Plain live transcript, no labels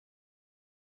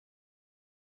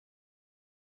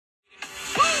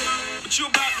What you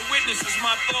about to witness is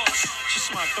my thoughts.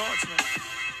 Just my thoughts, man.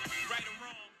 Right or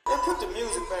wrong. Hey, put the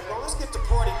music back on. Let's get the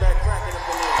party back cracking up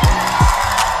in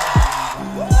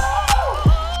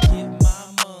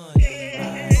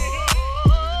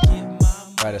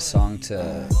here. Write a song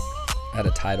had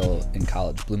a title in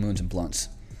college, Blue Moons and Blunts.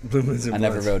 Blue Moons and I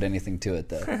Blunts. never wrote anything to it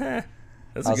though.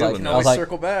 That's I a was good like, one. I was like,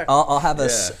 circle back. I'll have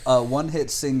a one-hit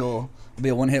single. I'll be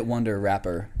a one-hit wonder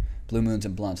rapper, Blue Moons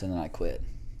and Blunts, and then I quit.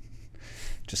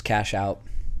 Just cash out.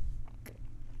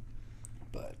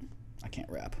 But I can't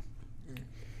rap.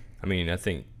 I mean, I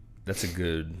think that's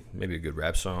maybe a good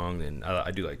rap song, and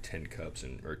I do like 10 cup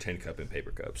and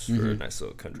paper cups for a nice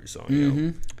little country song. You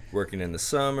know, working in the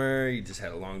summer, you just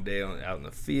had a long day out in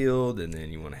the field, and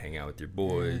then you want to hang out with your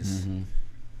boys,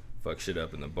 fuck shit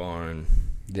up in the barn,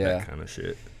 that kind of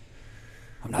shit.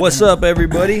 What's up,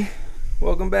 everybody?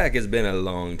 Welcome back. It's been a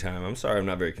long time. I'm sorry I'm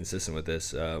not very consistent with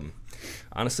this.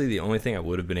 Honestly, the only thing I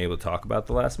would have been able to talk about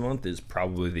the last month is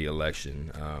probably the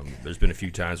election. There's been a few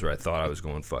times where I thought I was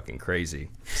going fucking crazy.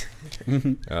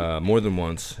 More than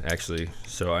once, actually.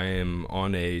 So I am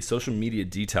on a social media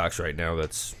detox right now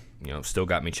that's, still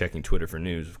got me checking Twitter for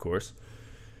news, of course.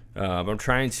 But I'm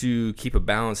trying to keep a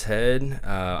balanced head.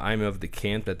 I'm of the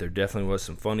camp that there definitely was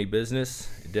some funny business.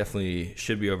 It definitely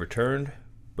should be overturned,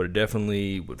 but it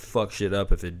definitely would fuck shit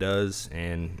up if it does.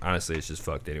 And honestly, it's just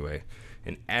fucked anyway.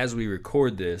 And as we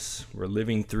record this, we're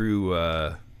living through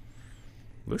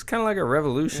looks kind of like a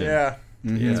revolution. Yeah.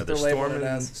 Yeah, they're labeling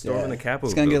it storming the Capitol.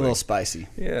 It's gonna get a building. little spicy.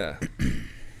 Yeah.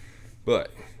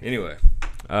 But anyway,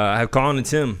 I have Colin and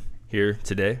Tim here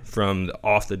today from the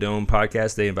Off the Dome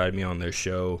podcast. They invited me on their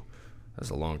show. That was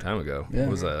a long time ago. Yeah.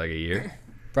 What was that, like a year?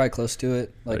 Probably close to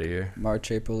it, like About a year. March,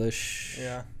 April-ish.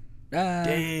 Yeah.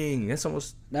 Dang, that's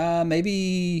almost...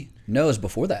 Maybe no, it was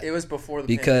before that. It was before the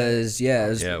because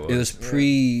pandemic. it was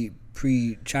pre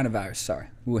China virus. Sorry,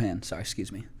 Wuhan. Sorry,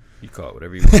 excuse me. You call it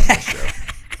whatever you want on this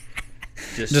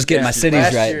show. Just getting my cities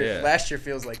last right. Year, Last year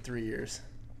feels like 3 years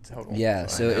total. Yeah,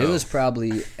 so it was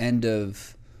probably end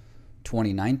of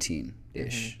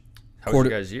 2019-ish. How was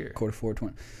your guys' year? Quarter 4,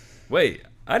 20. Wait,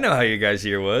 I know how your guys'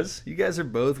 year was. You guys are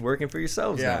both working for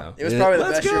yourselves now. It was probably the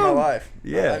Let's best year of my go. life.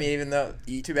 Yeah. I mean, even though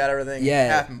too bad everything Yeah.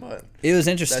 happened, but It was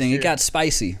interesting. year. It got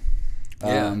spicy.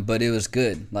 Yeah. But it was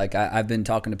good. Like I've been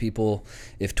talking to people.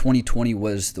 If 2020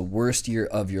 was the worst year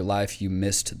of your life, you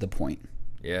missed the point.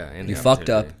 Yeah, and You the fucked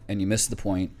up opportunity. and you missed the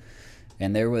point.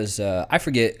 And there was I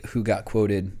forget who got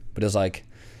quoted, but it was like,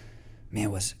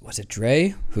 man, was it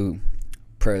Dre who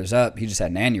prayers up? He just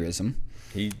had an aneurysm.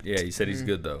 He said he's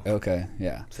good though. Okay,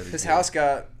 yeah. Said he's his good. house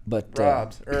got But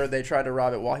robbed, or they tried to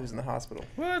rob it while he was in the hospital.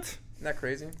 What? Isn't that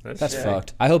crazy? That's Yeah.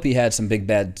 fucked. I hope he had some big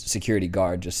bad security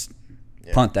guard just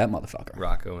punt that motherfucker.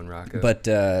 Rocco and Rocco.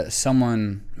 But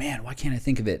someone, man, why can't I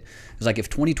think of it? It's like if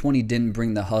 2020 didn't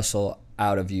bring the hustle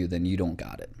out of you, then you don't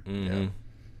got it. Mm-hmm. And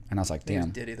I was like, It was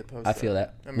damn, Diddy that posted I feel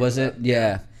that. I remember Was it? that.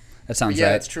 Yeah. That But sounds yeah,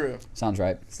 right. it's true. Sounds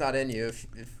right. It's not in you if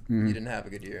you didn't have a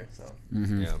good year. So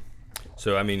Yeah.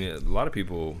 So, I mean, a lot of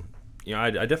people, I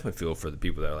definitely feel for the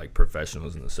people that are like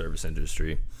professionals in the service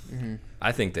industry. Mm-hmm.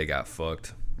 I think they got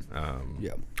fucked.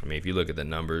 Yeah. I mean, if you look at the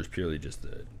numbers, purely just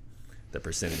the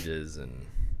percentages, and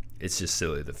it's just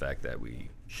silly the fact that we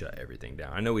shut everything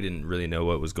down. I know we didn't really know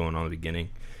what was going on in the beginning,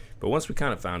 but once we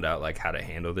kind of found out like how to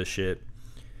handle this shit,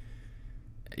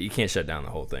 you can't shut down the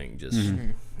whole thing.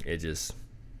 It just,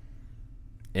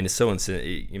 and it's so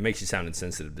it makes you sound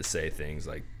insensitive to say things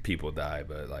like people die,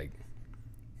 but like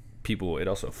it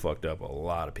also fucked up a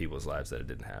lot of people's lives that it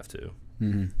didn't have to.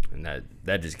 And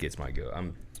that just gets my goat.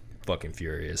 I'm fucking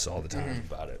furious all the time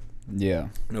about it. Yeah.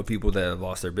 I know people that have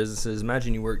lost their businesses.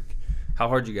 Imagine how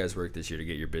hard you guys worked this year to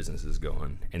get your businesses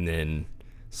going, and then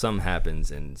something happens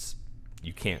and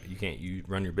you can't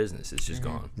run your business. It's just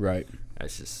gone. Right.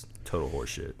 That's just total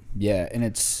horseshit. Yeah, and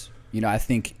it's I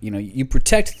think you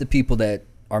protect the people that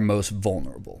are most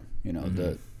vulnerable.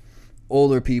 The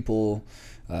older people,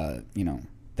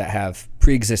 that have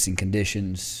pre-existing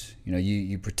conditions.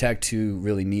 You protect who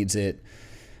really needs it,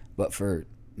 but for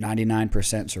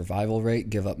 99% survival rate,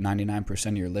 give up 99%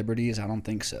 of your liberties? I don't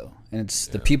think so. And it's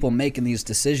the people making these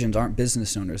decisions aren't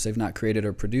business owners. They've not created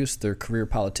or produced. They're career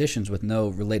politicians with no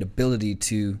relatability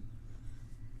to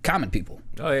common people.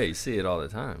 Oh yeah, you see it all the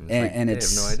time. It's And they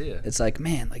it's have no idea. It's like,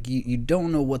 man, like you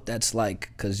don't know what that's like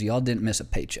because y'all didn't miss a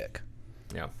paycheck.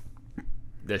 Yeah,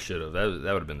 that should have. That would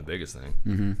have been the biggest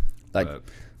thing. Like, But-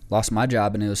 lost my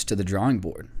job and it was to the drawing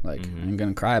board. Like, I'm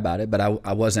gonna cry about it, but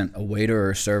I wasn't a waiter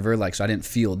or a server, like, so I didn't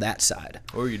feel that side.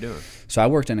 What were you doing? So I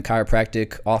worked in a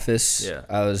chiropractic office. Yeah.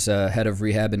 I was head of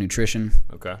rehab and nutrition,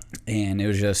 Okay. and it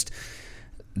was just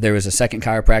there was a second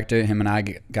chiropractor. Him and I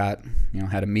got,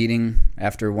 had a meeting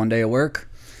after one day of work.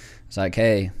 It's like,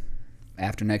 hey,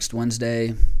 after next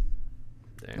Wednesday,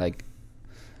 Damn. like,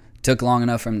 took long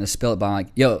enough for him to spill it, but I'm like,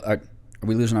 yo, are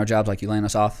we losing our jobs? Like, you laying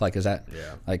us off? Like, is that,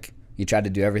 like, he tried to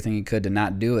do everything he could to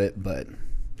not do it, but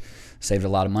saved a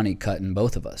lot of money cutting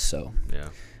both of us. So Yeah.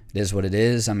 it is what it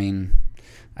is. I mean,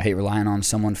 I hate relying on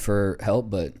someone for help,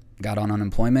 but got on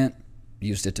unemployment,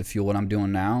 used it to fuel what I'm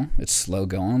doing now. It's slow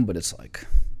going, but it's like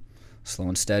slow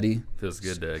and steady. Feels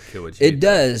good to kill what you It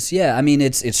does, yeah. I mean,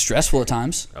 it's stressful at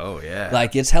times. Oh, yeah.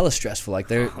 Like, it's hella stressful. Like,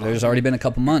 there's already been a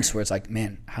couple months where it's like,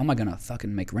 man, how am I gonna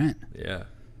fucking make rent? Yeah.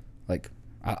 Like,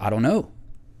 I don't know.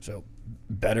 So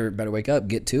better wake up,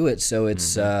 get to it. So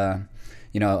it's again,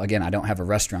 I don't have a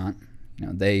restaurant.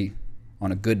 They,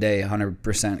 on a good day,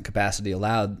 100% capacity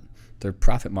allowed, their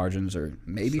profit margins are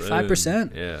maybe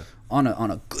 5%. Yeah. On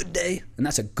a good day, and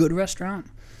that's a good restaurant.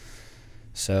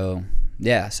 So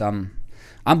yeah, so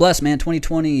I'm blessed, man.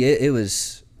 2020,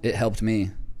 it helped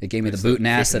me. It gave me the boot and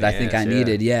ass that I think I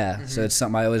needed. Yeah. So it's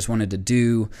something I always wanted to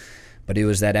do, but it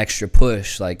was that extra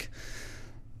push. Like,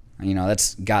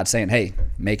 that's God saying, hey,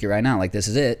 make it right now. Like, this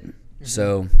is it.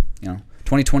 So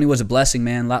 2020 was a blessing,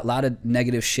 man. Lot of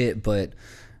negative shit, but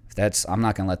I'm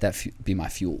not gonna let that be my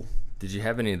fuel. Did you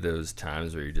have any of those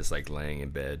times where you're just like laying in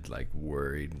bed, like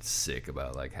worried and sick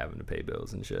about like having to pay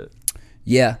bills and shit?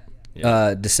 Yeah.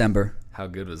 December. How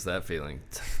good was that feeling?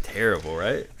 It's terrible,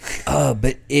 right?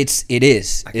 But it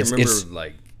is. I can remember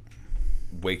like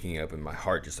waking up and my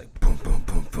heart just like boom, boom,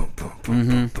 boom, boom, boom, boom,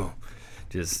 boom, boom,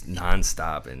 just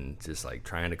nonstop, and just like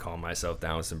trying to calm myself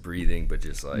down with some breathing, but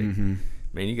just like,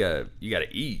 man, you gotta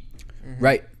eat.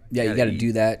 Right. Yeah, you gotta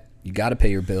do that. You gotta pay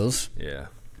your bills. Yeah.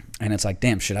 And it's like,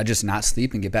 damn, should I just not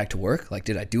sleep and get back to work? Like,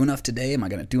 did I do enough today? Am I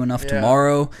going to do enough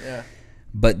tomorrow? Yeah.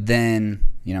 But then,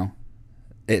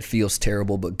 it feels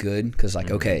terrible but good because,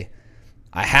 like, okay,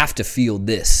 I have to feel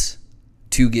this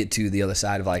to get to the other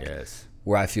side of, like,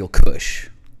 where I feel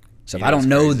cush. So if I don't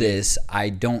know this, I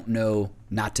don't know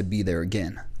not to be there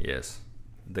again. Yes.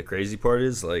 The crazy part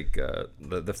is, like,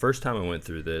 the first time I went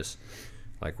through this,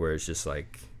 like, where it's just,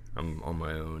 like, I'm on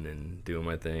my own and doing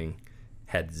my thing,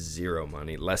 had zero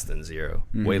money, less than zero,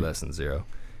 way less than zero,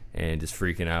 and just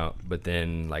freaking out. But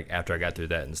then, like, after I got through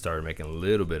that and started making a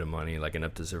little bit of money, like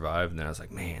enough to survive, and then I was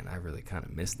like, man, I really kind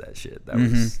of missed that shit.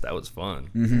 That was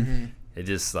fun. It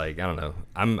just, like, I don't know.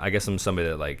 I guess I'm somebody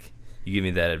that, like, you give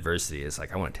me that adversity, it's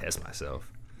like I want to test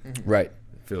myself. Right.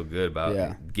 Feel good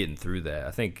about getting through that.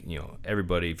 I think,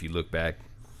 everybody, if you look back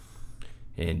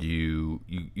and you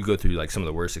go through, like, some of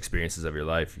the worst experiences of your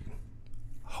life,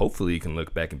 hopefully you can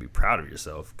look back and be proud of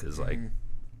yourself because, like,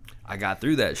 I got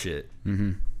through that shit.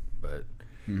 But,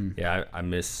 yeah, I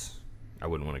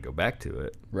wouldn't want to go back to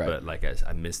it. Right. But, like,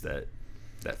 I miss that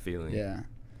feeling. Yeah.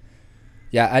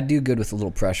 Yeah, I do good with a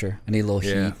little pressure. I need a little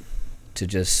heat to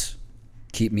just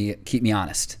keep me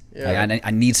honest. Yeah. Like,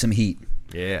 I need some heat.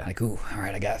 Yeah. Like, ooh, all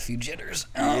right, I got a few jitters.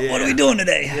 What are we doing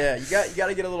today? Yeah, you got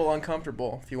to get a little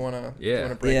uncomfortable if you want to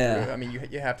break through. I mean,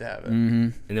 you have to have it.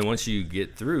 And then once you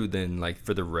get through, then, like,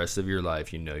 for the rest of your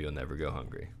life, you'll never go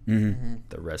hungry.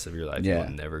 The rest of your life, you'll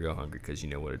never go hungry because you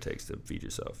know what it takes to feed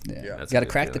yourself. Yeah. You got to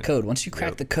crack the code. Once you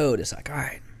crack the code, it's like, all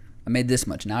right, I made this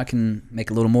much. Now I can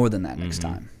make a little more than that next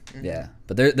time. Yeah.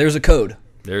 But there's a code.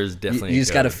 There's definitely You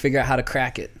just got to figure out how to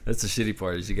crack it. That's the shitty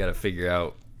part is you got to figure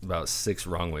out about 6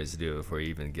 wrong ways to do it before you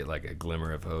even get like a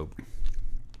glimmer of hope.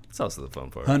 It's also the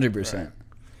fun part. 100%. Right.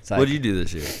 Like, What did you do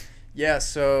this year? Yeah,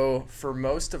 so for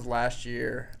most of last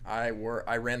year, I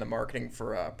ran the marketing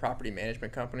for a property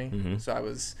management company. So I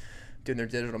was doing their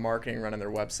digital marketing, running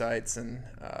their websites, and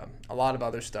a lot of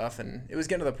other stuff. And it was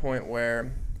getting to the point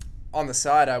where, on the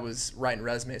side, I was writing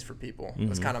resumes for people. It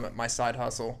was kind of my side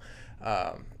hustle.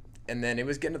 And then it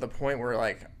was getting to the point where,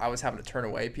 like, I was having to turn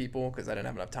away people because I didn't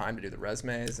have enough time to do the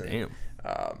resumes. And, Damn.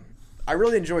 I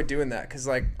really enjoyed doing that because,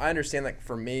 like, I understand, like,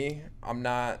 for me, I'm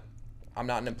not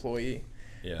an employee.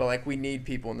 Yeah. But, like, we need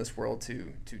people in this world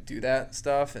to do that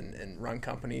stuff and run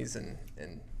companies and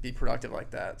be productive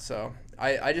like that. So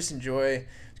I just enjoy,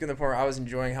 getting to the point where I was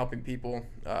enjoying helping people,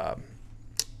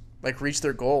 like, reach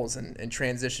their goals and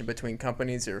transition between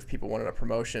companies, or if people wanted a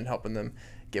promotion, helping them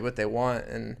get what they want.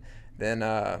 And then,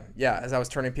 as I was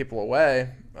turning people away,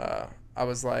 I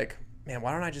was like, man,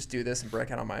 why don't I just do this and break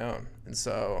out on my own? And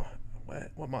so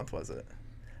what month was it?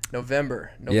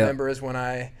 November. November is when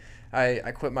I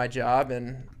quit my job.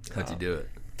 And How'd you do it?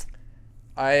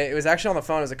 It was actually on the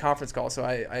phone as a conference call. So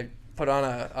I put on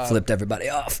a Flipped everybody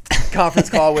off. conference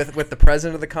call with the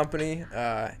president of the company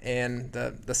and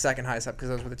the second highest up, because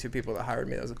those were the two people that hired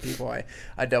me. Those are the people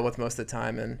I dealt with most of the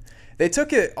time, and they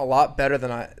took it a lot better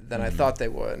than I thought they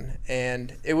would.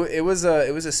 And it was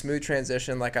a smooth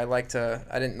transition. Like I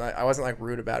wasn't like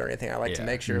rude about it or anything. I like to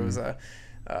make sure it was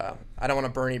I don't want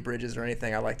to burn any bridges or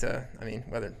anything. I like to,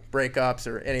 whether breakups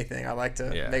or anything, I like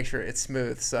to make sure it's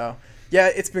smooth. So yeah,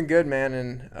 it's been good, man.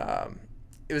 And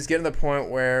it was getting to the point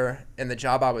where in the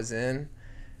job I was in,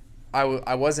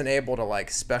 I wasn't able to like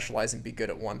specialize and be good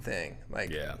at one thing,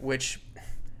 which,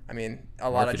 a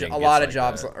lot of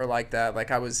jobs are like that.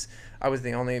 Like I was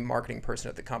the only marketing person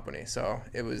at the company, so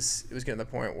it was getting to the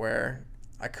point where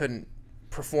I couldn't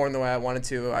perform the way I wanted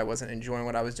to. I wasn't enjoying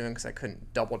what I was doing because I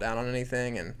couldn't double down on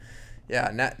anything. And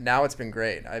yeah, now it's been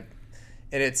great. And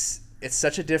it's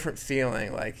such a different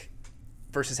feeling, like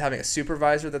versus having a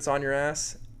supervisor that's on your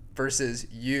ass versus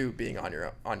you being on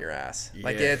your ass.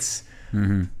 Like it's.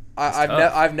 Mm-hmm.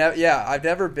 I've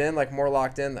never been like more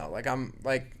locked in though. Like I'm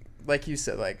like you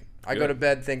said, like I go to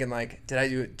bed thinking like, did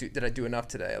I do enough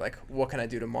today? Like what can I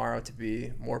do tomorrow to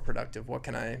be more productive? What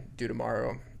can I do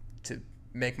tomorrow to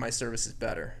make my services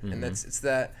better? Mm-hmm. And it's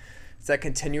that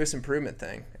continuous improvement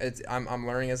thing. I'm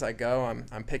learning as I go.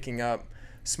 I'm picking up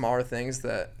smaller things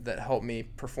that help me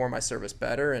perform my service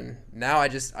better. And now I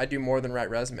do more than write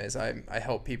resumes. I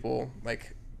help people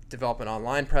like develop an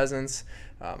online presence.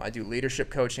 I do leadership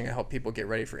coaching. I help people get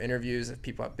ready for interviews. If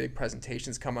people have big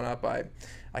presentations coming up,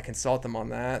 I consult them on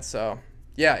that. So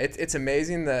yeah, it's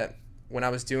amazing that when I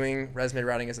was doing resume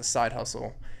writing as a side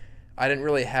hustle, I didn't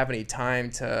really have any time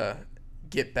to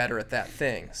get better at that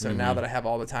thing. So now that I have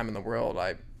all the time in the world,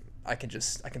 I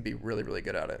can be really, really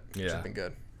good at it, which has been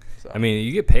good. So.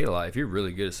 You get paid a lot if you're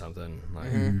really good at something.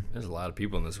 Like there's a lot of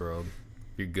people in this world.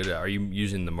 You're good at. Are you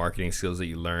using the marketing skills that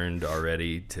you learned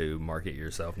already to market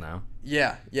yourself now?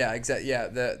 Yeah, exactly. Yeah,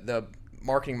 the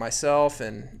marketing myself,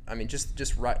 and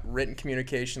just written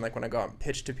communication, like when I go out and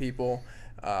pitch to people,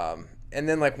 and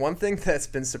then like one thing that's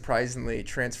been surprisingly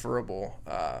transferable,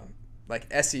 like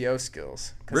SEO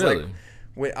skills. Really?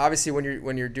 Obviously,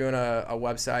 when you're doing a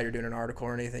website, you're doing an article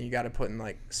or anything, you got to put in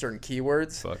like certain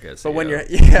keywords. Fuck SEO. But when you're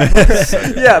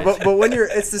but when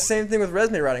it's the same thing with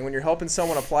resume writing. When you're helping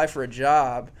someone apply for a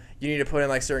job, you need to put in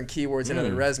like certain keywords into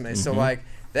their resume. So like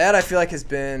that, I feel like has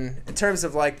been, in terms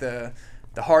of like the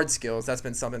hard skills, that's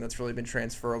been something that's really been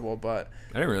transferable. But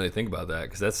I didn't really think about that,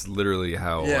 because that's literally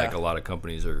how like a lot of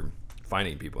companies are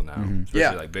finding people now,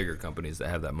 especially like bigger companies that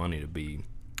have that money to be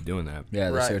doing that.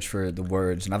 Yeah, they search for the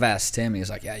words. And I've asked Tim,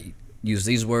 he's like, you use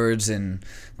these words, and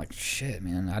I'm like, shit,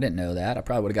 man, I didn't know that. I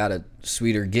probably would have got a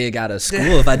sweeter gig out of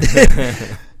school if I did.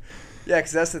 Yeah,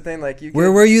 because that's the thing. Like,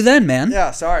 where were you then, man?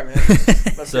 Yeah, sorry, man.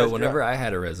 So whenever I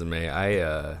had a resume,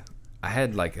 I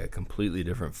had like a completely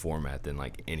different format than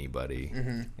like anybody,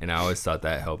 and I always thought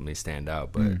that helped me stand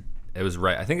out. But it was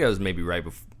right. I think that was maybe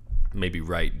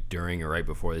right during or right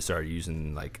before they started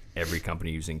using, like, every company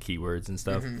using keywords and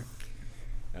stuff.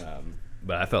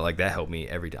 But I felt like that helped me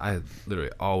every time. I literally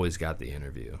always got the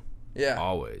interview. Yeah.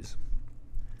 Always.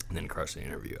 And then crushed the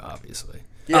interview, obviously.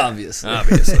 Yeah.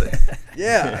 Obviously.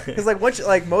 Yeah. Because,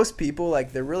 like, most people,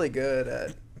 like, they're really good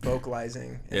at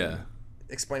vocalizing and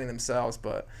explaining themselves,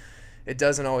 but it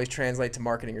doesn't always translate to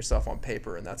marketing yourself on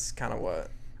paper, and that's kind of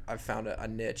what I've found a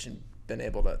niche and been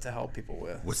able to help people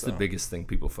with. What's the biggest thing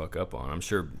people fuck up on? I'm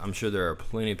sure there are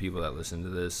plenty of people that listen to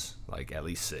this, like at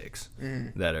least 6,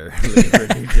 that are looking for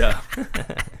a new job.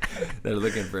 That are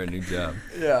looking for a new job.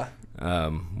 Yeah.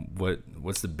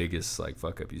 What's the biggest like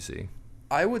fuck up you see?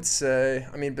 I would say,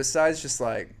 besides just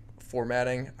like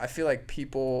formatting, I feel like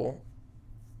people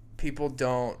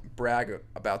don't brag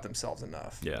about themselves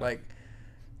enough. Yeah. Like,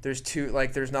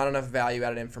 there's not enough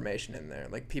value-added information in there.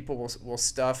 Like, people will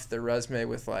stuff their resume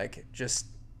with, like, just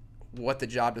what the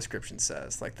job description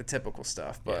says, like the typical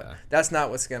stuff. But that's not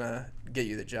what's going to get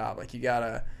you the job. Like, you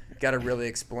gotta really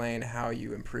explain how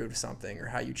you improved something, or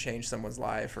how you changed someone's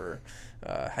life, or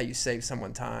how you saved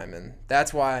someone time. And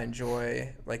that's why I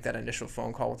enjoy, like, that initial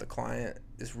phone call with the client,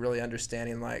 is really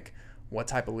understanding, like, what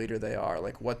type of leader they are,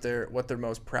 like what they're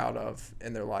most proud of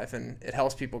in their life. And it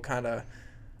helps people kind of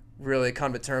really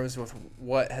come to terms with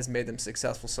what has made them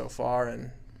successful so far,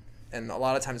 and a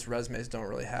lot of times resumes don't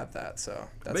really have that. So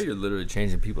I bet you're literally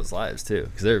changing people's lives too,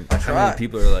 because how many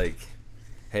people are like,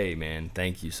 hey man,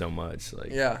 thank you so much,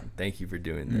 like, thank you for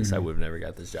doing this. I would have never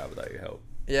got this job without your help.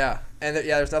 And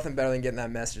there's nothing better than getting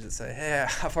that message that say, hey,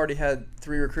 I've already had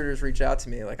 3 recruiters reach out to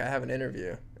me, like, I have an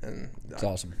interview, and it's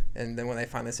awesome. And then when they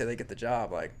finally say they get the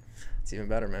job, like, it's even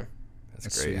better, man.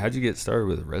 That's great. How'd you get started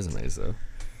with resumes though?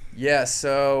 Yeah,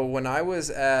 so when I was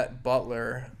at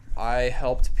Butler, I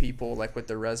helped people like with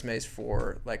their resumes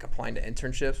for like applying to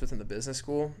internships within the business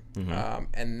school.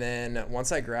 And then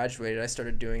once I graduated, I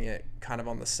started doing it kind of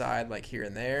on the side, like here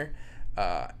and there.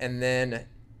 And then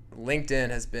LinkedIn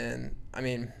has been, I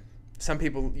mean, some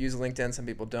people use LinkedIn, some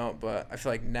people don't, but I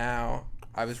feel like now,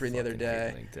 I was reading the other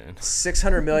day,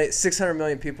 600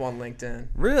 million people on LinkedIn.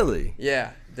 Really?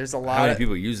 Yeah, there's a lot. How many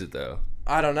people use it though?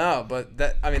 I don't know, but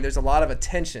there's a lot of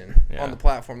attention on the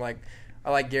platform. Like,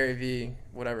 I like Gary Vee,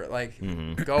 whatever. Like,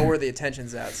 go where the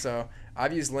attention's at. So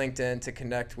I've used LinkedIn to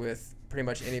connect with pretty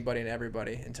much anybody and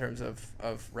everybody in terms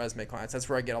of resume clients. That's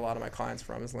where I get a lot of my clients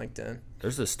from, is LinkedIn.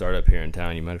 There's a startup here in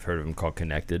town. You might have heard of them, called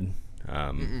Connected,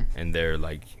 and they're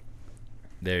like,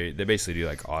 they basically do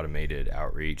like automated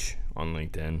outreach on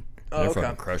LinkedIn. They're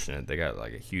fucking crushing it. They got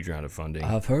like a huge round of funding.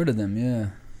 I've heard of them, yeah.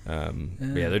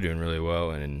 Yeah, they're doing really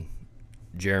well. And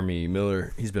Jeremy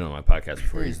Miller, he's been on my podcast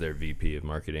before. He's their VP of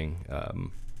marketing.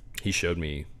 He showed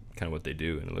me kind of what they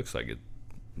do, and it looks like it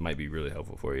might be really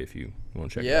helpful for you if you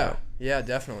want to check it out. Yeah,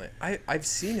 definitely. I've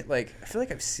seen it. Like, I feel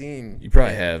like I've seen. You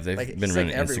probably have. They've like, been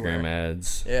running like Instagram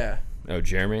ads. Yeah. Oh,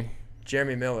 Jeremy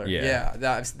Miller. Yeah.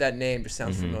 That name just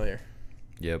sounds familiar.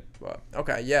 Yep. But,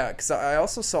 okay, yeah, because I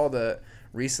also saw that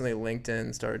recently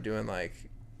LinkedIn started doing like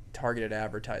targeted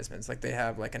advertisements. Like, they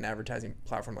have like an advertising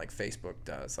platform like Facebook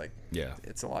does. Like, Yeah.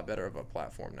 it's a lot better of a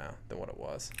platform now than what it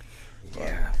was. But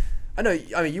Yeah. I know.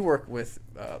 I mean, you work with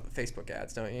Facebook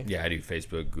ads, don't you? Yeah, I do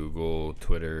Facebook, Google,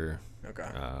 Twitter. Okay.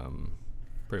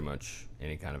 Pretty much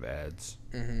any kind of ads.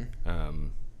 Yeah,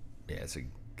 it's a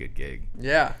good gig.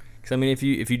 Yeah. Because I mean, if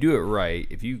you do it right,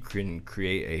 if you can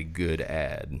create a good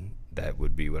ad, that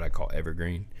would be what I call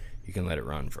evergreen. You can let it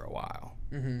run for a while.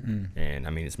 And I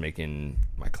mean, it's making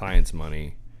my clients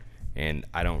money, and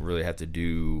I don't really have to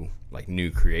do like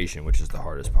new creation, which is the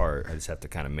hardest part. I just have to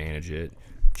kind of manage it,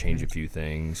 change a few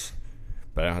things,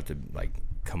 but I don't have to like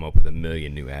come up with a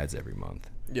million new ads every month.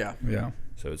 Yeah. Yeah.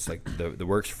 So it's like the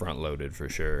work's front loaded for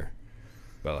sure,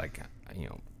 but like, you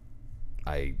know,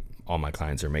 all my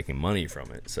clients are making money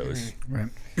from it, so it's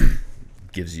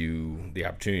gives you the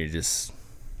opportunity to just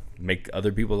make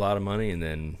other people a lot of money, and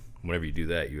then whenever you do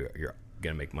that, you're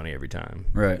gonna make money every time.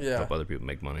 Right. Yeah. Help other people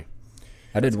make money.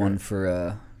 I did one for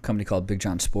a company called Big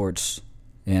John Sports,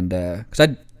 and because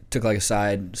I took like a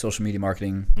side social media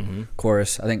marketing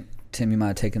course. I think Tim, you might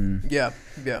have taken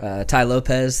Ty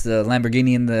Lopez, the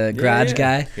Lamborghini in the garage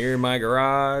guy. Here in my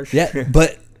garage. Yeah,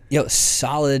 but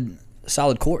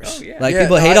solid course. Oh, yeah. Like, Yeah,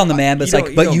 people no, hate on the man, but it's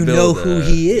like, but you know who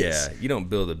he is. Yeah, you don't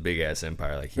build a big ass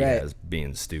empire like he has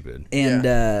being stupid.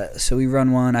 And so we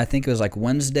run one. I think it was like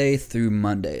Wednesday through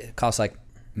Monday. It cost like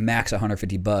max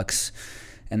 $150,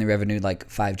 and the revenue like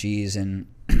 5 G's. And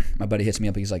my buddy hits me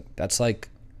up. He's like, "That's like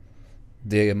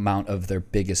the amount of their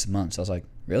biggest months." I was like,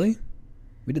 "Really?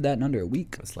 We did that in under a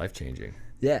week." It's life changing.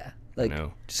 Yeah, like, I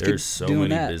know. just There's keep so doing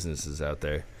many that. businesses out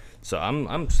there. So I'm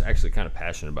actually kind of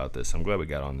passionate about this. I'm glad we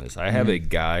got on this. I have a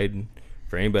guide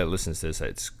for anybody that listens to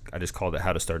this. I just called it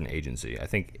How to Start an Agency. I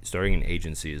think starting an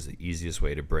agency is the easiest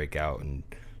way to break out and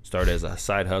start as a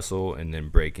side hustle, and then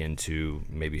break into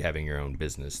maybe having your own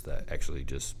business that actually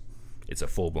just, it's a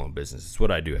full-blown business. It's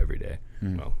what I do every day.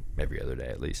 Well, every other day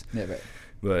at least. Yeah, right.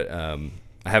 But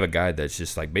I have a guide that's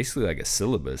just like basically like a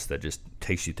syllabus that just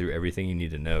takes you through everything you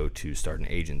need to know to start an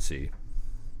agency.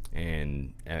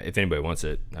 And if anybody wants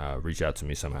it, reach out to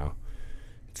me somehow.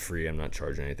 It's free. I'm not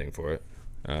charging anything for it.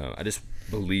 I just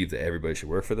believe that everybody should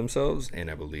work for themselves, and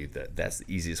I believe that that's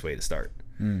the easiest way to start.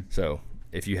 So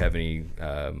if you have any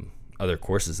other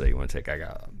courses that you want to take, I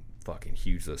got a fucking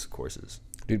huge list of courses.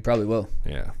 Dude, probably will.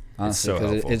 Yeah. Honestly, it's so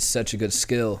because helpful. it's such a good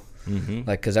skill.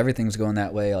 Like, because everything's going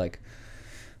that way. Like,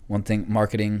 one thing,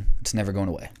 marketing, it's never going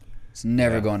away. It's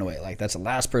never going away. Like, that's the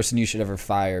last person you should ever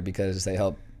fire because they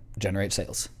help generate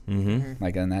sales.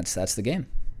 Like, and that's the game.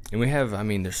 And we have, I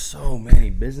mean, there's so many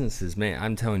businesses, man.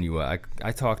 I'm telling you what,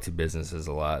 I talk to businesses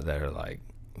a lot that are like,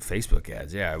 Facebook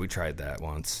ads. Yeah, we tried that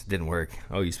once. Didn't work.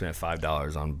 Oh, you spent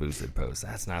 $5 on boosted posts.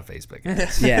 That's not Facebook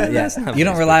ads. Yeah. You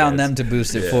don't Facebook rely on ads. them to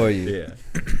boost it for you. Yeah.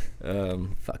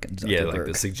 Fucking Zuckerberg. Yeah, like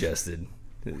the suggested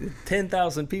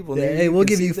 10,000 people. Yeah, hey, we'll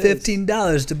give you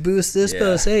 $15 to boost this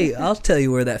post. Hey, I'll tell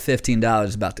you where that $15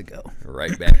 is about to go.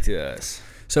 Right back to us.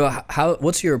 So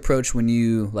what's your approach when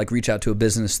you like reach out to a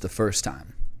business the first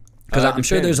time? Because I'm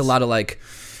sure there's a depends. lot of like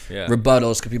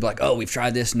rebuttals because people are like, oh, we've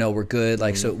tried this, no, we're good.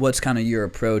 Like, so what's kind of your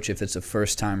approach if it's a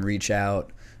first time reach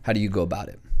out? How do you go about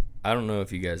it? I don't know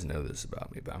if you guys know this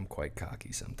about me, but I'm quite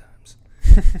cocky sometimes.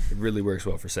 It really works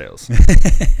well for sales.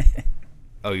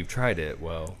 Oh, you've tried it?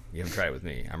 Well, you haven't tried it with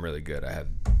me. I'm really good. I have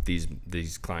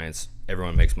these clients.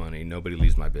 Everyone makes money. Nobody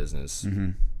leaves my business.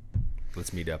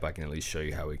 Let's meet up. I can at least show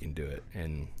you how we can do it.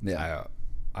 And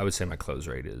I would say my close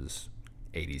rate is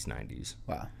 80s, 90s.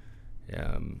 Wow.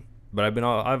 But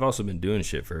I've also been doing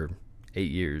shit for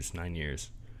 8 years, 9 years.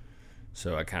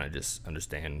 So I kind of just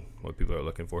understand what people are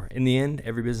looking for. In the end,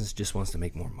 every business just wants to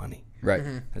make more money. Right.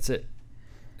 That's it.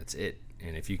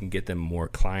 And if you can get them more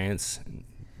clients,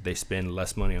 they spend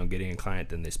less money on getting a client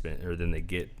than they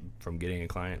get from getting a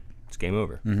client. It's game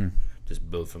over. Mm-hmm. Just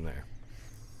build from there.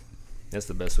 That's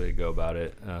the best way to go about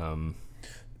it.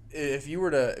 If you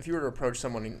were to approach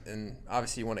someone and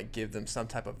obviously you want to give them some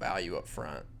type of value up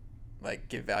front, like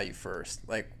give value first,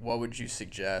 like what would you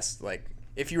suggest? Like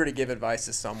if you were to give advice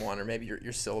to someone, or maybe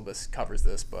your syllabus covers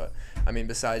this, but I mean,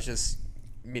 besides just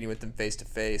meeting with them face to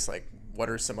face, like what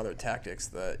are some other tactics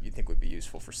that you think would be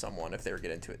useful for someone if they were to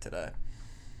get into it today?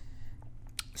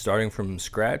 Starting from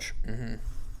scratch. Mm-hmm.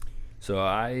 So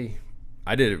I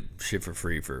did shit for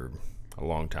free for a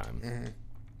long time. Mm-hmm.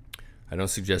 I don't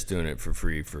suggest doing it for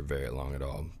free for very long at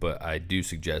all, but I do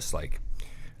suggest, like,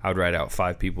 I would write out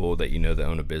 5 people that you know that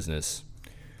own a business,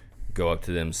 go up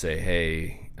to them, say,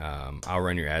 hey, I'll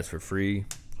run your ads for free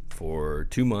for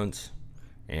 2 months,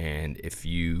 and if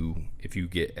you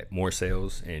get more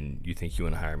sales and you think you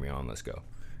want to hire me on, let's go.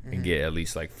 And get at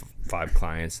least like 5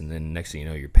 clients, and then next thing you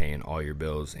know, you're paying all your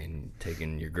bills and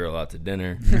taking your girl out to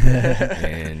dinner.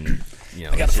 And you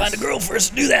know, I gotta find a girl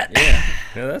first to do that.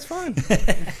 Yeah, that's fine.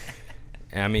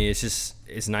 And I mean, it's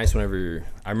nice whenever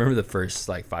I remember the first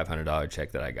like $500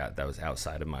 check that I got that was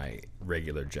outside of my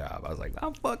regular job. I was like,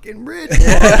 I'm fucking rich.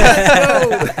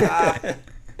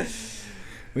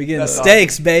 We getting That's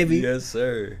steaks, baby. Yes,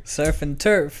 sir. Surf and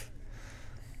turf.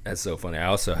 That's so funny. I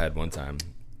also had one time,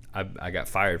 I got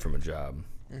fired from a job.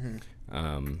 Mm-hmm.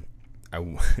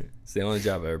 It's the only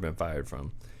job I've ever been fired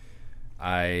from.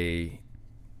 I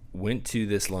went to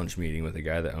this lunch meeting with a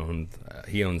guy that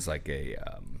he owns like a,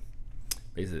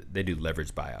 basically they do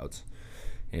leverage buyouts.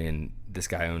 And this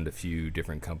guy owned a few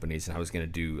different companies, and I was gonna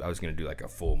do like a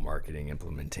full marketing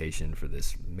implementation for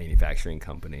this manufacturing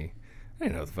company. I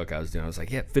didn't know what the fuck I was doing. I was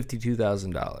like, yeah,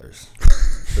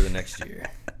 $52,000 for the next year.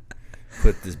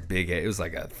 Put this big, it was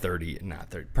like a probably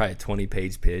a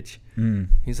 20-page pitch.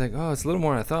 He's like, oh, it's a little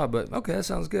more than I thought, but okay, that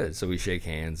sounds good. So we shake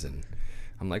hands, and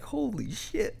I'm like, holy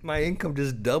shit, my income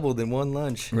just doubled in one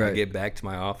lunch. Right. I get back to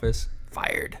my office,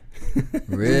 fired.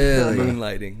 Really?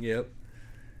 Moonlighting, yep.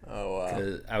 Oh wow.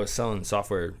 'Cause I was selling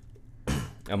software,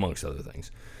 amongst other things.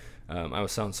 I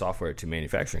was selling software to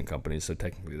manufacturing companies, so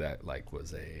technically that like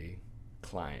was a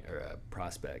client or a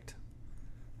prospect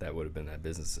that would have been at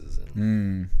businesses.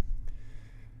 And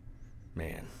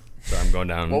man, so I'm going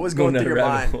down. What was going through down your a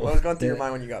rabbit mind? hole. What was going through your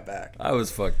mind when you got back? I was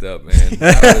fucked up, man.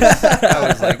 I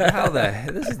was like, how the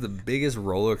heck? This is the biggest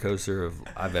roller coaster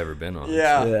I've ever been on.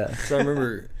 Yeah. So I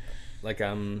remember, like,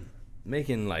 I'm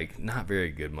making, like, not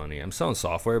very good money. I'm selling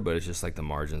software, but it's just, like, the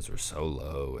margins were so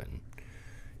low. And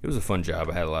it was a fun job.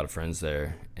 I had a lot of friends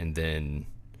there. And then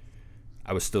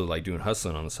I was still, like, doing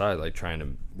hustling on the side, like, trying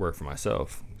to work for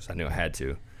myself because I knew I had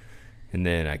to. And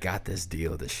then I got this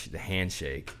deal, the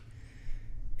handshake.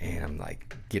 And I'm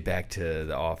like, get back to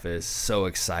the office, so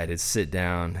excited, sit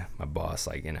down. My boss,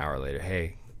 like, an hour later,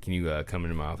 hey, can you come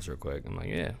into my office real quick? I'm like,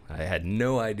 yeah. I had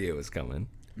no idea it was coming.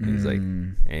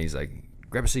 And he's like,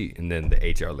 grab a seat. And then the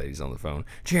HR lady's on the phone.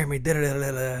 Jeremy,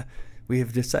 we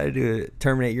have decided to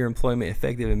terminate your employment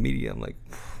effective immediately. I'm like,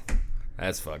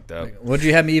 that's fucked up. What'd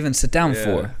you have me even sit down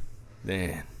for?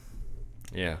 Man.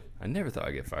 Yeah. I never thought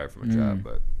I'd get fired from a job,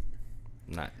 but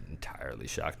I'm not entirely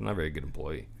shocked. I'm not a very good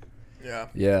employee. Yeah.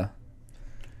 Yeah.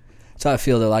 That's how I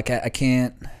feel though. Like I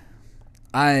can't.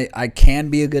 I can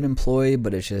be a good employee,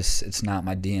 but it's not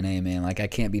my DNA, man. Like I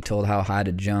can't be told how high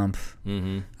to jump.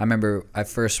 Mm-hmm. I remember I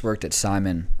first worked at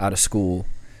Simon out of school,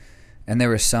 and there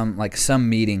were some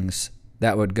meetings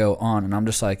that would go on, and I'm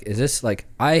just like, is this like,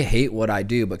 I hate what I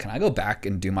do, but can I go back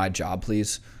and do my job,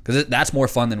 please? Because that's more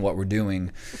fun than what we're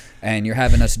doing, and you're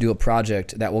having us do a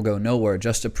project that will go nowhere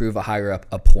just to prove a higher up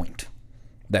a point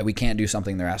that we can't do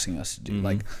something they're asking us to do. Mm-hmm.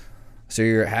 Like, so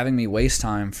you're having me waste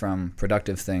time from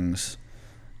productive things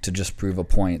to just prove a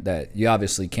point that you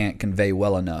obviously can't convey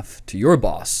well enough to your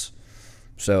boss.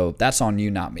 So that's on you,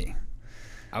 not me.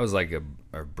 I was like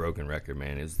a broken record,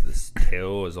 man. It's this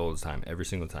tale as old as time. Every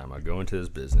single time I go into this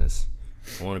business,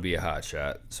 I want to be a hot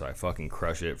shot, so I fucking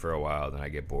crush it for a while, then I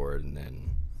get bored, and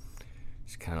then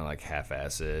just kind of like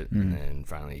half-ass it, and then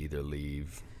finally either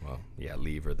leave. Well, yeah,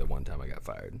 leave, or the one time I got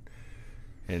fired.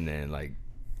 And then, like,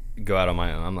 go out on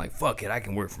my own. I'm like, fuck it, I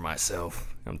can work for myself.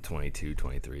 I'm 22,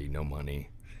 23, no money.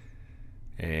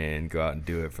 And go out and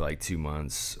do it for, like, 2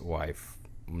 months.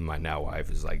 My now wife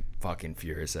is, like, fucking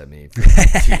furious at me for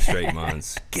 2 straight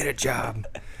months. Get a job.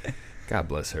 God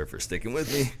bless her for sticking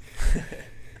with me.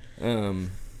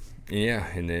 Yeah,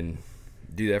 and then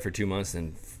do that for 2 months,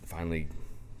 then finally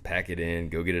pack it in,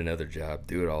 go get another job,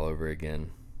 do it all over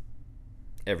again.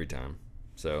 Every time.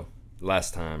 So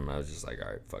last time I was just like, all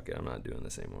right, fuck it, I'm not doing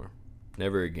this anymore.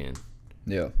 Never again.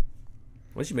 Yeah.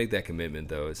 Once you make that commitment,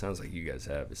 though, it sounds like you guys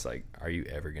have. It's like, are you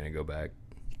ever gonna go back?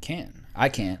 I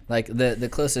can't. Like the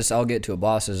closest I'll get to a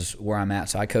boss is where I'm at.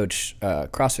 So I coach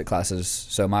CrossFit classes.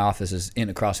 So my office is in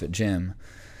a CrossFit gym,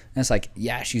 and it's like,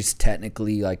 yeah, she's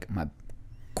technically like my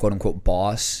quote unquote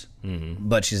boss,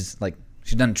 but she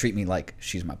doesn't treat me like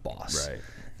she's my boss. Right.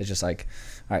 It's just like,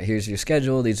 all right, here's your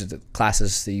schedule. These are the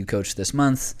classes that you coach this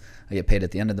month. I get paid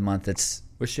at the end of the month. It's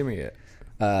What gym are you at?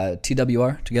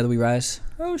 TWR, Together We Rise.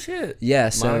 Oh shit. Yeah.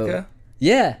 So Monica?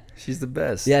 yeah, She's the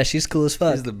best. yeah, she's cool as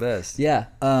fuck. She's the best. Yeah.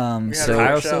 had So her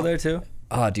Kyle's show. still there too?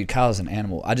 oh, dude, Kyle's an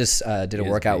animal. I just did a He is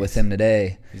workout with beast. him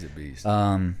today. He's a beast.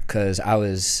 Because I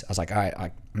was like, all right,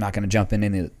 I'm not going to jump in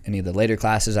any of the later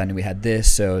classes. I knew we had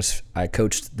this, so I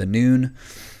coached the noon,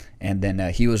 and then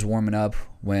he was warming up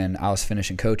when I was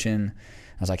finishing coaching.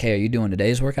 I was like, hey, are you doing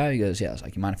today's workout? He goes, yeah. I was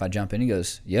like, you mind if I jump in? He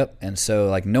goes, yep. And so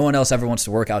like no one else ever wants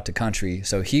to work out to country,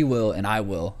 so he will and I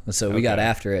will. And so we got Okay.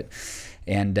 after it,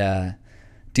 and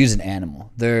dude's an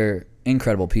animal. They're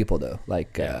incredible people though.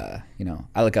 Like you know,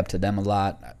 I look up to them a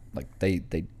lot. Like they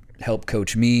help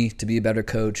coach me to be a better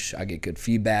coach. I get good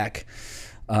feedback.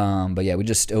 But yeah, we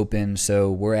just opened,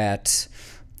 so we're at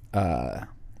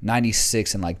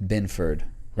 96 in like Binford,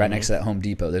 right next to that Home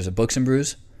Depot. There's a Books and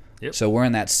Brews. Yep. So we're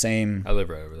in that same I live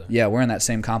right over there. yeah, we're in that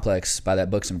same complex by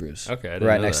that Books and Brews. Okay, I didn't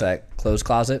right know next that. to that clothes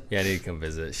closet. Yeah, I need to come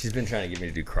visit. She's been trying to get me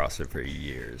to do CrossFit for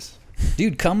years.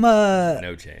 Dude, come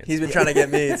No chance. He's been trying to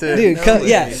get me too. dude, come,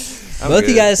 yeah. I'm Both you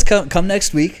good. guys come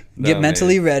next week. Get No,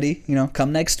 mentally man. ready. You know,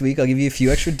 come next week. I'll give you a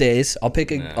few extra days. I'll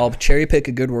cherry pick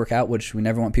a good workout, which we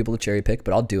never want people to cherry pick,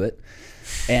 but I'll do it.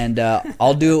 And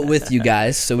I'll do it with you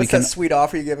guys, so What's we can that sweet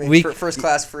offer you give me? we- for first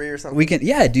class free or something? we can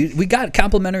yeah, dude. We got a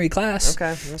complimentary class,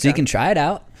 Okay, so you okay. can try it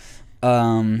out.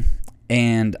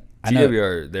 And I know,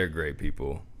 TWR, they're great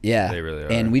people. yeah, They really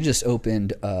are. And we just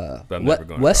opened I'm never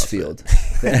going to Westfield.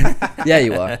 Yeah,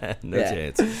 you are. No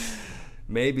Yeah. chance.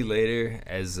 Maybe later,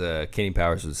 as Kenny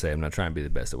Powers would say, I'm not trying to be the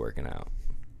best at working out.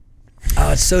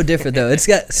 Oh, it's so different though.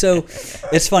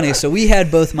 It's funny. So we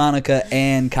had both Monica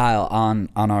and Kyle on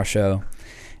our show,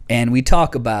 and we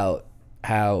talk about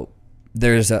how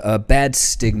there's a bad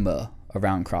stigma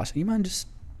around CrossFit. You mind just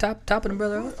topping a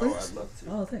brother off, please? I'd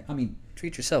love to. Oh, I mean,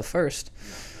 treat yourself first.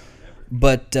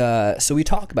 But so we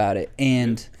talk about it,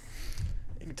 and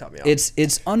You can top me off. it's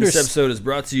This episode is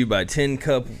brought to you by 10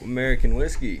 Cup American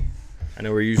Whiskey. I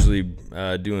know we're usually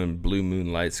doing Blue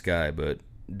Moon Light Sky, but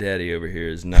Daddy over here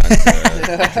is not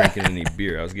drinking any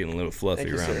beer. I was getting a little fluffy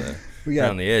Thank you, around sir.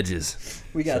 around the edges.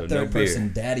 We got So no third person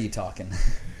beer. daddy talking.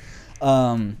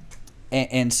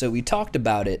 And so we talked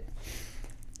about it,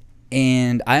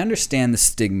 and I understand the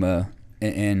stigma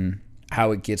and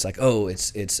how it gets like, oh,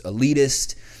 it's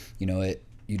elitist, you know,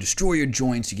 you destroy your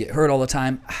joints, you get hurt all the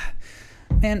time.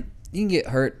 Man, you can get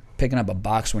hurt picking up a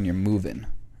box when you're moving,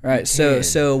 right?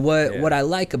 So what I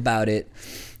like about it,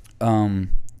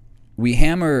 we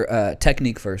hammer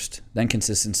technique first, then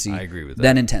consistency, I agree with that.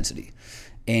 then intensity,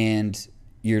 and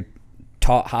you're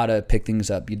taught how to pick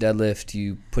things up. You deadlift,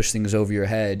 you push things over your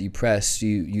head, you press,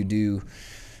 you do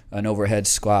an overhead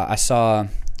squat. I saw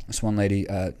this one lady,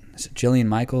 is it Jillian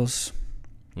Michaels,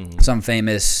 some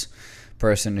famous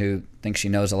person who thinks she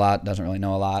knows a lot, doesn't really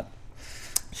know a lot.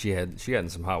 She got in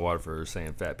some hot water for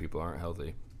saying fat people aren't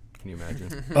healthy. Can you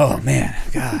imagine? Oh man,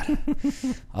 God,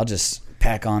 I'll just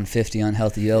pack on 50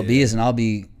 unhealthy LBs and I'll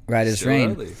be right as Still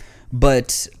rain. healthy.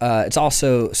 But it's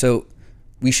also so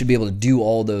we should be able to do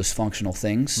all those functional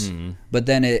things, but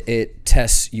then it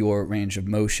tests your range of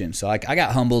motion. So like I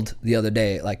got humbled the other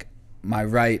day. Like my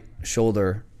right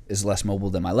shoulder is less mobile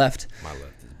than my left. My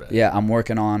left is bad. Yeah, I'm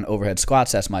working on overhead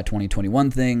squats. That's my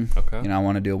 2021 thing. Okay. You know, I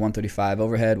want to do a 135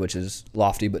 overhead, which is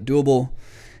lofty but doable,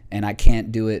 and I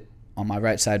can't do it on my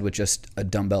right side with just a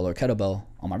dumbbell or kettlebell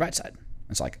on my right side.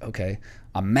 It's like, okay,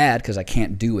 I'm mad because I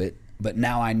can't do it, but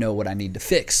now I know what I need to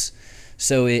fix.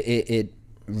 So it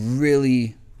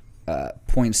really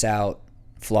points out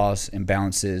flaws,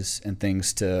 imbalances, and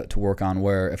things to work on,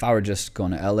 where if I were just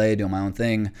going to LA doing my own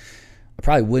thing, I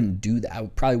probably wouldn't do that. I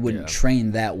probably wouldn't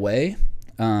train that way.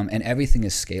 And everything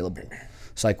is scalable.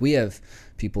 So like we have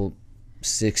people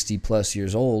 60 plus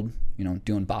years old, you know,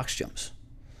 doing box jumps,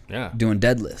 Yeah. doing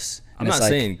deadlifts. I'm And it's not like,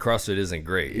 saying CrossFit isn't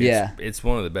great. Yeah. It's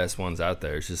one of the best ones out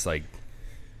there. It's just like,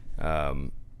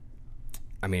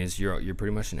 I mean, you're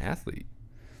pretty much an athlete.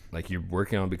 Like you're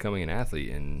working on becoming an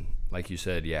athlete, and like you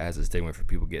said, yeah, it has a stigma for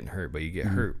people getting hurt, but you get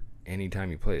hurt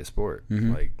anytime you play a sport.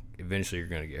 Like eventually you're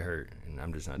gonna get hurt, and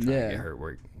I'm just not trying to get hurt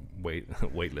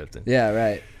weightlifting. Yeah,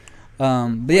 right.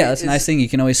 But yeah, that's a nice thing. You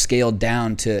can always scale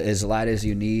down to as light as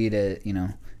you need. You know,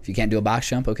 if you can't do a box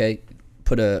jump, okay,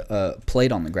 put a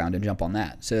plate on the ground and jump on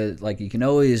that. So like you can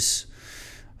always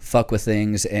fuck with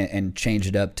things and change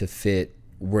it up to fit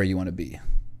where you want to be.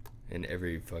 And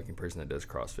every fucking person that does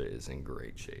CrossFit is in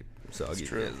great shape. So I'll give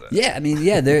you that. Yeah, I mean,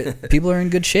 yeah, people are in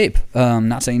good shape.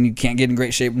 Not saying you can't get in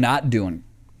great shape not doing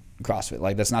CrossFit.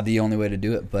 Like that's not the only way to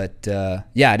do it. But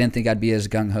yeah, I didn't think I'd be as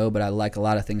gung ho, but I like a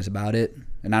lot of things about it,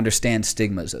 and I understand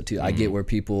stigmas though too. I get where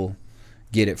people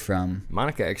get it from.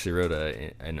 Monica actually wrote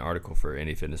an article for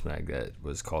Indie Fitness Mag that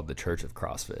was called "The Church of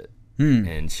CrossFit."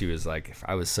 And she was like,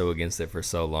 I was so against it for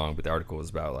so long, but the article was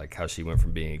about like how she went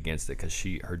from being against it because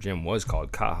her gym was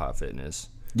called Kaha Fitness,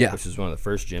 which was one of the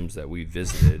first gyms that we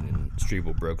visited, and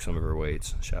Strebel broke some of her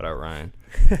weights. Shout out Ryan.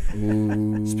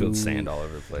 Spilled sand all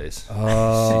over the place.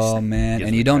 Oh man,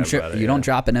 and you don't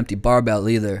drop an empty barbell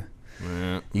either.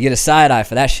 Yeah. You get a side eye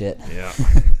for that shit. Yeah.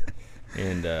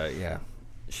 And yeah,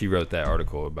 she wrote that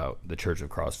article about the Church of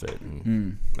CrossFit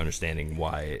and understanding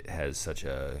why it has such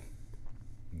a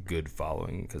good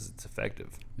following because it's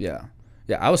effective. Yeah,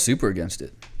 I was super against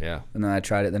it. Yeah, and then I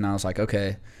tried it. Then I was like,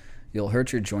 okay, you'll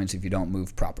hurt your joints if you don't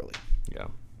move properly. Yeah,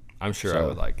 I'm sure I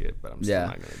would like it, but I'm still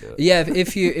not gonna do it. Yeah,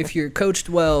 if you're coached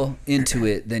well into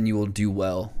it, then you will do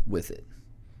well with it.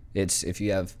 It's if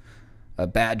you have a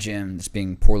bad gym that's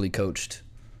being poorly coached,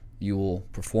 you will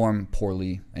perform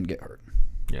poorly and get hurt.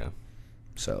 Yeah.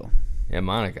 So. Yeah,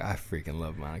 Monica, I freaking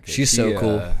love Monica. She's so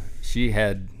cool.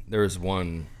 There was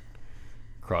one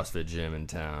CrossFit gym in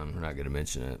town. We're not going to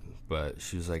mention it, but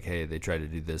she was like, hey, they tried to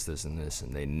do this, this, and this,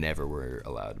 and they never were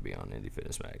allowed to be on Indie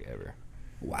Fitness Mag ever.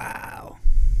 Wow.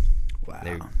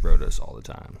 They wrote us all the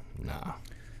time. Nah.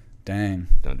 Dang.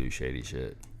 Don't do shady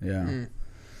shit. Yeah.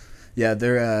 Yeah,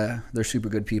 they're super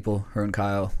good people, her and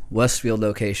Kyle. Westfield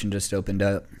location just opened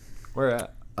up. Where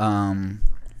at?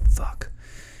 Fuck.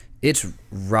 It's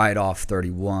right off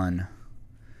 31.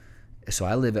 So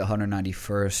I live at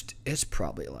 191st. It's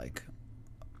probably like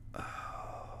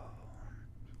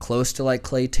close to like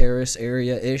Clay Terrace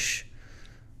area-ish.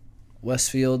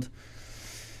 Westfield.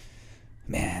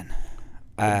 Man.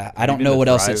 I don't know what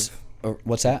else it's...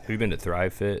 what's that? Have you been to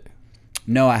Thrive Fit?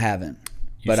 No, I haven't.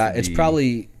 But it's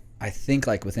probably, I think,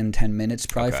 like within 10 minutes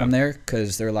probably from there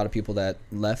because there are a lot of people that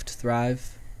left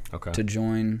Thrive to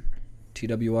join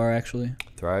TWR, actually.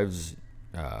 Thrive's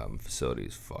facility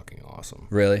is fucking awesome.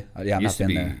 Really? Yeah, I've not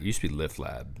been there. It used to be Lift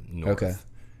Lab North. Okay.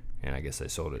 And I guess they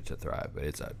sold it to Thrive, but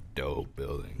it's a dope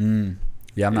building.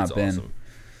 Yeah, I've not been. Awesome.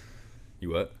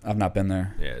 You what? I've not been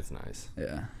there. Yeah, it's nice.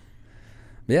 Yeah.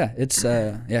 But yeah, it's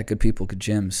good people, good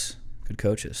gyms, good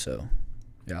coaches. So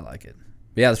yeah, I like it.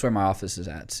 But yeah, that's where my office is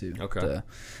at too. Okay. The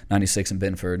 96 in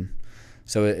Binford.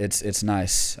 So it's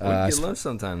nice. We'll get lunch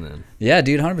sometime then. Yeah,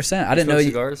 dude, 100%. I didn't know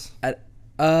you. Cigars?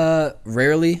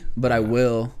 Rarely, but I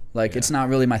will. Like it's not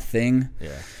really my thing.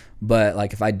 Yeah. But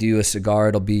like if I do a cigar,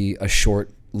 it'll be a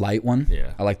short, light one.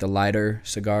 Yeah. I like the lighter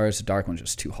cigars. The dark one's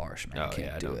just too harsh, man. I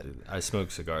can't do it. I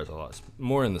smoke cigars a lot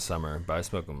more in the summer, but I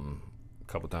smoke them a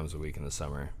couple times a week in the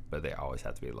summer. But they always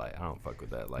have to be light. I don't fuck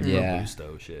with that like blue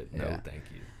stove shit. No, thank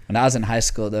you. When I was in high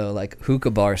school though, like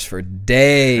hookah bars for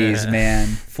days, man.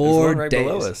 4 right days.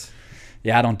 Below us.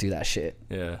 Yeah, I don't do that shit.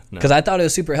 Yeah. Because I thought it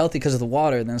was super healthy because of the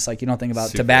water. And then it's like, you don't think about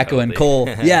super tobacco healthy. And coal.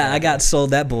 Yeah, I got sold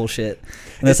that bullshit.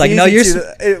 And it's like, no, you're...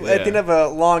 At the end of a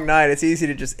long night, it's easy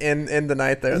to just end the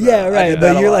night there. Though. Yeah, right.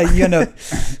 But you're like, you end up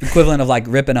equivalent of like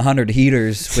ripping 100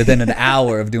 heaters within an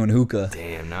hour of doing hookah.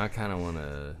 Damn, now I kind of want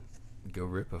to go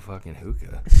rip a fucking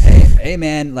hookah. Hey,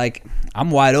 man, like, I'm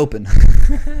wide open.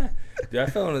 Dude, I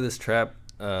fell into this trap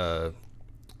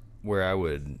where I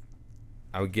would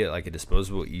get like a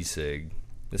disposable e-cig.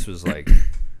 This was like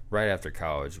right after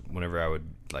college. Whenever I would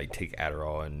like take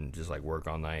Adderall and just like work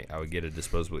all night, I would get a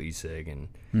disposable e-cig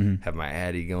and have my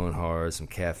Addy going hard, some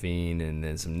caffeine, and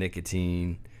then some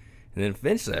nicotine. And then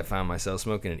eventually I found myself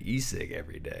smoking an e-cig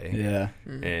every day. Yeah.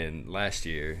 And last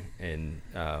year, and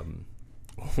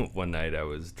one night I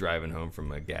was driving home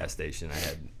from a gas station. I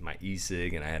had my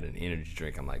e-cig and I had an energy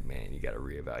drink. I'm like, man, you got to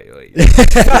reevaluate.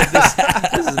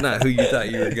 This is not who you thought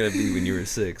you were going to be when you were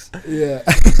 6. Yeah,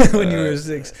 when you were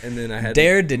 6. And then I had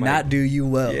Dare did not do you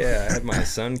well. Yeah, I had my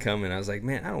son come and I was like,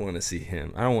 man, I don't want to see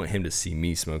him. I don't want him to see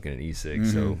me smoking an e-cig.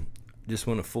 So just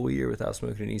went a full year without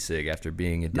smoking an e-cig after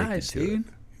being addicted to it.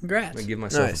 Congrats. I'm going to give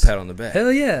myself a pat on the back.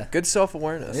 Hell yeah. Good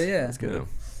self-awareness. Yeah. That's good. You know,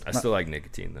 I still like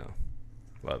nicotine though.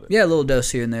 Love it. Yeah, a little dose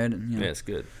here and there. You know. Yeah, it's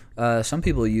good. Some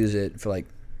people use it for like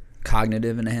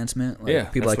cognitive enhancement. Like, yeah,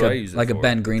 people that's like what I use it a for.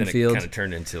 Ben Greenfield. Kind of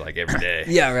turned into like every day.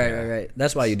 Yeah, right.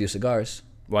 That's why you do cigars.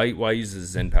 Why use the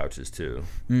Zen pouches too?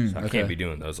 So I okay. can't be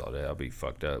doing those all day. I'll be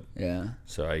fucked up. Yeah.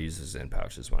 So I use the Zen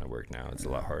pouches when I work now. It's a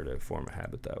lot harder to form a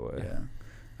habit that way. Yeah.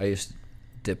 I used to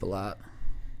dip a lot.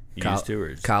 You used to,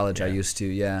 or College, I yeah. used to,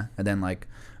 yeah. And then like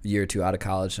a year or two out of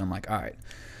college, I'm like, all right.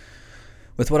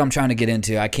 With what I'm trying to get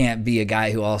into, I can't be a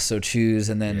guy who also chews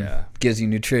and then gives you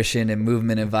nutrition and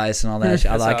movement advice and all that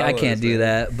shit. I can't do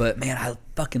that. But man, I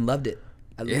fucking loved it.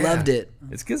 I loved it.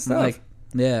 It's good stuff. Like,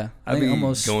 yeah, I'd be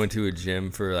almost going to a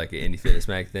gym for like an Indie Fitness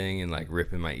Mag thing and like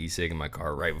ripping my e-cig in my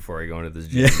car right before I go into this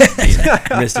gym.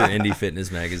 Mr. Indie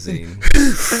Fitness Magazine.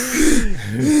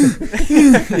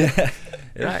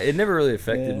 And it never really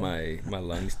affected my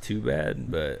lungs too bad,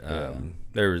 but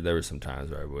there were some times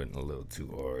where I went a little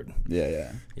too hard.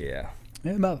 Yeah. Yeah.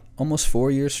 About almost 4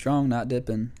 years strong, not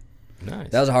dipping.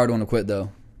 Nice. That was a hard one to quit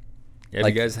though. Yeah,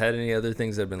 have you guys had any other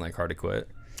things that have been like hard to quit?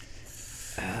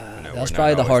 That was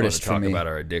probably the hardest for me. Talk about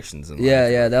our addictions and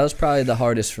yeah, that was probably the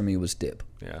hardest for me was dip.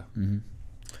 Yeah. Mm-hmm.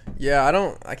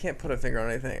 Yeah, I can't put a finger on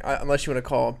anything unless you want to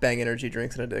call Bang energy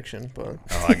drinks an addiction. But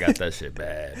I got that shit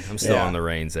bad. I'm still on the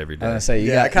reins every day. I was gonna say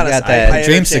you I got that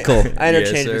dreamsicle. I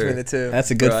interchange between the two.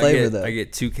 That's a good flavor though. I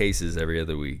get 2 cases every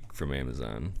other week from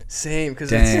Amazon. Same,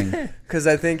 because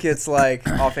I think it's like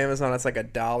off Amazon it's like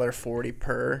 $1.40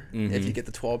 per if you get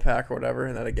the 12-pack or whatever,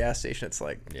 and at a gas station it's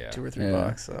like $2 or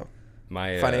 $3. So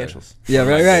my financials.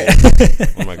 Right.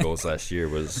 One of my goals last year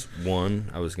was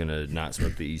 1, I was gonna not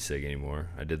smoke the e-cig anymore.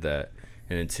 I did that,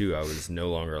 and then 2, I was no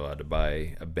longer allowed to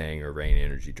buy a Bang or Reign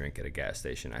energy drink at a gas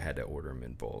station. I had to order them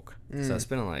in bulk. So I was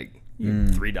spending like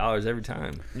 $3 every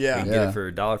time. Yeah, you can get it for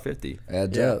 $1.50.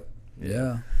 Adds up.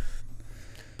 Yeah.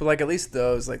 But like at least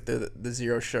those like the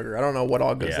zero sugar. I don't know what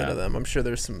all goes into them. I'm sure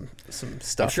there's some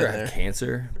stuff I'm sure in I there. have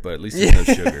cancer, but at least there's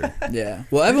no sugar. Yeah.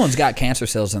 Well, everyone's got cancer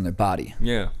cells in their body.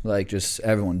 Yeah. Like just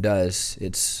everyone does.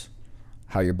 It's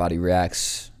how your body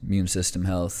reacts, immune system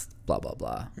health, blah blah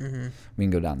blah. Mm-hmm. We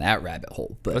can go down that rabbit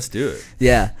hole, but Let's do it.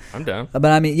 Yeah. I'm down. But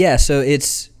I mean, yeah. So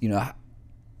it's I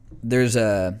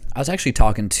was actually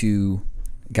talking to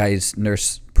a guy's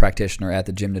nurse practitioner at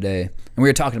the gym today, and we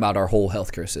were talking about our whole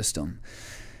healthcare system.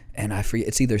 And I forget,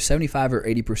 it's either 75 or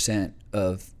 80%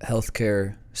 of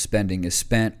healthcare spending is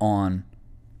spent on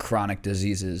chronic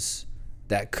diseases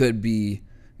that could be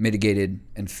mitigated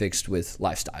and fixed with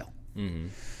lifestyle. Mm-hmm.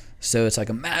 So it's like,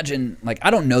 imagine, like,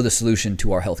 I don't know the solution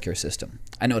to our healthcare system.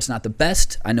 I know it's not the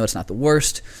best. I know it's not the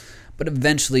worst. But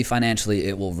eventually, financially,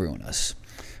 it will ruin us.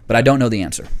 But I don't know the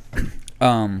answer.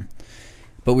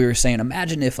 But we were saying,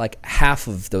 imagine if, like, half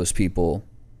of those people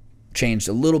changed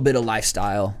a little bit of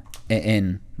lifestyle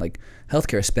and like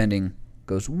healthcare spending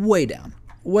goes way down,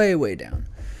 way down.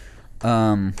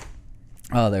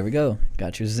 Oh, there we go.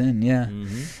 Got your Zen, yeah.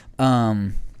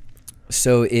 Mm-hmm.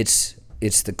 So it's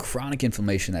the chronic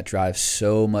inflammation that drives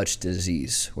so much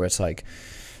disease. Where it's like,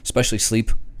 especially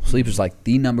sleep. Sleep is like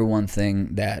the number one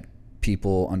thing that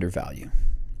people undervalue.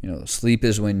 Sleep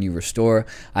is when you restore.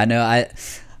 I know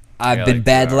I've been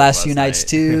bad the last few nights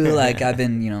too. Like I've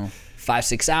been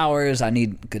 5-6 hours. I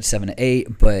need a good 7 to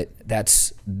 8, but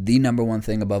that's the number one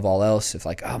thing above all else. If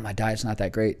like, my diet's not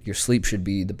that great, your sleep should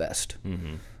be the best.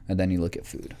 Mm-hmm. And then you look at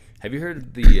food. Have you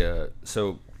heard the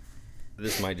so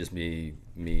this might just be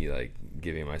me like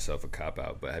giving myself a cop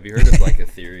out, but have you heard of like a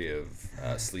theory of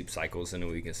sleep cycles in a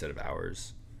week instead of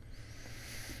hours?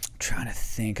 I'm trying to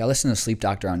think. I listened to Sleep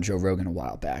Doctor on Joe Rogan a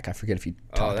while back. I forget if you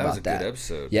talked about that. That was a good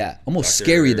episode. Yeah, almost Dr.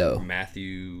 scary though.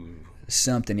 Matthew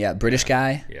something, British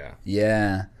guy.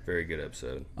 Yeah. Very good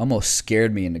episode. Almost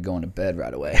scared me into going to bed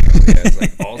right away. It's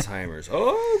like Alzheimer's.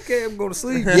 Oh, okay, I'm going to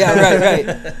sleep. Yeah,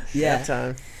 right. Yeah. That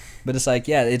time. But it's like,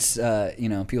 it's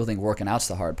people think working out's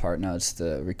the hard part. No, it's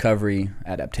the recovery,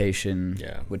 adaptation,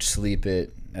 which sleep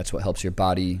that's what helps your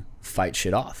body fight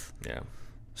shit off. Yeah.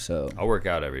 So I work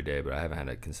out every day, but I haven't had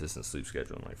a consistent sleep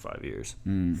schedule in like 5 years.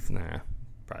 Nah,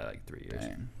 probably like 3 years.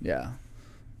 Dang.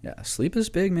 Yeah, sleep is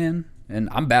big, man. And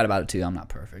I'm bad about it too. I'm not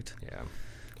perfect. Yeah.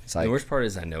 It's like, the worst part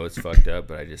is I know it's fucked up,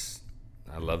 but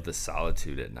I love the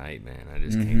solitude at night, man. I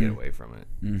just can't get away from it.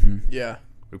 Mm-hmm. Yeah.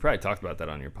 We probably talked about that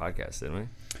on your podcast, didn't we?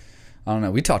 I don't know.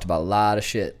 We talked about a lot of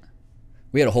shit.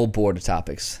 We had a whole board of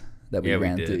topics that we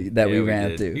ran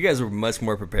through. You guys were much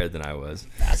more prepared than I was.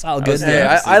 That's all good.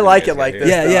 I like it like this.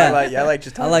 Yeah. I like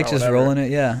just talking I like about just whatever. rolling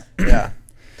it. Yeah. Yeah.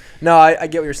 No, I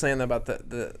get what you're saying about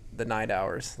the night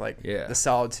hours, like the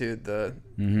solitude,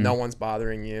 no one's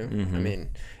bothering you. I mean,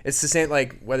 it's the same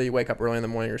like whether you wake up early in the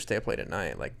morning or stay up late at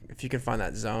night. Like if you can find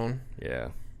that zone,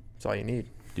 that's all you need.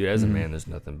 Dude, as a man, there's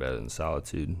nothing better than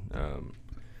solitude.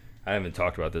 I haven't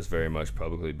talked about this very much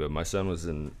publicly, but my son was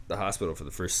in the hospital for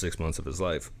the first 6 months of his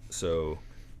life. So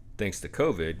thanks to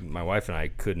COVID, my wife and I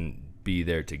couldn't be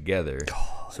there together.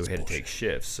 so we had to take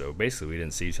shifts. So basically, we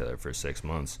didn't see each other for 6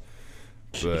 months.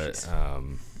 But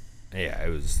yeah, it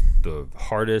was the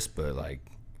hardest. But like,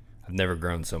 I've never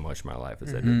grown so much in my life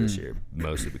as I did this year,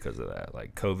 mostly because of that.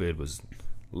 Like, COVID was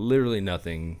literally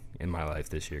nothing in my life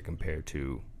this year compared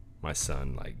to my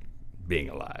son like being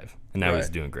alive, and now he's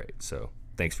doing great. So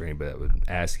thanks for anybody that would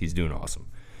ask. He's doing awesome.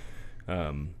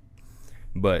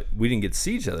 But we didn't get to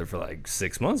see each other for like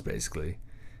 6 months basically.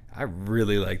 I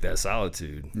really like that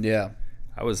solitude. Yeah.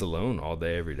 I was alone all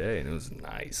day every day, and it was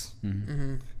nice.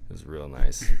 It was real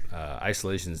nice.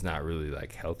 Isolation is not really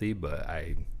like healthy, but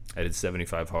I did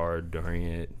 75 hard during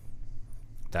it.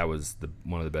 That was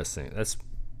one of the best things. That's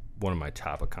one of my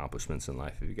top accomplishments in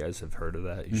life. If you guys have heard of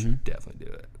that, you should definitely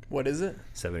do it. What is it?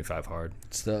 75 hard.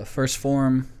 It's the First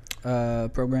Form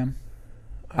program.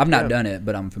 I've not done it,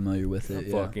 but I'm familiar with it.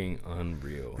 Yeah. Fucking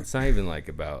unreal. It's not even like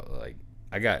about like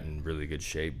I got in really good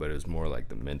shape, but it was more like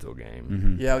the mental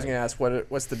game. Yeah, I was gonna ask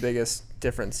what's the biggest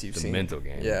difference you've The seen? mental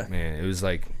game. Yeah, man, it was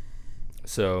like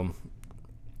so.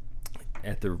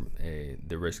 At the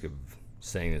risk of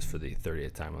saying this for the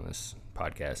 30th time on this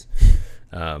podcast,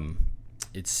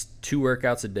 it's 2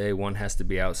 workouts a day. One has to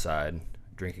be outside.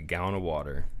 Drink a gallon of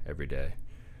water every day.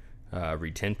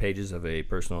 Read 10 pages of a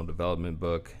personal development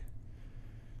book.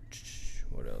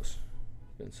 What else?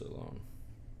 It's been so long.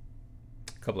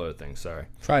 A couple other things, sorry.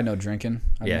 Probably no drinking.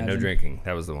 I No imagine. drinking.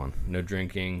 That was the one. No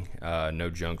drinking, no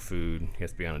junk food. You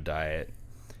have to be on a diet.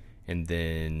 And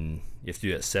then you have to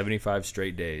do that 75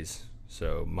 straight days.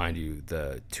 So, mind you,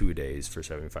 the 2 days for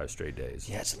 75 straight days.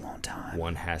 Yeah, it's a long time.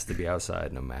 One has to be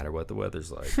outside no matter what the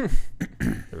weather's like.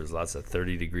 There was lots of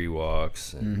 30-degree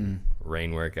walks and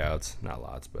rain workouts. Not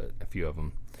lots, but a few of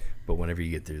them. But whenever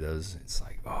you get through those, it's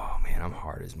like, oh, man, I'm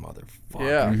hard as motherfucker.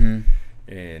 yeah.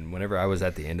 And whenever I was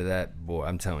at the end of that, boy,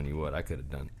 I'm telling you what, I could have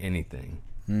done anything.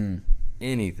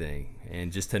 Anything.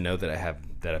 And just to know that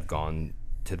I've gone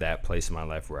to that place in my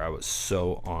life where I was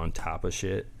so on top of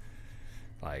shit,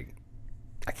 like,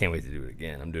 I can't wait to do it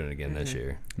again. I'm doing it again this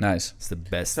year. Nice. It's the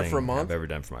best So thing for a month? I've ever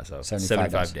done for myself.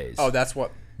 75 days. Oh, that's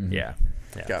what. Yeah.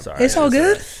 Got it. Sorry. It's all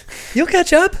good. You'll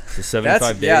catch up. So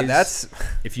 75 days. Yeah, that's.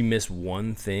 If you miss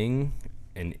one thing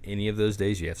in any of those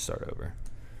days, you have to start over.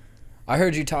 I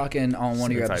heard you talking on one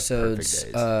of your 75 perfect episodes.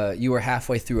 days. You were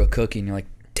halfway through a cookie and you're like,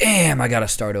 damn, I got to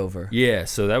start over. Yeah,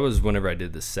 so that was whenever I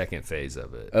did the second phase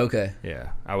of it. Okay.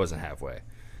 Yeah, I wasn't halfway.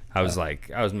 I was I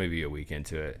was maybe a week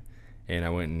into it, and I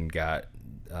went and got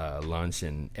lunch,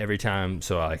 and every time,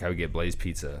 so I would get Blaze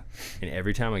pizza, and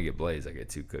every time I get Blaze, I get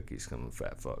 2 cookies. 'Cause I'm a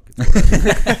fat fuck.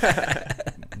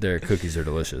 Their cookies are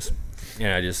delicious,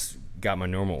 and I just got my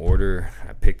normal order.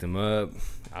 I picked them up.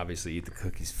 Obviously, eat the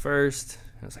cookies first.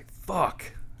 I was like, fuck.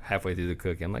 Halfway through the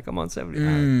cookie, I'm like, I'm on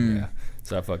 79. Yeah,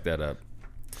 so I fucked that up.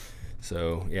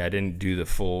 So, yeah, I didn't do the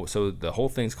full. So, the whole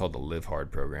thing's called the Live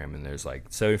Hard program, and there's like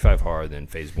 75 hard, then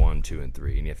phase 1, 2, and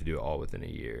 3, and you have to do it all within a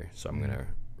year. So, I'm going to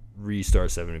restart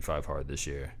 75 hard this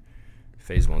year.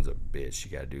 Phase 1's a bitch.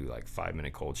 You got to do like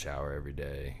 5-minute cold shower every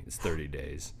day. It's 30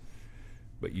 days.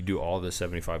 But you do all the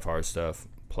 75 hard stuff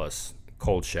plus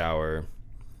cold shower.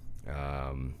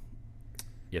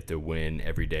 You have to win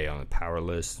every day on the power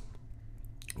list,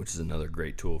 which is another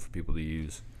great tool for people to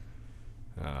use.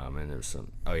 And there's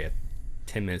some,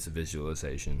 10 minutes of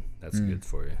visualization. That's good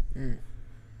for you.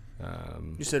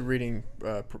 You said reading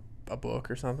a book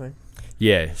or something?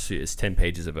 Yeah, it's 10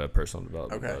 pages of a personal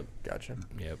development Okay, book. gotcha.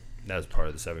 Yep, that was part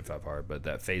of the 75 hard. But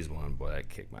that phase 1, boy, that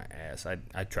kicked my ass.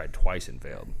 I tried twice and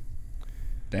failed.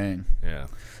 Dang. Yeah.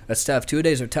 That's tough. 2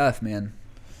 days are tough, man.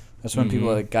 That's when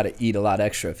people got to eat a lot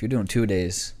extra. If you're doing 2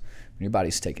 days, your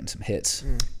body's taking some hits.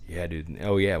 Yeah, dude.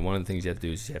 Oh, yeah. One of the things you have to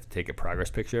do is you have to take a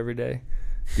progress picture every day.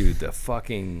 Dude, the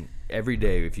fucking every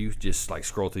day, if you just like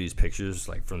scroll through these pictures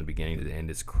like from the beginning to the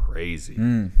end, it's crazy.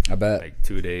 I bet. Like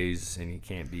 2 days and you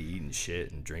can't be eating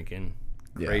shit and drinking.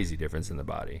 Crazy difference in the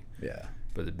body. Yeah.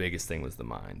 But the biggest thing was the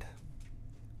mind.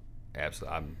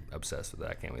 Absolutely. I'm obsessed with that.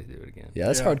 I can't wait to do it again. Yeah,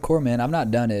 that's hardcore, man. I've not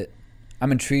done it.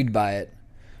 I'm intrigued by it.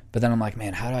 But then I'm like,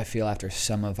 man, how do I feel after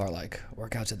some of our like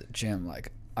workouts at the gym?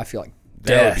 Like, I feel like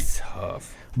That would be death.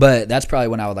 tough. But that's probably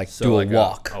when I would like do like a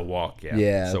walk. A walk, yeah.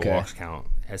 Yeah, So okay. walks count.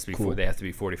 Has to be Cool. they have to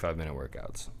be 45-minute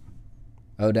workouts.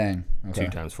 Oh, dang. Okay.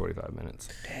 2 times 45 minutes.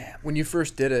 When you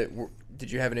first did it,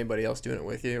 did you have anybody else doing it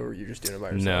with you, or were you just doing it by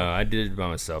yourself? No, I did it by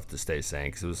myself to stay sane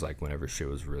because it was like whenever shit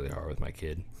was really hard with my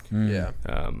kid. Yeah.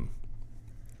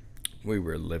 We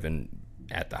were living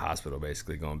at the hospital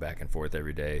basically, going back and forth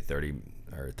every day, 30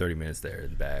 minutes there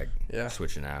and back,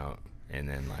 switching out. And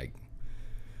then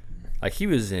like he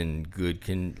was in good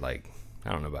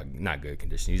I don't know about not good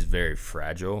condition. He's very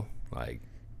fragile. Like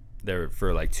there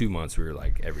for like 2 months we were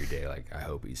like every day like I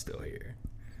hope he's still here.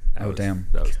 Damn.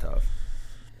 That was tough.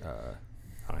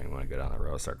 I don't even want to go down that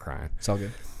road. I'll start crying. It's all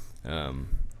good.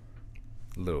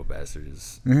 Little bastard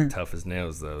is Mm-hmm. tough as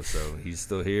nails, though. So he's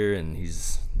still here, and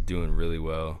he's doing really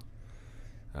well.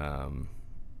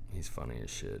 He's funny as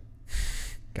shit.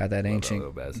 Got that Love ancient that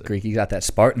little bastard. Greek. You got that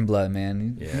Spartan blood,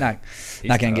 man. You're Yeah. not He's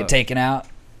gonna get tough. taken out.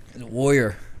 He's a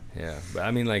warrior. Yeah, but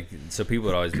I mean, like, so people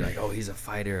would always be like, "Oh, he's a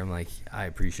fighter." I'm like, I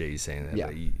appreciate you saying that. Yeah.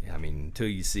 But I mean, until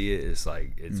you see it, it's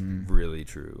like it's really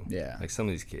true. Yeah. Like some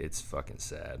of these kids, fucking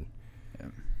sad. Yeah.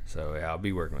 So yeah, I'll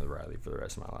be working with Riley for the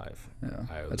rest of my life. Yeah,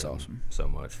 I owe that's them awesome. so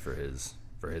much for his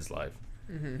life.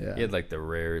 Yeah. He had like the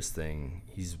rarest thing.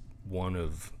 He's one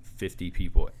of 50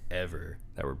 people ever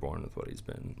that were born with what he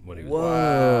was.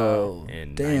 Whoa.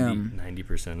 And Damn.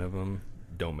 90% of them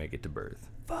don't make it to birth.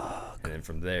 Fuck. And then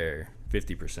from there,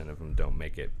 50% of them don't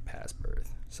make it past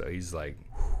birth. So he's like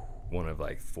one of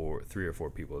like 3 or 4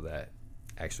 people that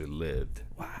actually lived.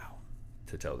 Wow.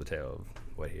 To tell the tale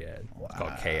of what he had. It's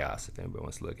called Chaos, if anybody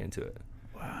wants to look into it.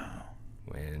 Wow.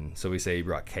 So we say he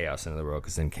brought chaos into the world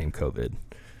because then came COVID.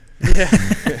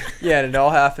 Yeah, and it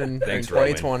all happened Thanks, in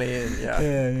 2020, and yeah,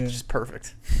 it's just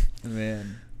perfect.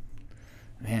 Man,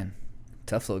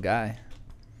 tough little guy.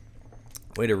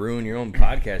 Way to ruin your own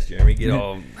podcast, Jeremy. Get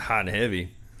all hot and heavy.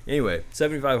 Anyway,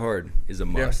 75 hard is a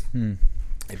must.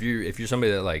 If you're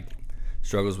somebody that like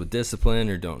struggles with discipline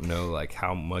or don't know like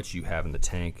how much you have in the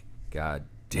tank, god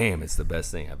damn, it's the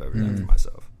best thing I've ever done for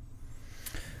myself.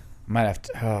 Might have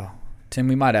to. Tim,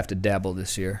 we might have to dabble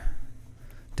this year.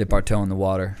 Dip our toe in the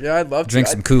water. Yeah, I'd love to Drink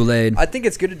some Kool-Aid. I think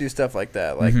it's good to do stuff like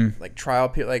that, like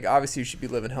trial. Like obviously, you should be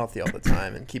living healthy all the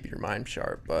time and keeping your mind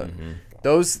sharp. But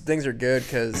those things are good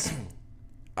because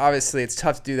obviously it's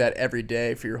tough to do that every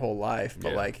day for your whole life.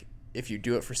 But Yeah. like if you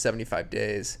do it for 75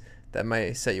 days, that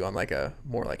might set you on like a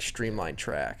more like streamlined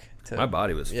track. My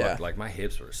body was Yeah. fucked. Like my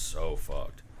hips were so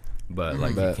fucked. But like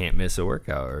you Bet. can't miss a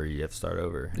workout or you have to start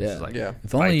over. It's Yeah. just like, Yeah.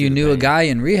 If fight only you through the knew a pain. guy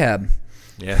in rehab.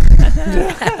 Yeah.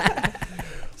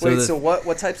 So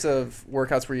what types of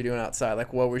workouts were you doing outside?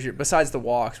 Like what was your besides the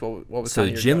walks? What was So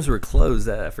kind of gyms your were closed.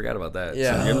 I forgot about that.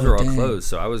 Yeah. So gyms Oh, were all dang. closed.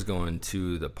 So I was going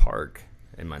to the park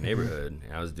in my neighborhood,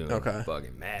 and I was doing Okay.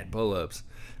 fucking mad pull-ups.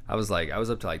 I was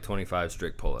up to like 25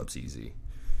 strict pull-ups easy,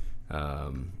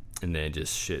 and then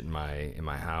just shit in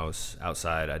my house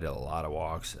outside. I did a lot of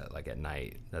walks at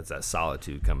night. That's that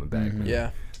solitude coming back. man. Yeah.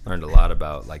 Learned a lot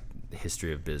about like the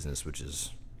history of business, which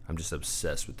is I'm just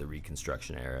obsessed with the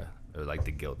Reconstruction era, or like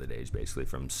the Gilded Age, basically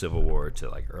from Civil War to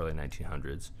like early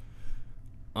 1900s.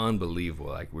 Unbelievable.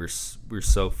 Like we're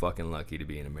so fucking lucky to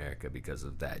be in America because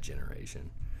of that generation.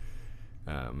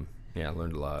 Yeah, I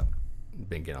learned a lot.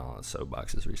 Been getting on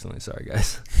soapboxes recently. Sorry,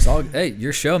 guys. It's all, hey,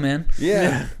 your show, man.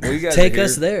 Yeah, well, you guys Take are here.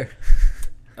 us there.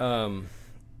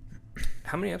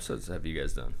 How many episodes have you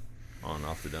guys done on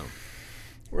Off the Dome?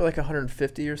 We're like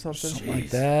 150 or something. Like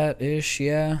that ish,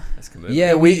 yeah. That's commitment.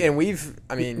 Yeah, we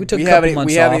took a couple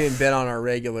months haven't off. even been on our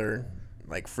regular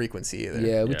like frequency either.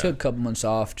 Yeah, we Yeah. took a couple months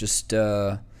off. Just,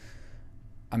 I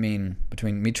mean,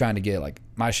 between me trying to get like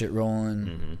my shit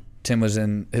rolling, Tim was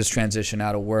in his transition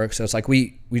out of work, so it's like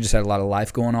we just had a lot of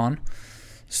life going on.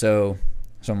 So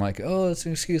I'm like, oh, it's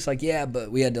an excuse. Like, yeah,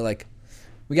 but we had to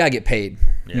we gotta get paid.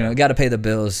 You Yeah. know, gotta pay the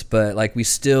bills. But like, we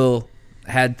still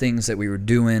had things that we were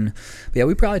doing. But yeah,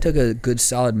 we probably took a good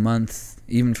solid month,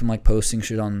 even from like posting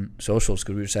shit on socials,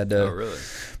 because we just had to. Oh,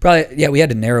 really? We had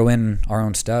to narrow in our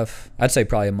own stuff. I'd say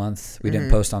probably a month. We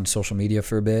didn't post on social media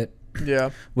for a bit,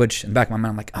 Yeah. which in the back of my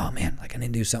mind, I'm like, oh man, like I need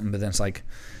to do something. But then it's like,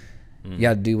 you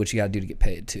got to do what you got to do to get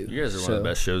paid too. You guys are one So, of the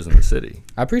best shows in the city.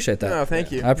 I appreciate that. No,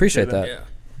 thank you. I appreciate that.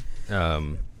 Yeah.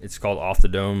 It's called Off the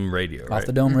Dome Radio, right? Off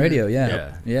the Dome Radio,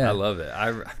 yeah. Yeah. I love it.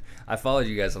 I followed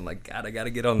you guys. I'm like, God, I got to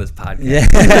get on this podcast.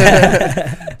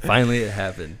 Yeah. Finally, it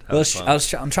happened.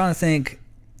 I'm trying to think.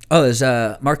 Oh, there's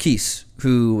Marquise,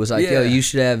 who was like, yo, Yeah. you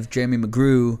should have Jeremy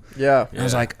McGrew. Yeah. I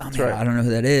was like, oh man, right. I don't know who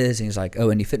that is. And he's like, oh,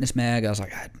 Indie Fitness Mag. I was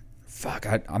like,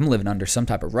 I'm living under some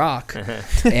type of rock.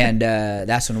 And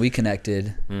that's when we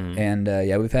connected. And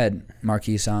we've had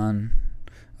Marquise on.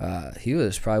 He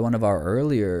was probably one of our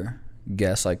earlier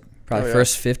guests, like probably yeah.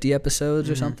 first 50 episodes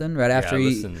or something. Right after I he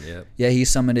listened, yep. he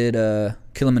summited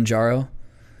Kilimanjaro.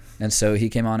 And so he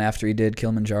came on after he did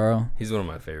Kilimanjaro. He's one of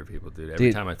my favorite people, dude. Every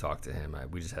Dude. time I talk to him,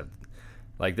 we just have,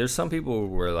 like, there's some people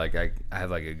where, like, I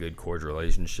have, like, a good cordial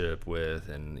relationship with,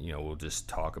 and, you know, we'll just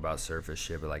talk about surface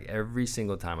shit. But, like, every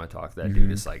single time I talk to that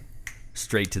dude, it's, like,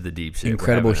 straight to the deep shit. We're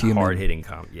Incredible having human. hard-hitting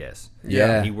yes.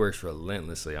 Yeah. He works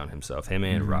relentlessly on himself. Him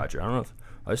and Roger. I don't know if,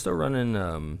 are they still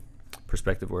running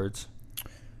Perspective Words?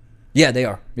 Yeah, they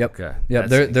are. Yep. Okay. Yep. That's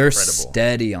They're incredible.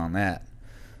 steady on that.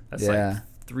 That's Yeah. like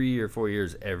 3 or 4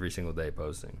 years every single day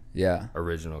posting Yeah.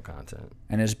 original content.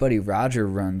 And his buddy Roger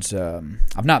runs.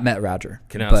 I've not met Roger.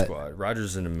 Canal but Squad.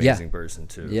 Roger's an amazing person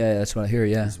too. Yeah, that's what I hear.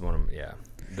 Yeah. He's one of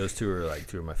those two are like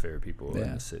two of my favorite people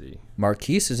in the city.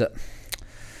 Marquise is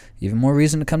even more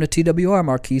reason to come to TWR.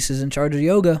 Marquise is in charge of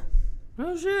yoga.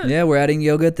 Oh shit. Yeah, we're adding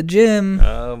yoga at the gym.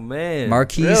 Oh man.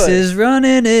 Marquise Really? is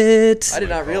running it. I did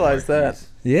not realize that.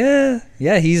 Yeah,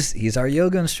 he's our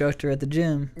yoga instructor at the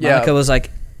gym. Yeah. Monica was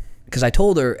like, because I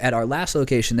told her at our last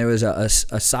location there was a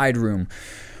side room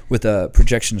with a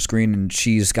projection screen, and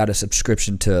she's got a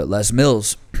subscription to Les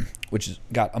Mills, which has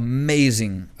got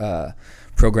amazing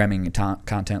programming and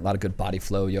content, a lot of good body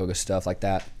flow, yoga stuff like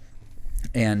that.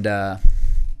 And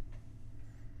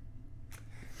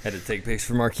had to take pics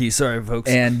for Marquis. Sorry, folks.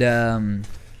 And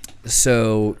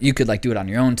so you could like do it on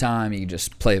your own time. You could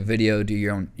just play a video, do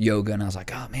your own yoga. And I was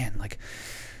like, oh man, like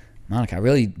Monica, I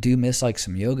really do miss like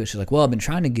some yoga. She's like, well, I've been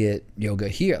trying to get yoga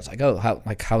here. I was like, oh,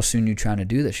 how soon are you trying to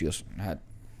do this? She goes,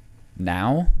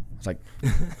 now. I was like,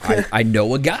 I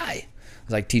know a guy. I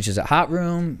was like, teaches at Hot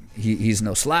Room. He's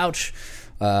no slouch,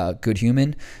 good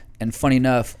human. And funny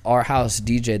enough, our house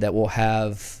DJ that we'll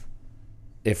have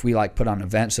if we like put on an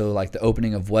event, so like the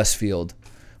opening of Westfield,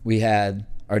 we had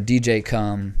our DJ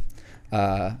come,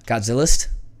 Godzillist.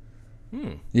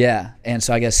 Yeah, and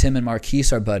so I guess him and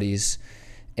Marquise are buddies,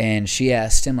 and she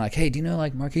asked him like, hey, do you know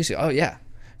like Marquise? Oh yeah,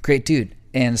 great dude.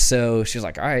 And so she's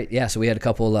like, all right, yeah. So we had a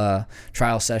couple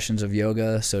trial sessions of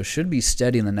yoga, so should be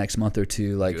steady in the next month or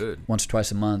two, like once or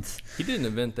twice a month. He did an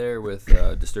event there with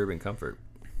Disturbing Comfort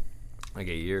like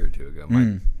a year or two ago.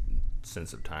 My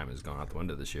sense of time has gone out the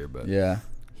window this year, but yeah,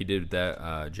 he did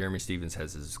that. Jeremy Stevens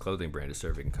has his clothing brand,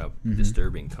 Disturbing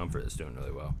Comfort, that's doing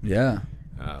really well. Yeah,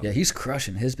 yeah, he's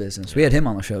crushing his business. We had him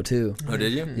on the show too. Oh,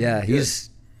 did you? Yeah,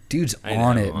 dude's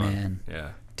on it, man.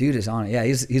 Yeah, dude is on it. Yeah,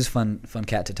 he's fun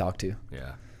cat to talk to.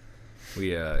 Yeah,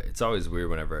 we it's always weird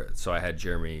whenever. So I had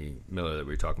Jeremy Miller that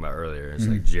we were talking about earlier. It's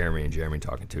like Jeremy and Jeremy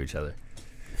talking to each other.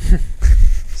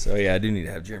 So yeah, I do need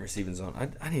to have Jeremy Stevens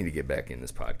on. I need to get back in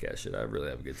this podcast shit. I really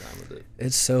have a good time with it.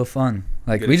 It's so fun.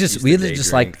 Like Good we excuse just to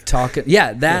just day like drink. talking.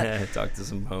 Yeah, that. Yeah, talk to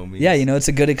some homies. Yeah, you know, it's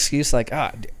a good excuse. Like,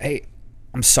 hey,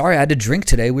 I'm sorry I had to drink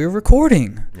today. We were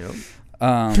recording.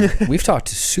 Yep. We've talked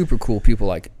to super cool people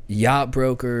like yacht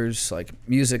brokers, like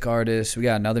music artists. We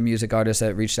got another music artist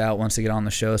that reached out wants to get on the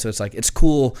show. So it's like, it's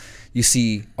cool. You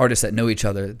see artists that know each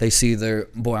other. They see their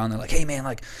boy on there like, hey man,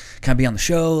 like, can I be on the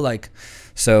show? Like,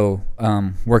 so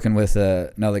working with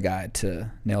another guy to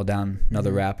nail down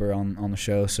another rapper on the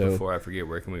show. So Before I forget,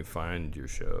 where can we find your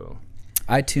show?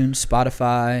 iTunes,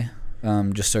 Spotify,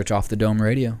 just search Off the Dome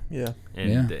Radio. Yeah.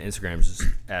 And the Instagram's just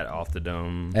at Off the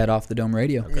Dome. At Off the Dome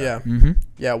Radio. Yeah. Mm-hmm.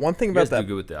 Yeah. One thing You guys about that. do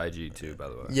good with the IG too, by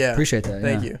the way. Yeah. Appreciate that.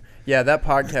 Thank you. Yeah, that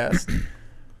podcast,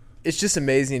 it's just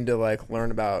amazing to like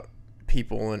learn about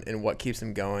people and what keeps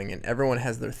them going, and everyone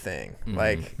has their thing.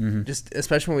 Like just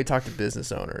especially when we talk to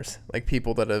business owners, like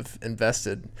people that have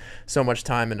invested so much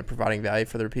time into providing value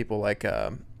for their people, like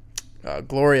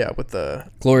Gloria with the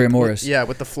Gloria Morris.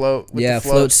 with the float.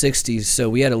 Float 60s. So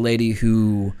we had a lady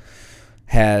who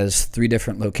has 3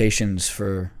 different locations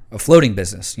for a floating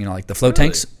business, you know, like the float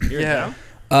tanks. Here in Yeah.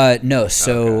 town? No,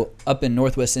 so up in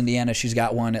Northwest Indiana, she's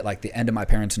got one at like the end of my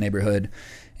parents' neighborhood,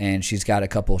 and she's got a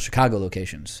couple Chicago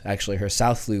locations. Actually, her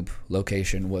South Loop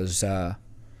location was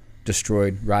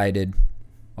destroyed, rioted,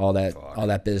 all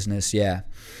that business. Yeah,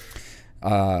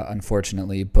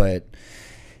 unfortunately, but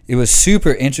it was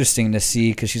super interesting to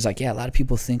see because she's like, yeah, a lot of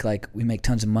people think like we make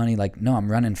tons of money. Like, no, I'm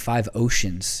running 5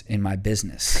 oceans in my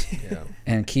business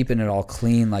and keeping it all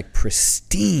clean, like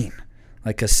pristine.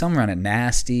 Like, cause some run it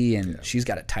nasty, and she's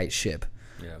got a tight ship.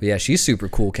 Yeah. But yeah, she's super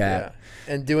cool cat.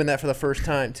 Yeah. And doing that for the first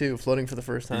time too, floating for the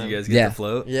first time. Did you guys get to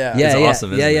float? Yeah. Yeah, It's yeah,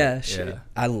 awesome, isn't yeah. it? Shit. Yeah.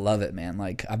 I love it, man.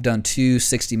 Like, I've done 2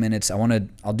 60 minutes.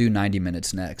 I'll do 90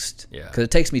 minutes next. Yeah. Because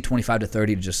it takes me 25 to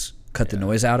 30 to just cut the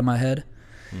noise out of my head.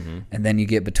 And then you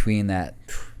get between that,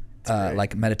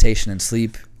 like meditation and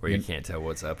sleep. Where you can't tell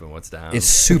what's up and what's down. It's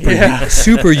super,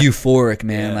 super euphoric,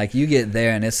 man. Yeah. Like, you get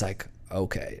there and it's like,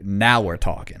 okay, now we're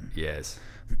talking. Yes.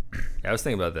 I was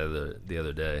thinking about that the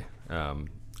other day.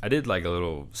 I did like a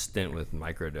little stint with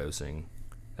microdosing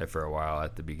for a while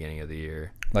at the beginning of the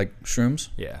year. Like shrooms?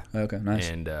 Yeah. Okay, nice.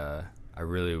 And I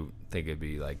really think it'd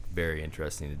be like very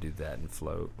interesting to do that and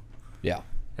float. Yeah.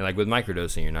 And like with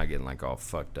microdosing, you're not getting like all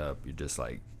fucked up. You're just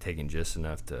like taking just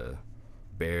enough to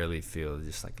barely feel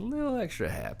just like a little extra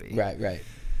happy. Right.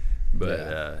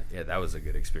 But yeah, that was a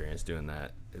good experience doing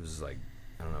that. It was like,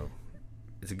 I don't know,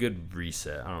 it's a good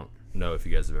reset. I don't know if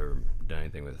you guys have ever done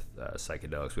anything with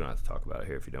psychedelics. We don't have to talk about it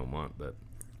here if you don't want, but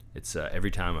it's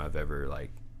every time I've ever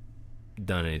like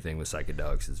done anything with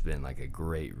psychedelics, it's been like a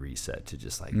great reset to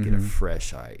just like get a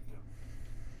fresh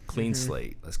clean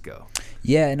slate. Let's go.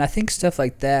 Yeah, and I think stuff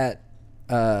like that,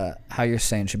 how you're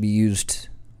saying, should be used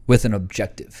with an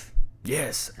objective.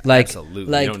 Yes, Like, absolutely.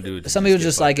 like You don't do it to some just people get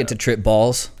just like fucked it to up. trip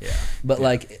balls. Yeah. But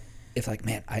like, if like,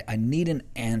 man, I need an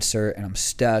answer and I'm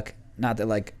stuck. Not that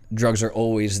like drugs are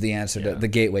always the answer Yeah. to the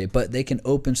gateway, but they can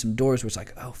open some doors where it's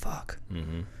like, oh fuck,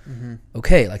 Mm-hmm.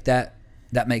 okay, like that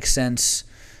makes sense.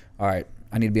 All right,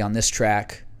 I need to be on this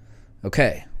track.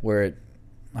 Okay, where it,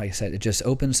 like I said, it just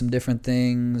opens some different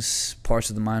things. Parts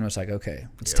of the mind was like, okay,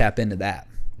 let's Yep. tap into that.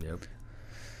 Yep.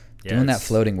 Yeah, Doing that it's-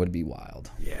 floating would be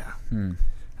wild. Yeah.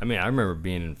 I mean, I remember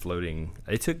being in floating.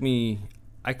 It took me.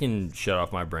 I can shut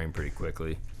off my brain pretty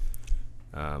quickly.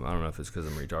 I don't know if it's because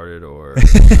I'm retarded or,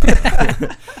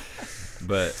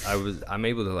 but I'm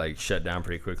able to like shut down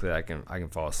pretty quickly. I can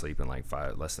fall asleep in like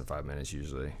less than 5 minutes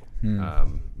usually.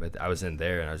 But I was in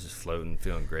there and I was just floating,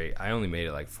 feeling great. I only made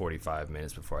it like 45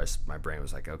 minutes before my brain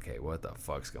was like, okay, what the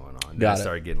fuck's going on? Then Got I it.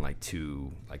 started getting like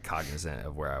too like cognizant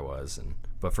of where I was,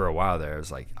 but for a while there, I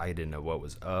was like, I didn't know what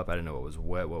was up. I didn't know what was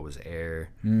wet, what was air.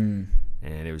 And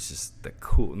it was just the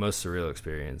most surreal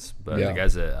experience. But Yeah. the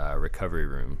guys at Recovery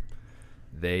Room,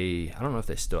 I don't know if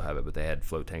they still have it, but they had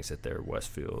float tanks at their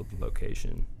Westfield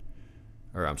location,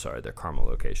 or I'm sorry, their Carmel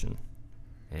location,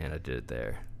 and I did it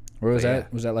there. Where was But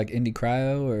that? Was that like Indie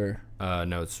Cryo or?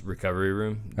 No, it's Recovery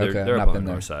Room. Okay, They're not up on been the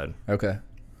there. north side. Okay.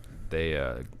 They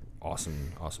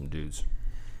awesome dudes.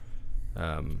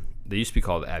 They used to be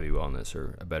called Abbey Wellness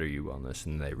or A Better You Wellness,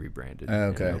 and they rebranded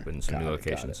Okay. and opened some new Got it, got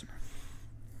locations. it.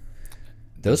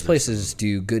 Those Those are places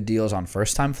do good deals on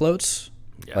first time floats.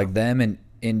 Yeah. Like them and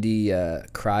Indie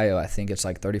Cryo, I think it's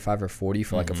like 35 or 40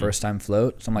 for like a first time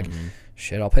float. So I'm like,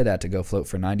 shit, I'll pay that to go float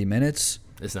for 90 minutes.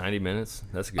 It's 90 minutes.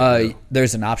 That's a good. Deal.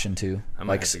 There's an option too. I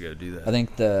might Like have to go do that. I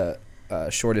think the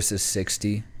shortest is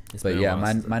 60. It's But been a yeah, while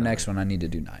my since I've my done next it. one I need to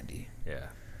do 90. Yeah.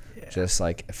 Just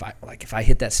like if I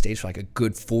hit that stage for like a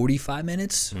good 45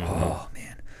 minutes, oh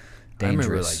man, I remember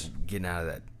dangerous. like getting out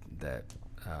of that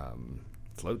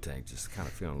float tank, just kind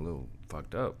of feeling a little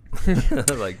fucked up,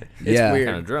 like Yeah. weird.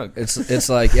 kind of drunk. It's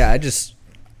like, yeah, I just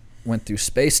went through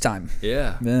space time.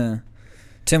 Yeah. Yeah.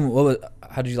 Tim,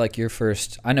 how did you like your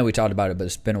first? I know we talked about it, but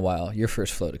it's been a while. Your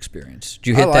first float experience. Did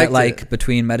you hit that liked like it.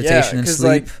 between meditation and 'cause,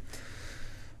 sleep?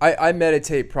 like, I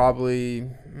meditate probably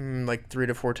like 3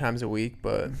 to 4 times a week,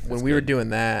 but when we were doing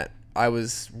that, I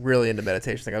was really into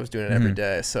meditation. Like I was doing it every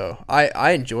day, so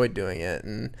I enjoyed doing it,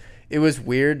 and it was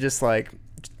weird just like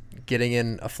getting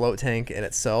in a float tank in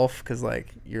itself, because like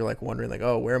you're like wondering like,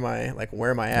 oh, where am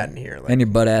I at in here? Like, And your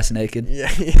butt ass naked.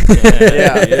 yeah.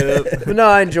 Yep. But no,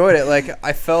 I enjoyed it. Like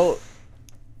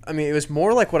I mean, it was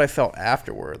more like what I felt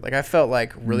afterward. Like I felt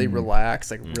like really relaxed,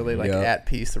 like really like Yep. at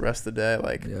peace the rest of the day.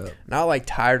 Like Yep. not like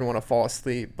tired and want to fall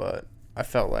asleep, but I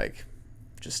felt like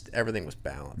just everything was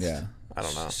balanced. Yeah. I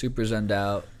don't know. Super zened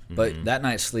out. But that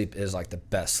night's sleep is like the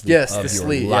best sleep Yes, of the your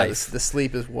sleep. Yeah, life. the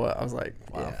sleep is what I was like.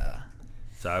 Wow. Yeah.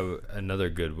 So another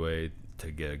good way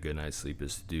to get a good night's sleep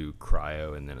is to do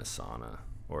cryo and then a sauna,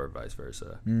 or vice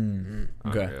versa.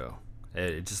 Okay. Unreal.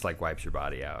 It just like wipes your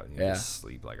body out, and you Yeah. just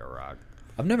sleep like a rock.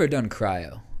 I've never done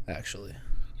cryo, actually.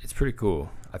 It's pretty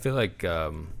cool. I feel like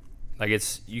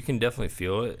you can definitely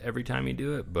feel it every time you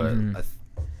do it, but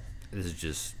this is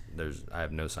just I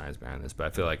have no science behind this, but I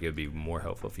feel like it would be more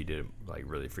helpful if you did it like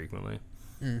really frequently.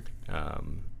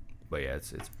 But yeah,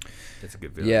 it's a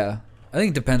good feeling. Yeah. I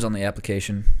think it depends on the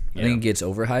application. I Yeah. think it gets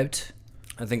overhyped.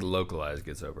 I think localized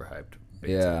gets overhyped.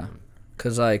 Big Yeah. time.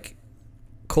 Because, like,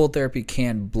 cold therapy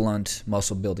can blunt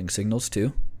muscle building signals,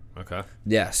 too. Okay.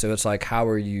 Yeah, so it's like, how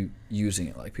are you using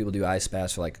it? Like, people do ice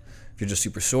baths for, like, if you're just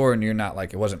super sore and you're not,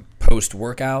 like, it wasn't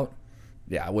post-workout.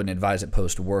 Yeah, I wouldn't advise it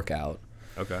post-workout.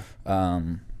 Okay.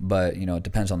 But, you know, it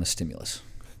depends on the stimulus.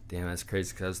 Damn, that's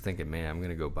crazy. Because I was thinking, man, I'm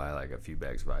gonna go buy like a few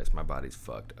bags of ice. My body's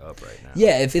fucked up right now.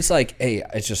 Yeah, if it's like, hey,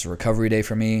 it's just a recovery day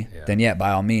for me, Yeah. then yeah, by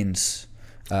all means.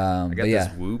 I got But this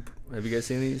yeah. Whoop. Have you guys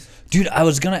seen these? Dude, I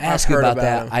was going to ask you heard about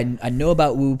about that. I know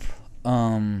about Whoop,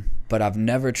 but I've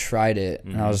never tried it.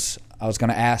 And I was going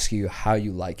to ask you how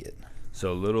you like it.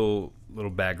 So little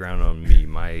background on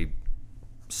me.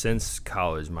 Since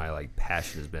college, my like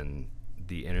passion has been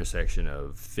the intersection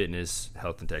of fitness,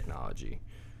 health, and technology,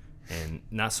 and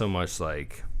not so much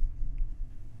like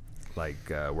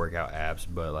workout apps,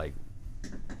 but like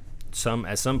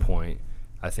at some point,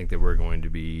 I think that we're going to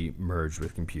be merged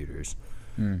with computers.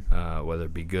 Whether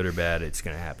it be good or bad, it's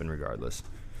going to happen regardless.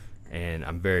 And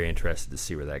I'm very interested to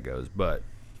see where that goes. But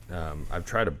I've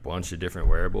tried a bunch of different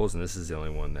wearables, and this is the only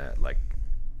one that, like,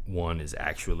 one is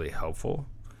actually helpful,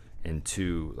 and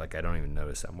two, like, I don't even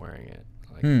notice I'm wearing it.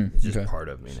 Like, it's just okay. part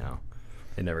of me now.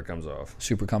 It never comes off.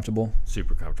 Super comfortable.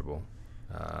 Super comfortable.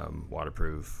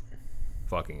 Waterproof.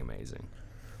 Fucking amazing.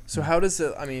 So how does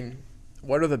it? I mean,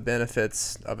 what are the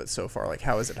benefits of it so far? Like,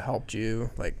 how has it helped you?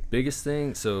 Like, Biggest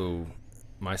thing, so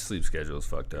my sleep schedule is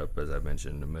fucked up, as I've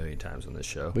mentioned a million times on this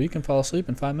show. But you can fall asleep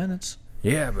in 5 minutes.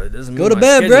 Yeah, but it doesn't Go mean to my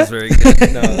bed, schedule's bruh. very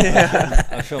good.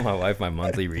 No, I showed my wife my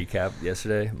monthly recap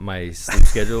yesterday. My sleep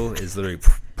schedule is literally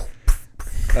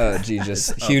Oh, gee,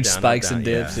 just up, huge down, up, spikes down, and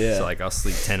dips. Yeah. So like I'll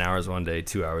sleep 10 hours one day,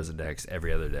 2 hours the next,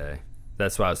 every other day.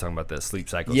 That's why I was talking about the sleep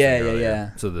cycles. Yeah, thing yeah, earlier. yeah.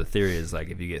 So the theory is like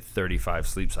if you get 35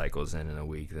 sleep cycles in a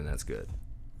week, then that's good.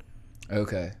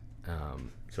 Okay.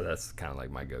 So that's kind of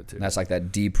like my go-to. That's like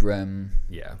that deep REM.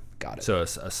 Yeah. Got it. So a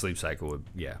sleep cycle would,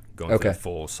 going Okay. through the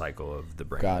full cycle of the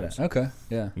brain. Got waves. it. Okay.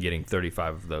 Yeah. Getting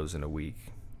 35 of those in a week.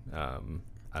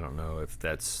 I don't know if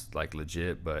that's like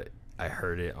legit, but I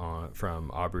heard it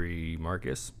from Aubrey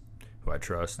Marcus, who I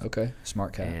trust. Okay.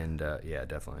 Smart cat. And yeah,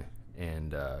 definitely.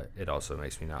 And it also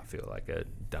makes me not feel like a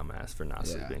dumbass for not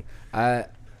sleeping. I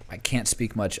can't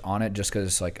speak much on it just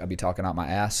because like I'd be talking out my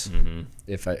ass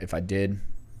if I did,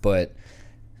 but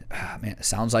man, it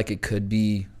sounds like it could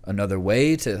be another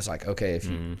way to. It's like okay, if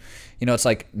you it's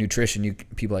like nutrition.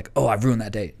 People are like, oh, I've ruined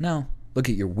that day. No, look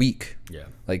at your week. Yeah.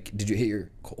 Like, did you hit your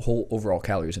whole overall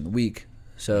calories in the week?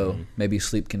 So maybe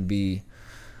sleep can be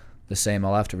the same.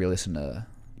 I'll have to re-listen to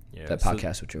that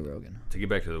podcast with Joe Rogan. To get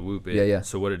back to the Whoop, Yeah.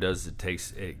 So what it does,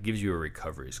 it gives you a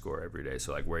recovery score every day.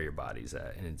 So like where your body's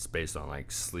at, and it's based on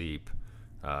like sleep,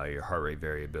 your heart rate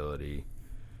variability,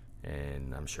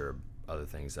 and I'm sure other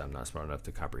things I'm not smart enough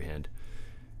to comprehend.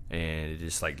 And it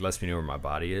just like lets me know where my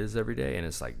body is every day, and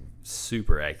it's like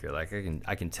super accurate. Like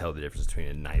I can tell the difference between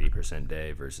a 90%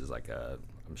 day versus like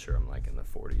I'm sure I'm like in the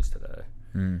 40s today.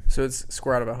 so it's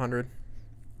score out of 100.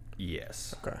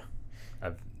 Yes. Okay.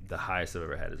 The highest I've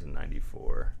ever had is a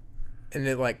 94. And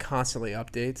it like constantly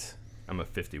updates. I'm a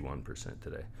 51%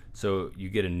 today. So you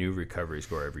get a new recovery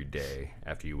score every day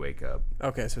after you wake up.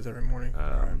 Okay, so it's every morning. All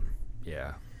right.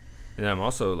 Yeah. And I'm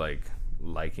also like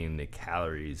liking the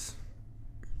calories,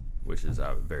 which is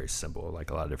very simple.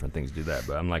 Like a lot of different things do that,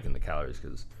 but I'm liking the calories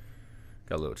because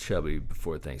got a little chubby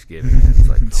before Thanksgiving. And it's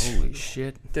like, holy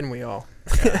shit. Didn't we all?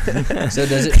 So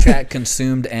does it track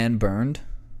consumed and burned?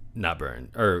 Not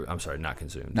burned. Or, I'm sorry, not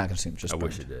consumed. Not consumed, just I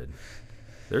burned. wish it did.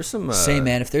 There's some... Say,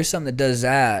 man, if there's something that does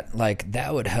that, like,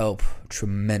 that would help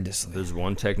tremendously. There's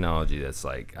one technology that's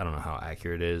like, I don't know how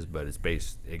accurate it is, but it's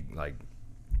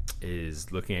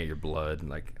is looking at your blood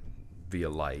like via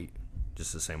light,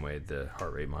 just the same way the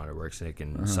heart rate monitor works, and it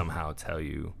can somehow tell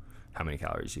you how many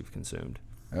calories you've consumed.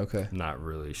 Okay. I'm not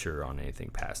really sure on anything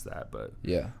past that, but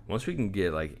Yeah. once we can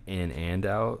get like in and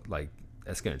out, like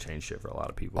that's gonna change shit for a lot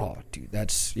of people. Oh, dude,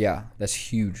 that's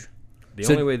huge. The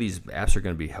So- only way these apps are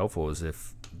gonna be helpful is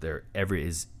if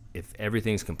if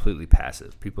everything's completely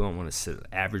passive. People don't want to sit.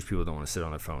 Average people don't want to sit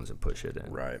on their phones and push it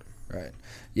in. Right. Right.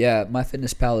 Yeah,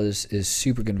 MyFitnessPal is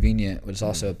super convenient, but it's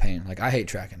also a pain. Like, I hate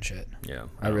tracking shit. Yeah,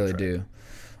 I don't really track. do.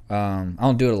 I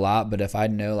don't do it a lot, but if I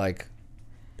know, like,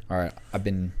 all right, I've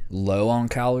been low on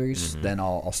calories, then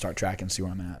I'll start tracking, see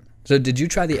where I'm at. So did you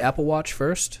try the Apple Watch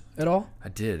first at all? I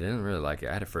did. I didn't really like it.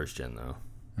 I had a first gen though,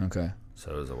 Okay.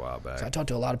 so it was a while back. So I talked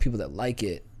to a lot of people that like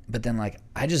it, but then, like,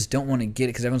 I just don't want to get it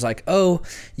because everyone's like, oh,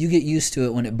 you get used to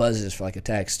it when it buzzes for, like, a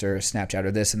text or a Snapchat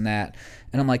or this and that.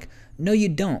 And I'm like, no, you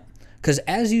don't. Because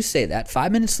as you say that,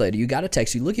 5 minutes later, you got a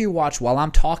text. You look at your watch while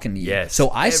I'm talking to you. Yes, So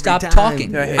I every stopped time.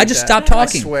 talking. I hate I just that. stopped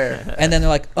talking. I swear. And then they're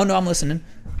like, oh, no, I'm listening.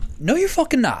 No, you're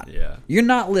fucking not. Yeah. You're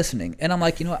not listening. And I'm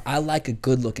like, you know what? I like a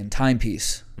good-looking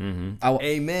timepiece.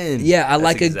 Amen. Yeah, I That's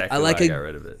like exactly I like why I got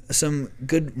rid of it. some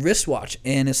good wristwatch,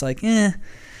 and it's like, I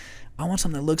want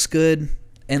something that looks good.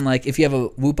 And like, if you have a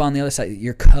Whoop on the other side,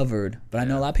 you're covered. But I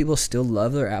know a lot of people still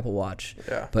love their Apple Watch.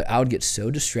 Yeah. But I would get so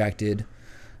distracted.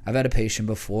 I've had a patient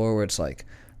before where it's like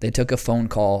they took a phone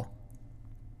call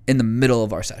in the middle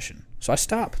of our session, so I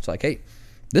stopped. It's like, hey,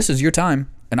 this is your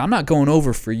time, and I'm not going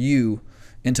over for you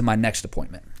into my next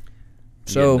appointment.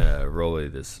 So, Getting, Rolly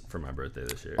this for my birthday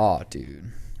this year. oh, dude,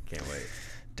 Can't wait.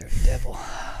 dirty devil.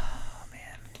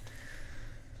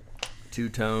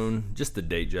 Two-tone, just the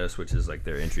Datejust, which is like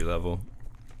their entry level.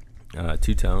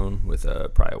 Two-tone with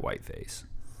probably a white face.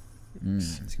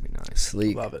 It's gonna be nice.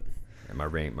 Sleek. Love it. And my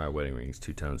wedding ring is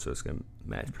two-tone, so it's gonna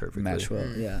match perfectly. Match well.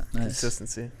 Yeah, nice.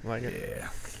 Consistency. Like it. Yeah,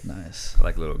 Nice. I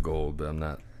like a little gold, but I'm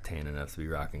not tan enough to be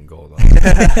rocking gold all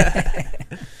the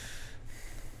time.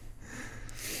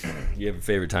 You have a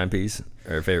favorite timepiece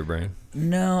or a favorite brand?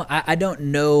 No, I don't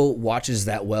know watches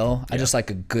that well. I just like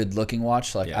a good looking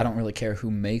watch. Like, Yeah. I don't really care who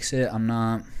makes it. I'm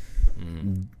not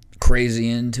crazy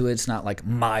into it. It's not like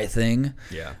my thing.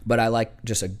 Yeah. But I like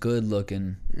just a good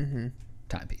looking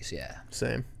Timepiece, yeah.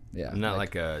 Same. Yeah. I'm not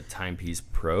like a Timepiece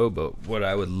pro, but what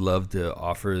I would love to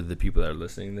offer the people that are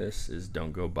listening to this is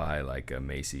don't go buy like a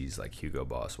Macy's like Hugo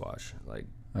Boss watch. Like,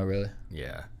 oh, really?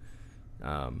 yeah.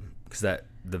 Because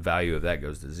the value of that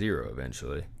goes to zero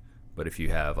eventually. But if you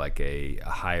have like a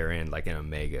higher end, like an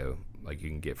Omega, like you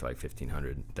can get for like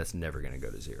 $1,500, that's never going to go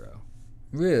to zero.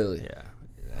 Really? Yeah.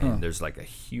 And there's like a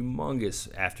humongous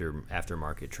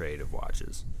aftermarket trade of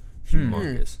watches.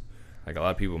 Humongous. Like a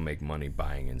lot of people make money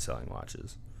buying and selling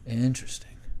watches.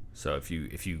 Interesting. So if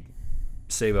you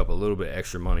save up a little bit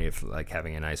extra money, if like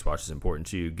having a nice watch is important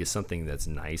to you, get something that's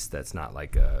nice, that's not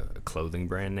like a clothing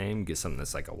brand name. Get something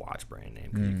that's like a watch brand name,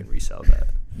 because you can resell that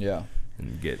Yeah.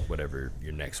 and get whatever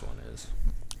your next one is.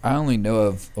 I only know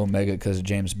of Omega because of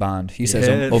James Bond. He says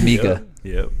Omega.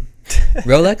 Yep.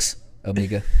 Rolex?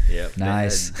 Omega. Yep.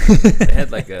 Nice. They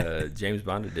had like a James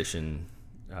Bond edition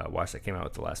watch that came out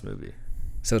with the last movie.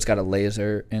 So it's got a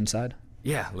laser inside?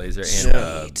 Yeah, laser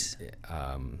and Sweet.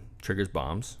 triggers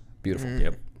bombs. Beautiful.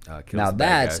 Yep. Kills Now the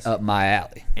bad that's guys. up my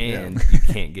alley. And you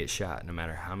can't get shot no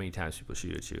matter how many times people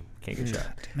shoot at you. Can't get shot.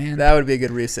 Man. That would be a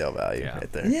good resale value Yeah.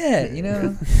 right there. Yeah, you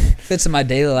know, fits in my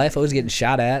daily life. I was getting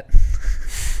shot at.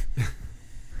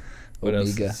 What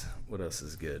Omega. else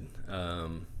is good?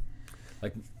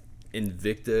 Like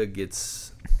Invicta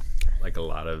gets like a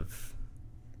lot of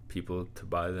people to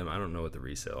buy them. I don't know what the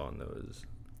resale on those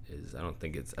is. I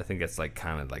think it's like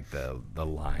kind of like the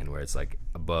line where it's like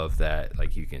above that,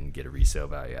 like you can get a resale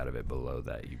value out of it. Below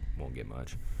that, you won't get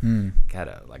much. Got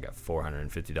a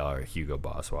 $450 Hugo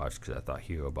Boss watch because I thought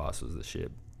Hugo Boss was the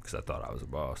shit, because I thought I was a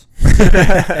boss.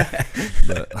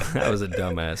 But I was a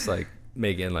dumbass, like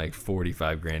making like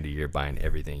 $45,000 a year buying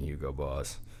everything Hugo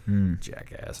Boss.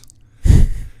 Jackass.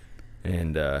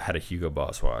 And had a Hugo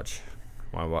Boss watch.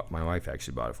 My wife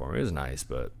actually bought it for me. It was nice,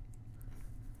 but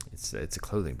it's a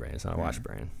clothing brand. It's not a watch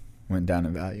brand. Went down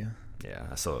in value. Yeah,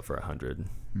 I sold it for $100,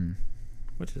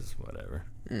 which is whatever.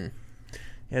 Yeah,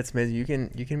 it's amazing.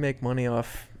 You can make money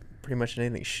off pretty much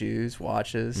anything: shoes,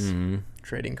 watches,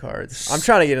 trading cards. I'm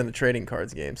trying to get in the trading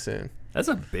cards game soon. That's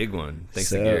a big one, thanks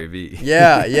to So- Gary Vee.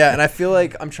 Yeah, and I feel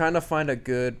like I'm trying to find a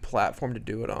good platform to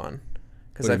do it on,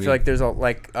 because What I do you feel mean? like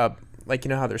there's like you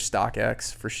know how there's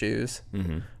StockX for shoes.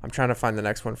 I'm trying to find the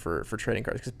next one for trading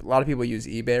cards, because a lot of people use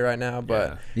eBay right now,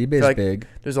 but Yeah. I eBay's feel like big.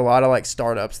 there's a lot of like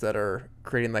startups that are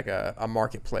creating like a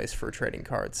marketplace for trading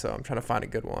cards. So I'm trying to find a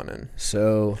good one. And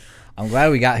So I'm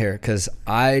glad we got here because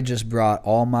I just brought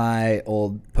all my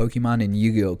old Pokemon and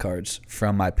Yu-Gi-Oh cards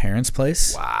from my parents'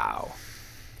 place. Wow.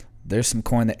 There's some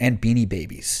coin and Beanie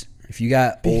Babies. If you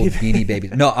got old Beanie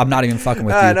Babies, no, I'm not even fucking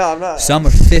with you. No, I'm not. Some are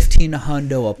 15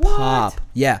 hundo a pop.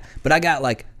 Yeah, but I got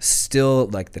like still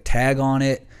like the tag on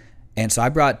it, and so I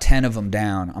brought 10 of them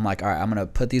down. I'm like, all right, I'm gonna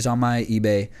put these on my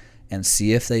eBay and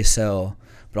see if they sell.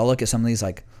 But I'll look at some of these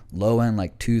like low end,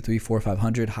 like 2, 3, 4,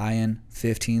 500, high end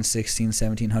 15, 16,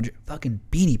 1700. Fucking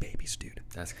Beanie Babies, dude.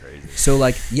 That's crazy. So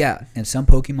like, yeah, and some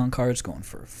Pokemon cards going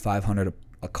for 500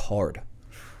 a card.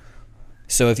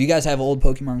 So if you guys have old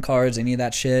Pokemon cards, any of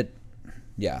that shit,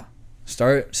 yeah,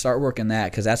 start working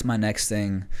that, because that's my next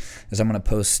thing. Is I'm gonna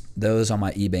post those on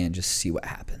my eBay and just see what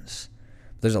happens.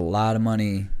 There's a lot of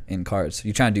money in cards.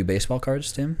 You trying to do baseball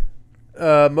cards, Tim?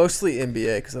 mostly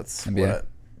NBA, because that's NBA.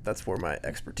 that's where my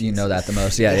expertise. Do you know that is. the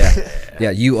most?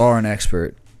 Yeah. You are an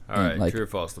expert. All right, Like, true or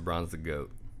false? LeBron's the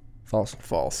GOAT. false.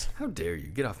 False. How dare you?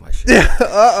 Get off my shit.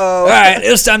 All right,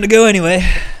 it's time to go anyway.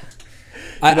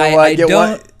 know what? I Get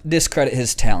don't what? discredit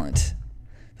his talent,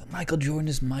 but Michael Jordan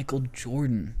is Michael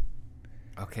Jordan.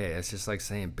 Okay, it's just like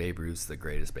saying Babe Ruth's the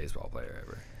greatest baseball player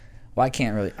ever. Well,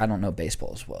 I don't know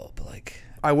baseball as well, but like,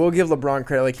 I will give LeBron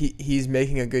credit. Like he's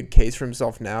making a good case for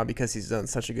himself now, because he's done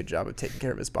such a good job of taking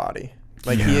care of his body.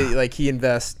 Like he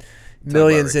invests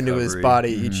millions into his recovery.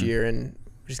 body each year, and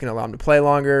just gonna allow him to play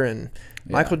longer. And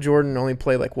Michael Jordan only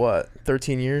played like what,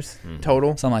 13 years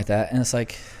total. something like that. And it's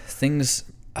like things,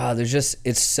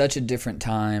 it's such a different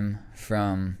time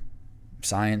from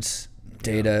science,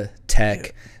 data,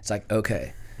 tech. It's like,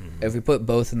 okay, if we put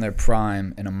both in their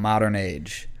prime in a modern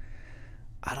age,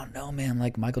 I don't know, man.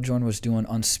 Like Michael Jordan was doing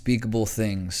unspeakable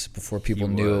things before people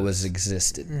knew it was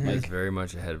existed. He was Like, very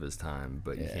much ahead of his time,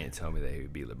 but you can't tell me that he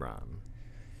would be LeBron.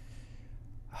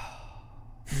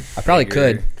 I probably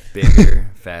could. Bigger,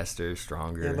 faster,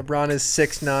 stronger. And LeBron is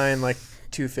 6'9", like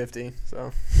 250.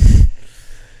 So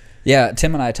Yeah,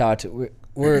 Tim and I talked.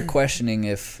 We're questioning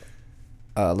if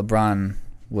LeBron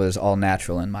was all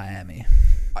natural in Miami.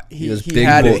 he was big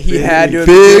had boy. to, he had to.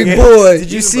 Big boy.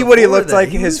 Did you Even see what he before looked that, like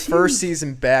he his was first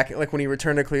season back? Like when he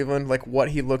returned to Cleveland, like what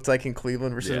he looked like in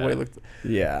Cleveland versus what he looked.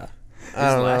 Yeah.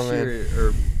 I don't know, last man. year, or I don't know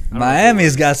if it Miami's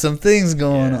was- got some things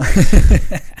going on.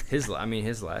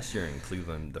 His last year in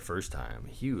Cleveland, the first time,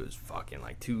 he was fucking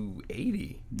like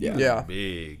 280. Yeah. Yeah.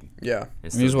 Big. Yeah.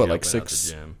 And He was still what, like jumping out the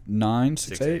gym. 6'9",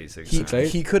 6'8", 6'8"? 6'9".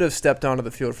 He could have stepped onto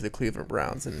the field for the Cleveland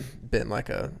Browns and been like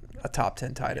a top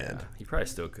 10 tight end. Yeah, he probably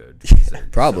still could. He's so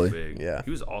Probably. big. Yeah.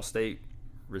 He was all-state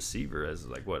receiver as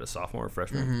like what, a sophomore or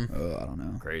freshman? Oh, I don't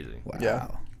know. Crazy. Wow. Yeah.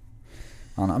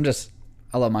 I don't know.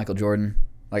 I love Michael Jordan.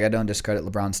 Like, I don't discredit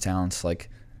LeBron's talents. Like,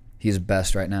 he's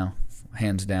best right now,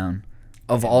 hands down.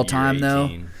 Of all Year time, though.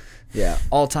 18. Yeah,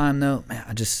 all time, though. Man,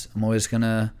 I'm always going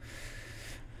to.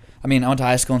 I mean, I went to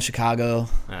high school in Chicago.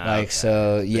 Okay.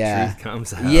 So, The yeah. truth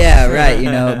comes out. Yeah,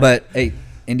 right, But, hey,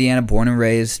 Indiana, born and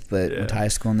raised, but Yeah. went to high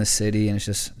school in this city, and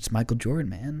it's Michael Jordan,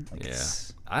 man. Like, Yeah.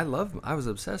 I was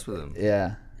obsessed with him.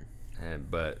 Yeah.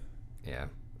 But, yeah,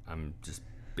 I'm just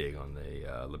big on the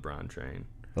LeBron train.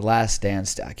 The Last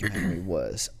Dance documentary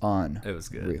was unreal. It was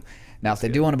good. Now, if they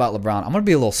do one about LeBron, I'm going to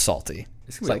be a little salty.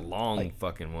 It's going to be like- a long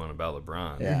fucking one about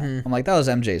LeBron. Yeah. I'm like, that was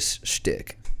MJ's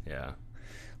shtick. Yeah.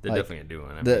 They're Like, definitely going to do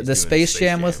one. I mean, The he's doing Space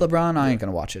Jam with LeBron, I ain't going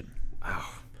to watch it.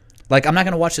 Oh, Like, I'm not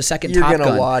going to watch the second You're Top gonna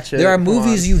Gun. watch it, There are come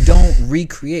movies on. you don't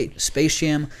recreate. Space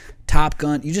Jam, Top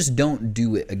Gun, you just don't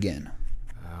do it again.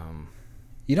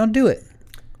 You don't do it.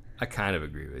 I kind of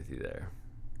agree with you there.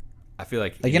 I feel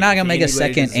like Like, you're not going to make a if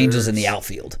anybody second Angels in the deserves-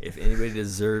 Outfield. If anybody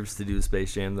deserves to do a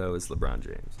Space Jam, though, it's LeBron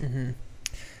James.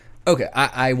 Okay,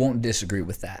 I won't disagree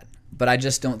with that. But I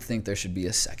just don't think there should be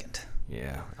a second.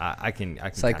 Yeah, I can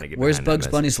It's kind of like, get where's behind that Bugs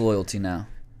message. Bunny's loyalty now?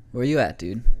 Where you at,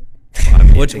 dude? Well, I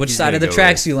mean, I Which think he's side gonna of the go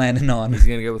tracks with- you landing on? He's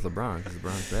gonna go with LeBron because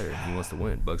LeBron's better. He wants to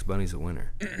win. Bugs Bunny's a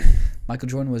winner. Michael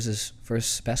Jordan was his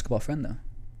first basketball friend, though.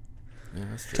 Yeah,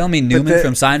 that's true. Tell me Newman the-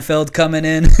 from Seinfeld coming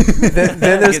in. Then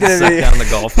there's Get going sucked to be down the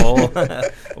golf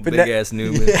hole. Big ass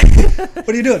Newman. What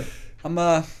are you doing?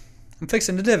 I'm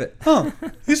fixing the divot. Huh?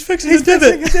 He's fixing the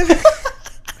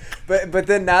divot. But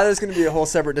then now there's going to be a whole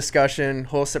separate discussion,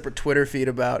 whole separate Twitter feed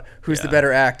about who's the Yeah.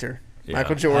 better actor, Yeah.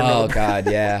 Michael Jordan. Oh or LeBron.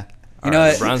 God, yeah. You All know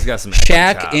right, what? LeBron's got some acting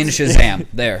Shaq chops. in Shazam.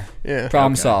 There. Yeah.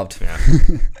 Problem Okay. solved. Yeah.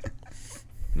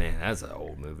 Man, that's an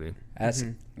old movie. That's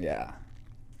yeah.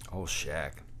 Oh,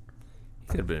 Shaq. He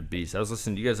could have been a beast. I was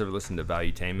listening. You guys ever listen to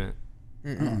Valuetainment?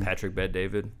 Patrick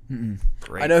Bet-David.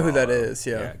 Great I know who that follow. is,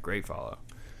 yeah. great follow.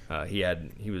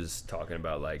 He was talking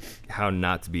about like how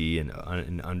not to be an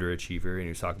underachiever, and he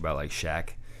was talking about like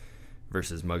Shaq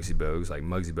versus Muggsy Bogues. Like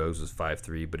Muggsy Bogues was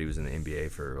 5'3", but he was in the NBA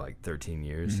for like 13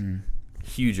 years.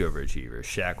 Huge overachiever.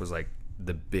 Shaq was like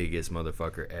the biggest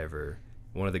motherfucker ever,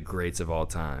 one of the greats of all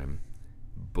time,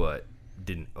 but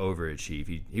didn't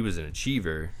overachieve. He was an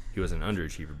achiever. He was an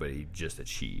underachiever, but he just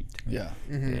achieved. Yeah.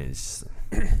 And it's,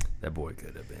 that boy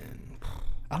could have been.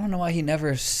 I don't know why he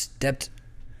never stepped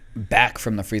back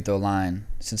from the free throw line,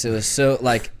 since it was so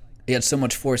like he had so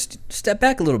much force. Step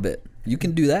back a little bit. You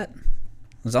can do that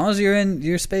as long as you're in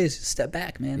your space. Step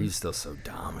back, man. He's still so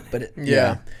dominant. But it,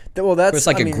 Yeah. Well, that's it's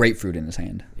like I a mean, grapefruit in his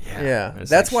hand. Yeah, It's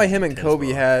that's like why shooting him a and tennis Kobe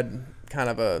ball. had kind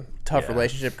of a tough Yeah.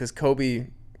 relationship because Kobe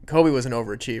was an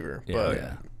overachiever, Yeah, but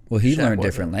yeah. Well, he Shaq learned wasn't.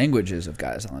 different languages of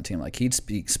guys on the team. Like he'd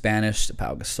speak Spanish to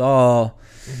Pau Gasol.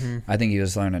 I think he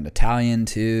was learning Italian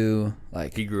too.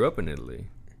 Like He grew up in Italy.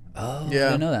 oh, I Yeah.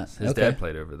 didn't know that. His okay. dad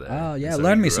played over there. Oh And yeah, so he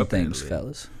learn me grew some up in things, Italy.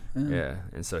 fellas. Yeah,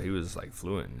 and so he was like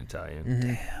fluent in Italian.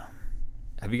 Damn.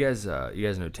 Have you guys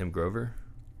know Tim Grover?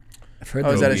 I've heard Oh,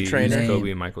 is the that his He's trainer? Kobe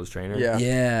and Michael's trainer. Yeah.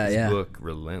 Yeah, His yeah. book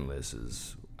Relentless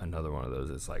is another one of those.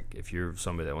 It's like if you're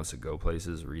somebody that wants to go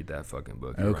places, read that fucking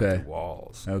book. You Okay. run through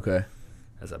walls. Okay.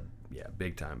 That's a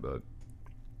big time book.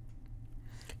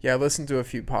 yeah, I listened to a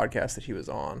few podcasts that he was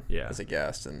on Yeah. as a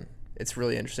guest, and it's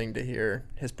really interesting to hear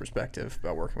his perspective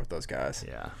about working with those guys.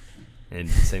 Yeah, and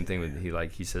same thing with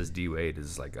he says D Wade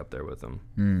is like up there with him.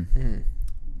 Mhm.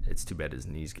 It's too bad his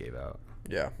knees gave out.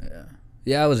 Yeah. Yeah.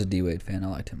 Yeah, I was a D Wade fan. I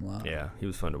liked him a lot. Yeah, he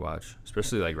was fun to watch,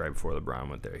 especially like right before LeBron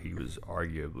went there. He was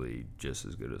arguably just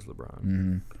as good as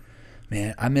LeBron.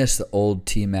 Man, I miss the old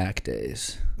T Mac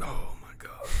days. Oh my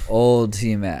god, Old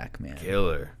T Mac, man.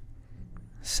 killer!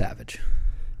 Savage.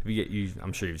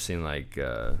 I'm sure you've seen like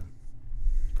I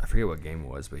forget what game it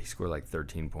was, but he scored like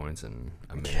 13 points in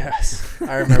a minute. Yes.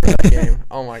 I remember that game.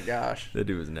 Oh my gosh. That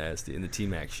dude was nasty, and the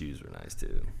T-Mac shoes were nice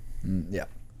too. Yeah.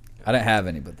 I didn't have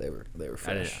any, but they were I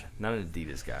fresh. didn't, not an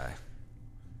Adidas guy.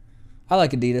 I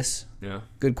like Adidas. Yeah,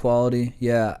 Good quality.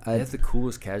 Yeah. they have the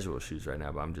coolest casual shoes right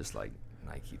now, but I'm just like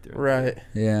Nike through. and Right.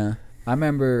 Yeah. I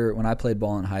remember when I played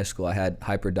ball in high school, I had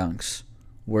Hyper Dunks.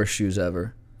 Worst shoes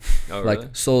ever. through. Oh, Like really?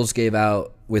 soles gave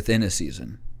out within a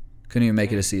season. Couldn't even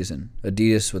make it a season.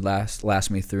 Adidas would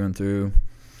last me through and through.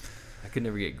 I could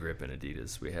never get grip in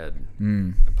Adidas. We had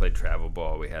Mm. I played travel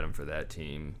ball. We had them for that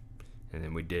team, and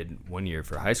then we did one year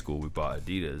for high school. We bought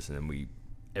Adidas, and then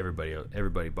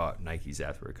everybody bought Nikes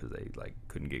afterward because they like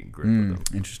couldn't get in grip with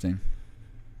them. Interesting.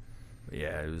 But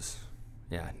yeah, it was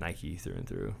Nike through and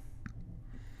through.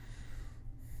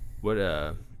 What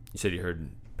you said you heard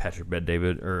Patrick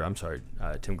Bet-David, or I'm sorry,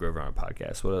 Tim Grover on a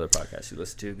podcast. What other podcasts you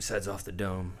listen to besides Off the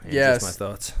Dome? And Yes. Just My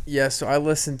Thoughts. Yeah, so I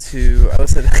listen Little right,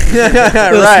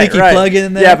 sneaky right. plug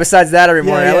in there. Yeah, besides that every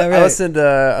morning. Yeah, I right. listen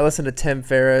to Tim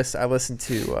Ferriss. I listen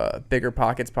to Bigger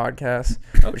Pockets podcast,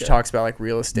 which Okay. talks about like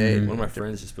real estate. Mm-hmm. One of my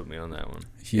friends just put me on that one.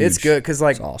 Huge. It's good because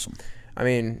like It's awesome. I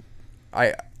mean,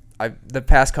 I the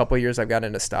past couple of years I've got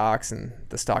into stocks and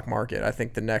the stock market. I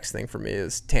think the next thing for me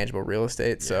is tangible real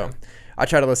estate. So I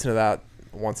try to listen to that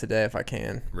once a day if I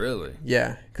can. Really?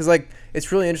 Yeah, because like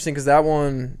it's really interesting because that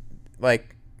one,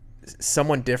 like,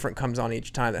 someone different comes on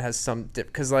each time that has some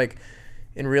because like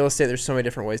in real estate there's so many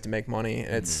different ways to make money,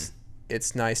 and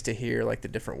it's nice to hear like the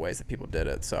different ways that people did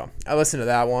it. So I listen to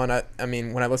that one. I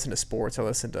mean, when I listen to sports, I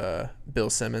listen to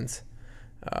Bill Simmons.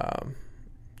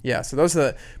 Yeah, so those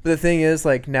are but the thing is,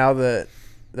 like, now the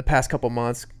past couple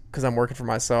months, because I'm working for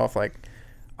myself, like,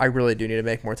 I really do need to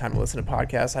make more time to listen to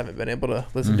podcasts. I haven't been able to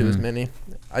listen to as many.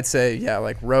 I'd say, yeah,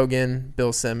 like Rogan,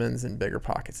 Bill Simmons, and Bigger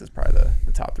Pockets is probably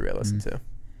the top three I listen to.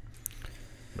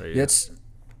 But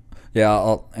Yeah,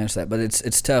 I'll answer that. But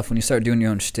it's tough when you start doing your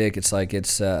own shtick. It's like you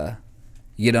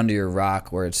get under your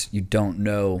rock where you don't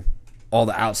know all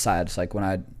the outside. It's like when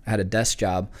I had a desk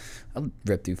job, I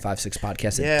ripped through 5-6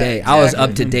 podcasts a Yeah, I was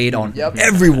exactly. up to date on Yep.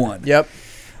 everyone. Yep.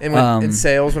 And when, in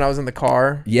sales, when I was in the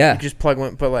car, Yeah. you just plug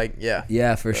one, but like, yeah.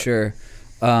 Yeah, for sure.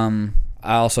 I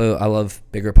love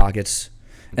Bigger Pockets,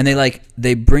 and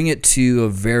they bring it to a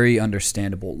very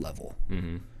understandable level.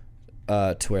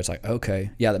 To where it's like,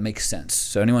 okay, yeah, that makes sense.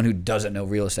 So anyone who doesn't know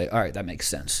real estate, all right, that makes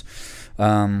sense.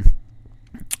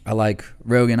 I like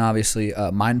Rogan, obviously.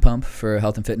 Mind Pump for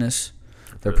health and fitness.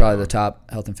 They're probably the top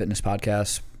health and fitness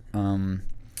podcasts.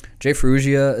 Jay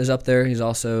Ferrugia is up there. He's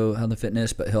also health and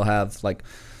fitness, but he'll have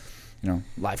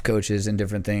life coaches and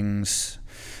different things.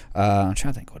 I'm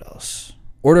trying to think what else.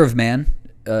 Order of Man.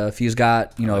 If he's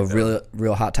got a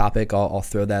real hot topic, I'll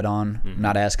throw that on.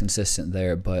 Not as consistent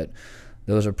there, but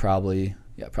those are probably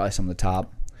some of the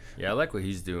top. Yeah, I like what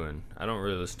he's doing. I don't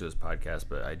really listen to his podcast,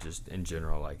 but I just in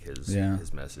general like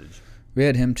his message. We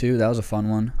had him too. That was a fun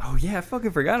one. Oh yeah, I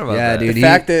fucking forgot about Yeah, that. dude. The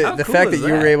fact How that cool is you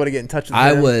were that? able to get in touch with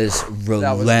I him. was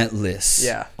relentless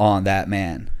Yeah. on that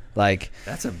man. Like,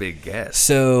 That's a big guess.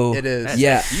 so It is. That's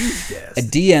yeah. a huge guess. I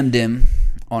DM'd him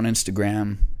on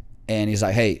Instagram, and he's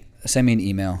like, "Hey, send me an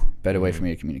email. Better way for me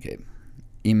to communicate."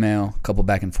 Email, couple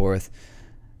back and forth.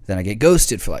 Then I get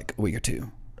ghosted for like a week or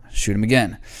two. Shoot him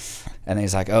again, and then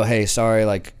he's like, "Oh, hey, sorry.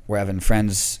 Like, we're having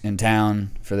friends in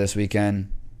town for this weekend.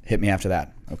 Hit me after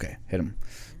that." Okay, hit him.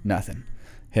 Nothing.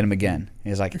 Hit him again.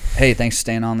 He's like, "Hey, thanks for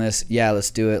staying on this. Yeah,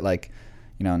 let's do it. Like,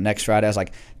 next Friday." I was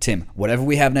like, "Tim, whatever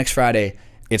we have next Friday,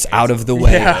 it's out of the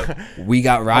way. Yeah. We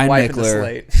got Ryan wiping the Mickler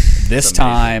slate. this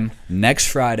time next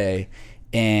Friday,"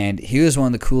 and he was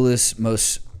one of the coolest,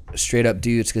 most straight up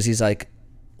dudes, because he's like,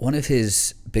 one of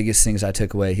his biggest things I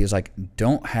took away, he was like,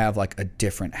 don't have like a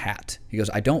different hat. He goes,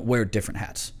 I don't wear different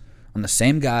hats. I'm the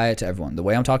same guy to everyone. The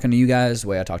way I'm talking to you guys, the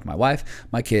way I talk to my wife,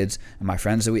 my kids, and my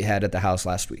friends that we had at the house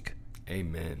last week.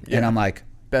 Amen. And I'm like,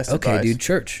 Best okay, advice. dude,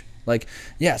 church. Like,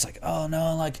 yeah, it's like, oh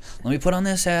no, like, let me put on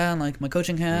this hat, like my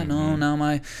coaching hat. No,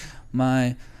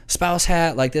 my spouse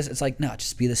hat, like this. It's like, no,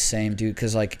 just be the same, dude,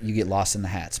 because like you get lost in the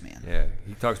hats, man. Yeah,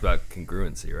 he talks about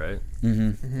congruency, right?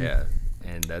 Mm-hmm. Yeah,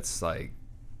 and that's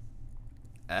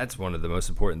one of the most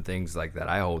important things like that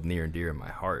I hold near and dear in my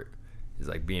heart is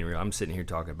like being real. I'm sitting here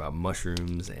talking about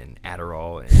mushrooms and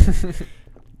Adderall, and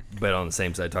but on the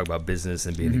same side, talk about business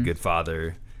and being a good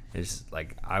father. It's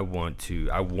like I want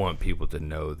people to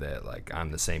know that like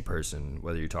I'm the same person,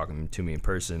 whether you're talking to me in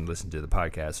person, listen to the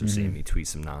podcast, or seeing me tweet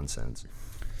some nonsense.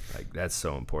 Like that's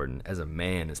so important as a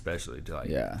man, especially to like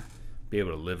be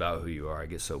able to live out who you are. I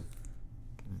get so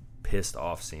pissed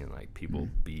off seeing like people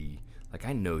be like,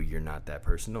 I know you're not that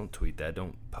person. Don't tweet that.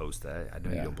 Don't post that. I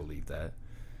know you don't believe that.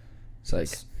 It's like,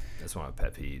 That's one of my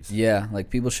pet peeves. yeah, like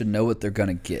people should know what they're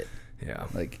gonna get. Yeah.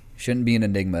 Like, shouldn't be an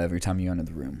enigma every time you enter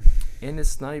the room. And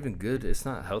it's not even good. It's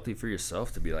not healthy for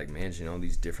yourself to be like managing all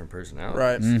these different personalities.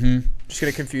 Right. Just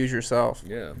gonna confuse yourself.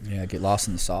 Yeah. Yeah, get lost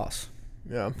in the sauce.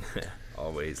 Yeah.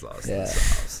 Always lost Yeah. in the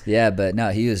sauce. Yeah, but no,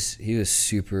 he was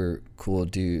super cool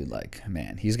dude. Like,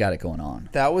 man, he's got it going on.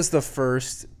 That was the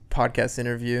first podcast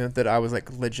interview that I was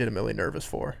like legitimately nervous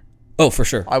for. Oh, for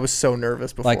sure. I was so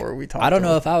nervous before Like, we talked. I don't to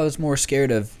know him. if I was more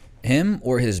scared of him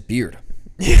or his beard.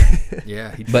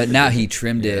 Yeah. But now he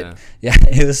trimmed it. Yeah,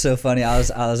 it was so funny. I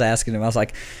was asking him. I was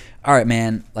like, "All right,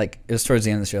 man." Like, it was towards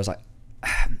the end of the show. I was like,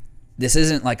 this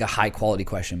isn't like a high quality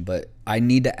question, but I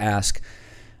need to ask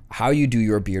how you do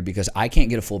your beard because I can't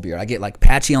get a full beard. I get like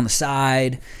patchy on the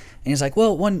side. And he's like,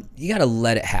 well, you got to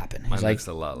let it happen. Mine He's like, looks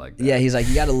a lot like that. yeah, he's like,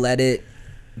 you got to let it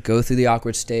go through the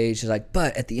awkward stage. He's like,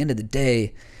 but at the end of the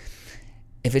day,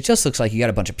 if it just looks like you got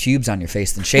a bunch of pubes on your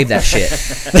face, then shave that shit.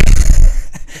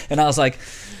 And I was like,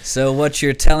 so what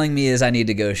you're telling me is I need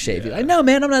to go shave. He's like, no,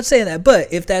 man, I'm not saying that.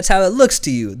 But if that's how it looks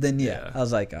to you, then yeah. I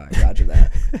was like, all right, roger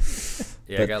that.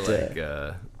 Yeah, But, I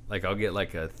got like I'll get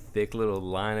like a thick little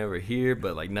line over here,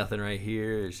 but like nothing right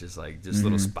here. It's just like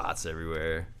little spots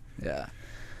everywhere. Yeah.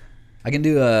 I can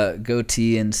do a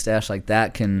goatee and stash like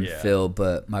that can Yeah. fill,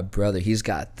 but my brother, he's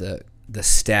got the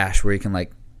stash where he can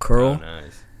like curl. Oh,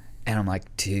 nice. And I'm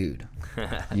like, dude,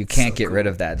 you can't get rid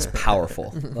of that. It's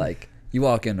powerful. Like you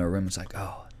walk into a room, it's like,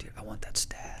 oh, dude, I want that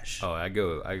stash. Oh,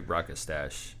 I rock a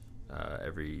stash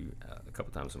every a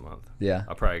couple times a month. Yeah.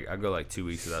 I'll go like 2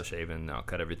 weeks without shaving. And I'll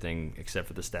ut everything except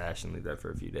for the stash and leave that for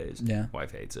a few days. Yeah.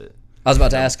 Wife hates it. I was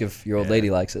about to ask if your old lady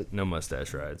likes it. No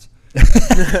mustache rides.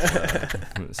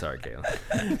 Sorry,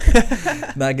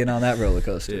 Kayla. Not getting on that roller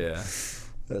coaster. Yeah.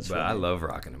 That's But funny. I love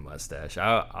rocking a mustache.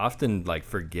 I often like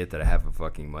forget that I have a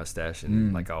fucking mustache,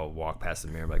 and like I'll walk past the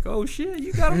mirror, like, "Oh shit,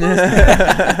 you got a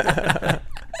mustache!"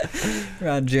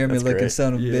 Around Jeremy That's looking great.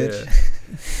 son of a Yeah.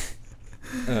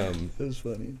 bitch. That's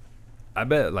funny. I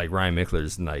bet like Ryan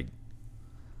Mickler's like,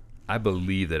 I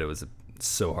believe that it was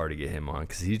so hard to get him on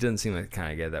because he doesn't seem like the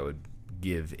kind of guy that would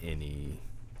give any,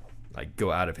 like,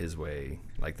 go out of his way.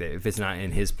 Like, if it's not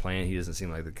in his plan, he doesn't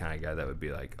seem like the kind of guy that would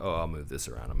be like, oh, I'll move this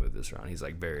around. He's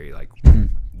like very like,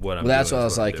 what I'm Well, that's doing why I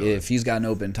is was what I'm like, doing. if he's got an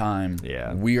open time,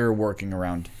 Yeah. we're working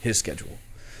around his schedule.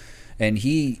 And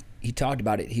he talked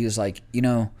about it. He was like,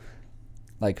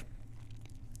 like,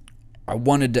 I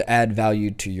wanted to add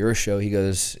value to your show. He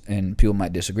goes, and people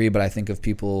might disagree, but I think of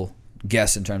people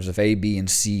guests in terms of A, B, and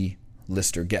C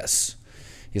lister guests.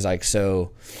 He's like,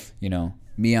 so,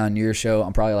 me on your show,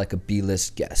 I'm probably like a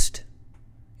B-list guest.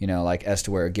 Like as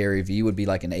to where Gary Vee would be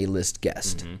like an A-list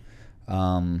guest.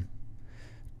 And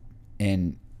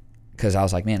because I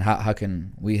was like, man, how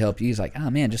can we help you? He's like, oh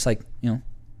man, just like,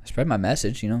 spread my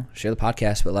message, share the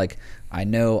podcast. But like, I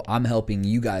know I'm helping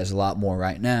you guys a lot more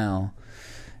right now.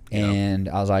 And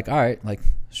I was like, all right, like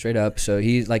straight up. So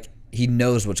he's like, he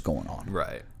knows what's going on.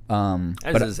 Right. As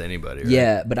As does anybody, right?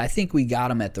 Yeah, but I think we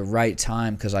got him at the right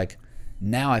time because like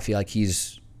now I feel like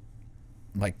he's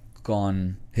like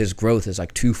gone. His growth is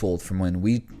like twofold from when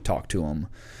we talked to him. I mean,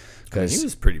 Because he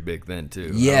was pretty big then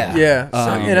too. Yeah. Yeah,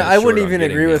 and I short wouldn't on even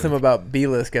getting agree with him. him about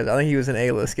B-list guest. I think he was an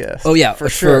A-list guest. oh yeah, for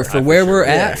sure. For where we're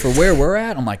Yeah. at, for where we're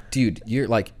at, I'm like, dude, you're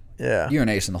like, Yeah, you're an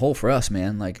ace in the hole for us,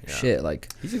 man. Like shit, like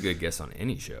He's a good guest on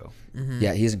any show.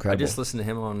 yeah, he's I incredible. just listened to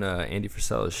him on Andy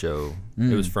Frisella's show.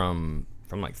 It was from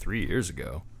like 3 years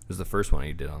ago. It was the first one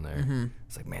he did on there.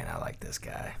 It's like, man, I like this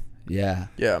guy. yeah,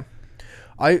 Yeah.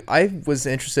 I was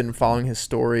interested in following his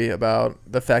story about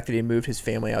the fact that he moved his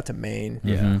family out to Maine.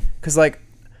 Yeah. Because, like,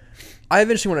 I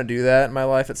eventually want to do that in my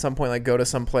life at some point, like go to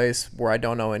some place where I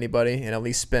don't know anybody and at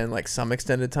least spend, like, some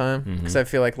extended time. Because I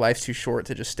feel like life's too short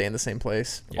to just stay in the same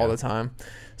place all Yeah. the time.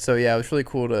 So, yeah, it was really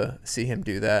cool to see him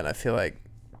do that. And I feel like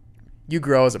you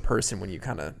grow as a person when you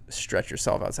kind of stretch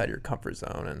yourself outside your comfort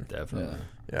zone. And Definitely.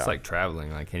 Yeah. It's like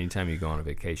traveling. Like anytime you go on a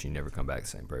vacation, you never come back the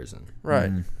same person. Right.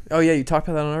 Oh yeah, you talked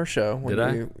about that on our show. When Did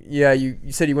I? Yeah, you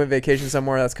said you went vacation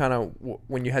somewhere. That's kind of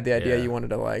when you had the idea Yeah. you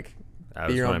wanted to like I be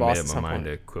was your when own I boss made at up my some mind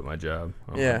point. to quit my job.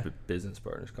 Yeah. My business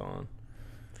partner's calling.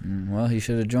 Well, he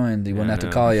should have joined. He wouldn't Yeah, have to I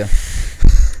know. call you. I'm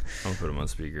gonna put him on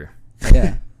speaker.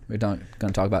 Yeah, we're gonna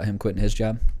talk about him quitting his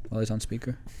job while he's on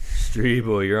speaker.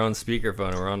 Streeble, you're on speakerphone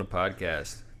and we're on the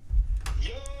podcast.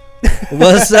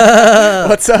 What's up?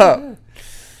 What's up?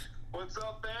 What's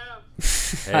up, fam?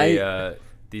 Hey,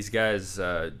 these guys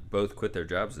both quit their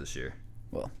jobs this year.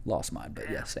 Well, lost mine, but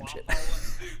yeah, same shit.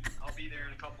 I'll be there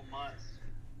in a couple months.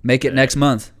 Make it next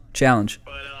month. Challenge.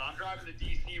 But I'm driving to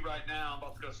D.C. right now. I'm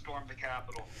about to go storm the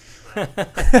Capitol.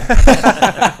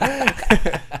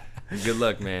 Good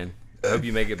luck, man. I hope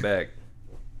you make it back.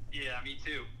 Yeah, me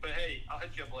too. But hey, I'll hit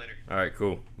you up later. All right,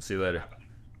 cool. See you later.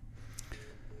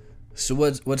 So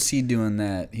what's he doing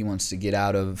that he wants to get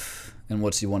out of, and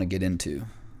what's he want to get into?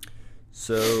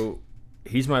 So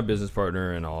he's my business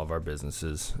partner in all of our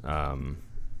businesses.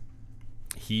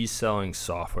 He's selling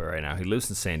software right now. He lives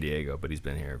in San Diego, but he's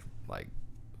been here like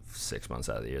 6 months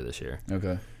out of the year this year.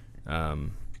 Okay.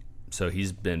 So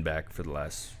he's been back for the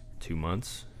last 2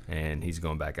 months, and he's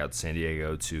going back out to San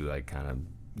Diego to like kind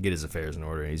of get his affairs in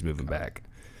order, and he's moving back.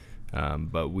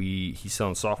 But he's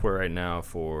selling software right now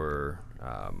for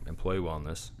employee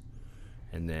wellness,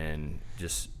 and then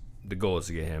just the goal is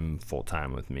to get him full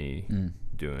time with me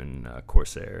doing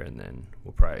Corsair, and then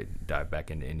we'll probably dive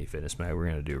back into Indie Fitness Mag. We're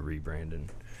gonna do a rebrand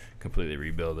and completely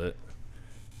rebuild it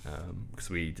because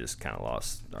we just kind of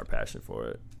lost our passion for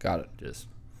it. Got it. Just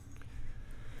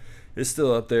it's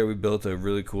still up there. We built a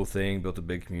really cool thing, built a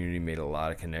big community, made a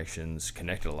lot of connections,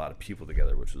 connected a lot of people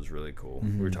together, which was really cool.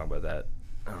 We were talking about that,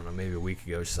 I don't know, maybe a week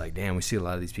ago. It's just like, damn, we see a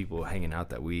lot of these people hanging out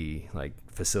that we like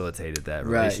facilitated that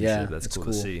relationship. Yeah, That's it's cool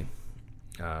cool to see.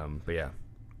 But yeah,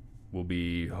 we'll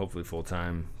be hopefully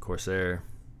full-time Corsair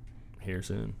here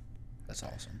soon. That's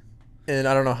awesome. And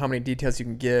I don't know how many details you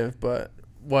can give, but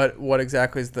what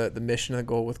exactly is the mission and the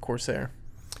goal with Corsair?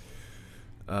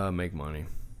 Make money.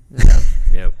 Yeah.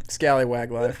 Yep. Scallywag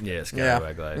life. Yeah,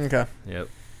 Scallywag life. Okay. Yep.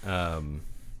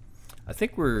 I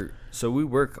think we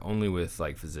work only with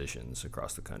like physicians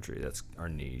across the country. That's our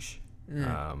niche.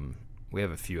 We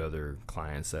have a few other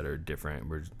clients that are different.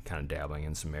 We're kind of dabbling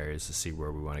in some areas to see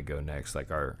where we want to go next.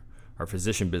 Like our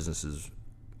physician business is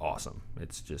awesome.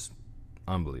 It's just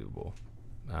unbelievable.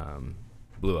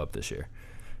 Blew up this year.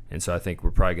 And so I think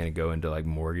we're probably going to go into like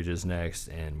mortgages next,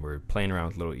 and we're playing around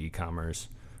with little e-commerce.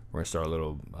 We're going to start a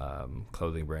little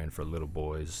clothing brand for little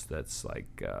boys that's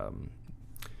like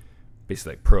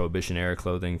basically like Prohibition era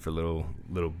clothing for little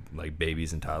like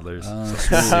babies and toddlers.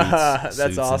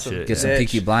 That's awesome. Get some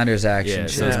Peaky Blinders action. Yeah,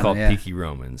 so it's called Yeah. Peaky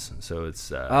Romans. So it's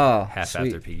half sweet.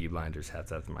 after Peaky Blinders,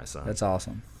 half after my son. That's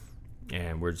awesome.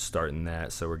 And we're starting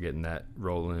that, so we're getting that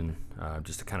rolling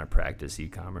just to kind of practice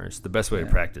e-commerce. The best way to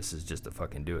practice is just to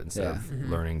fucking do it instead of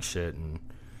learning shit and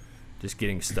just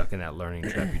getting stuck in that learning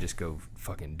trap. You just go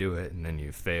fucking do it, and then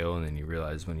you fail, and then you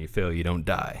realize when you fail, you don't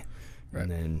die. Right.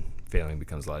 And then failing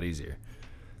becomes a lot easier.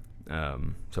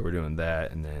 So we're doing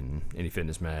that, and then Indie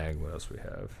Fitness Mag. What else we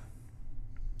have?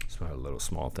 Some other little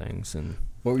small things. And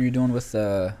What were you doing with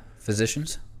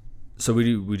physicians? so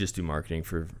we just do marketing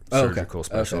for surgical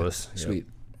specialists. Okay. Sweet.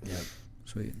 Yep.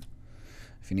 Sweet.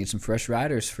 If you need some fresh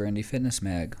riders for Indie Fitness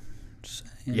Mag, just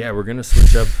saying. Yeah, we're gonna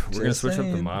switch up. We're gonna Just switch up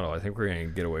the saying. model. I think we're gonna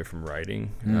get away from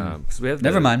writing because we have.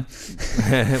 Never mind.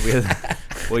 we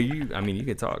have, well, you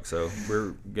can talk. So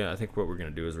I think what we're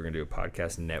gonna do is we're gonna do a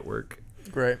podcast network.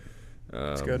 Great.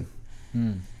 That's good.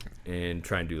 And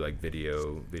try and do like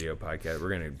video podcast. We're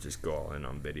gonna just go all in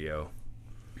on video.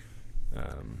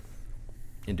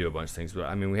 And do a bunch of things. But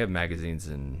I mean, we have magazines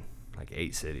in like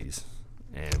 8 cities,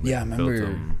 and we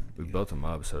built them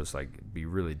up. So it's like it'd be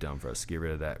really dumb for us to get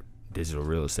rid of that digital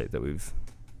real estate that we've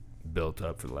built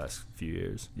up for the last few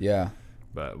years. Yeah.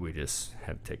 But we just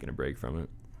have taken a break from it.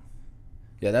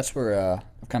 Yeah, that's where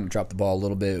I've kind of dropped the ball a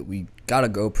little bit. We got a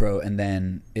GoPro, and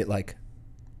then it like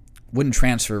wouldn't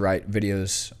transfer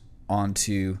videos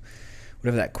onto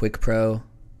whatever that Quick Pro.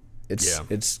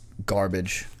 It's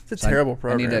garbage. It's a terrible I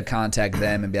program. need to contact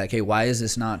them and be like, hey, why is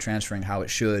this not transferring how it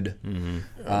should?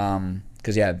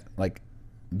 Because like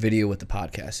video with the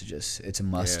podcast is it's a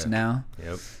must now.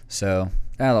 Yep. So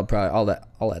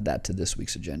I'll add that to this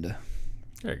week's agenda.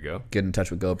 There you go. Get in touch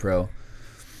with GoPro. All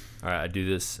right, I do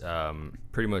this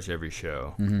pretty much every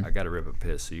show. I got to rip a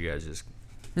piss, so you guys just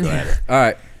go at it. All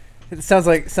right. It sounds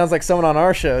like someone on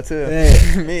our show too.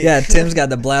 Me. Yeah, Tim's got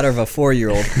the bladder of a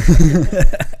 4-year-old.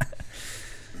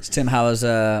 So Tim, how is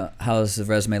the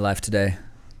resume life today?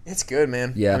 It's good,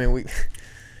 man. Yeah. I mean,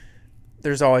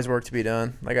 there's always work to be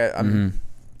done. Like I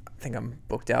think I'm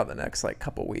booked out the next like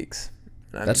couple weeks.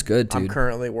 That's good, dude. I'm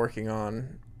currently working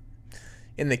on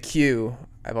in the queue.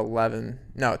 I have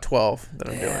 12 that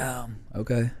I'm doing. Damn.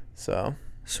 Okay. So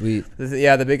Sweet.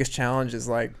 the biggest challenge is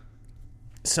like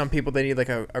some people, they need like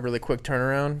a really quick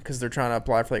turnaround because they're trying to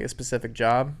apply for like a specific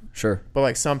job. Sure. But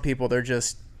like some people,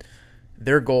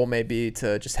 their goal may be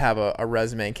to just have a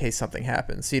resume in case something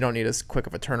happens. So you don't need as quick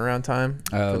of a turnaround time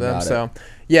for them. Got it. So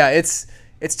yeah, it's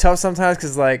tough sometimes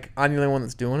because like I'm the only one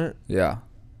that's doing it. Yeah.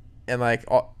 And like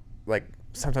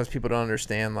sometimes people don't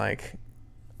understand like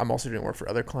I'm also doing work for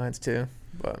other clients too.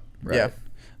 But Right. yeah.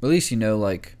 But at least you know,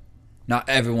 like, not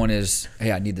everyone is,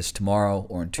 hey, I need this tomorrow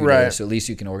or in 2 Right. days. So at least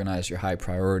you can organize your high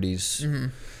priorities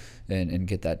and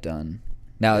get that done.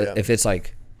 Now, Yeah. if it's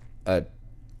like a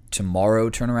tomorrow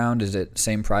turnaround, is it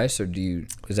same price or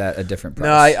is that a different price?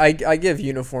 No, I give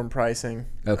uniform pricing.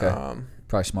 Okay.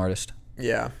 Probably smartest.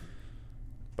 Yeah.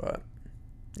 But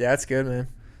yeah, it's good, man.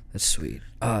 That's sweet.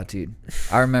 Oh, dude.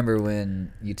 I remember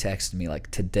when you texted me, like,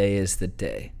 today is the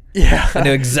day. Yeah. I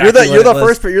knew exactly You're the what it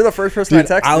was. first person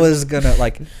Dude, I texted. I was gonna,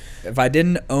 like, if I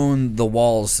didn't own the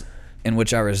walls in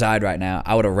which I reside right now,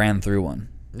 I would have ran through one.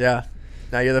 Yeah.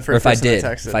 Now you're the Or first if I person did,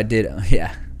 I texted. if I did,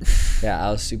 yeah. Yeah,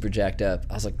 I was super jacked up.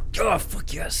 I was like, oh,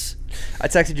 fuck yes. I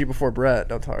texted you before Brett.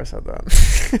 Don't tell her I said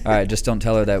that. All right, just don't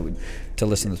tell her that to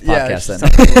listen to this Yeah, podcast just then.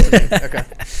 tell her to listen. Okay.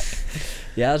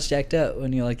 Yeah, I was jacked up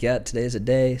when you're like, yeah, today's a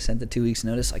day. Sent the 2 weeks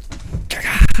notice, like.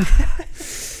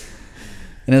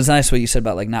 And it was nice what you said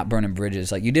about like not burning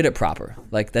bridges. Like you did it proper.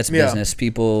 Like that's Yeah. business.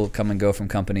 People come and go from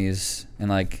companies, and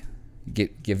like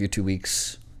give you 2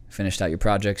 weeks, finished out your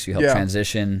projects. You help Yeah.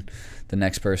 transition the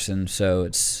next person. So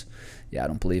it's I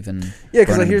don't believe in Yeah,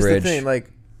 because burning like, here's a the bridge. thing.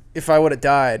 Like, if I would have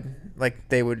died, like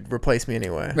they would replace me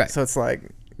anyway. Right. So it's like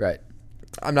Right.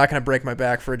 I'm not gonna break my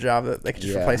back for a job that they could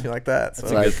just Yeah. replace me like that. So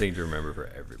That's a like- good thing to remember for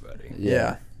everybody.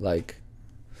 Yeah. Like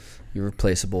you're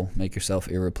replaceable. Make yourself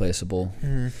irreplaceable.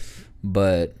 Mm-hmm.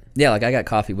 But yeah, like I got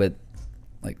coffee with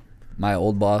like my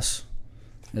old boss.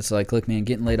 It's like, look, man,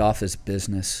 getting laid off is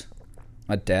business.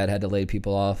 My dad had to lay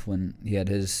people off when he had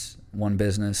his one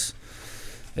business.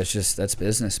 It's just that's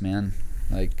business, man.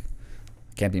 Like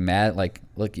can't be mad. Like,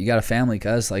 look, you got a family,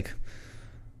 cuz like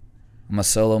I'm a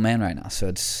solo man right now, so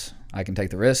it's I can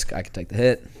take the risk, I can take the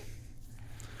hit.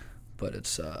 But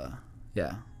it's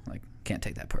like can't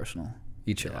take that personal.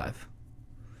 Eat your Yeah. life.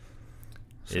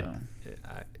 So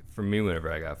For me, whenever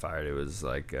I got fired, it was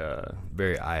like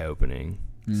very eye opening.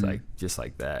 It's like just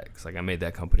like that. It's like I made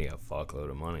that company a fuckload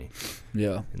of money,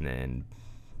 yeah. and then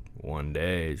one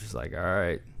day it's just like, all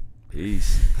right,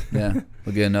 peace. Yeah.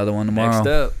 We'll get another one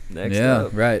tomorrow. Next yeah,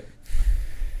 up. right.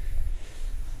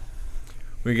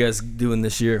 What are you guys doing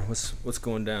this year? What's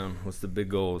going down? What's the big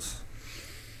goals?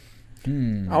 I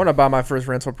want to buy my first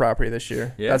rental property this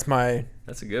year. Yeah. That's my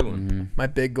That's a good one. my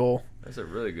big goal. That's a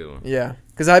really good one. Yeah,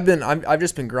 because I've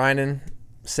just been grinding,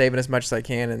 saving as much as I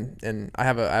can, and I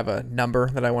have a number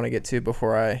that I want to get to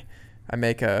before I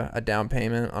make a down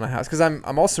payment on a house. Because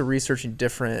I'm also researching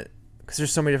different, because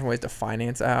there's so many different ways to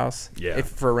finance a house. Yeah.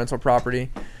 For a rental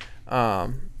property,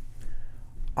 I'm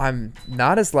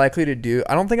not as likely to do.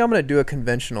 I don't think I'm gonna do a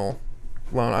conventional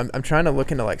loan. I'm trying to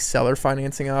look into like seller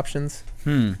financing options.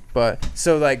 But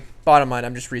so like bottom line,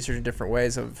 I'm just researching different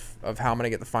ways of how I'm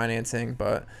gonna get the financing,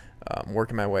 but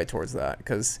working my way towards that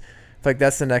because I feel like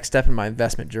that's the next step in my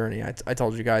investment journey. I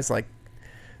told you guys like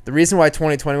the reason why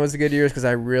 2020 was a good year is because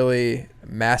I really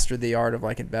mastered the art of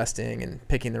like investing and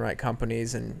picking the right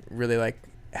companies and really like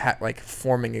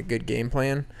forming a good game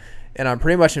plan. And I'm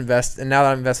pretty much and now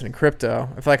that I'm invested in crypto,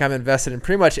 I feel like I'm invested in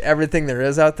pretty much everything there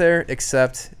is out there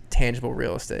except tangible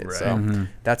real estate. Right. So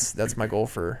that's my goal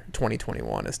for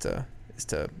 2021 is to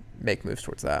make moves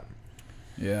towards that.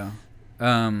 Yeah.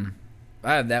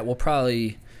 I have that.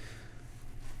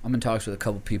 I'm in talks with a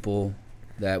couple people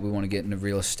that we want to get into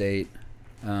real estate.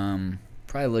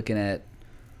 Probably looking at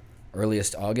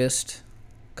earliest August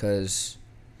because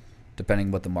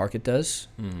depending what the market does,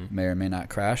 may or may not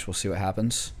crash. We'll see what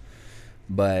happens.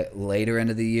 But later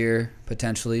into the year,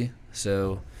 potentially.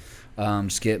 So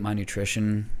just get my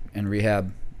nutrition and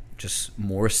rehab just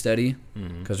more steady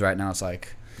because right now it's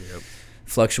like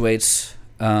fluctuates.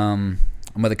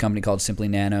 I'm with a company called Simply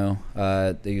Nano.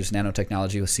 They use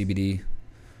nanotechnology with CBD.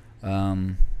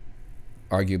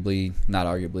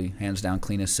 Arguably, hands down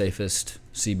cleanest, safest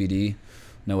CBD.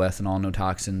 No ethanol, no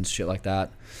toxins, shit like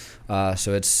that.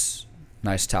 So it's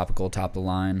nice topical, top of the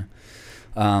line.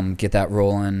 Get that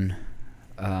rolling.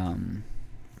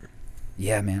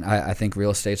 Yeah, man, I think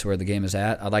real estate's where the game is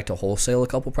at. I'd like to wholesale a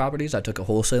couple properties. I took a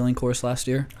wholesaling course last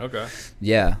year. Okay.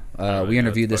 Yeah, really we know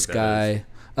interviewed what this the fuck that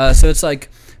guy. So it's like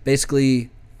basically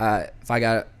if I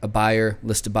got a buyer,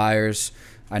 list of buyers,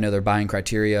 I know their buying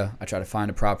criteria. I try to find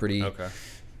a property, Okay.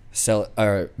 sell it,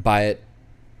 or buy it,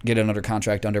 get it under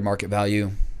contract under market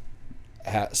value,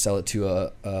 sell it to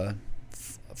a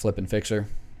flip and fixer,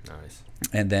 Nice.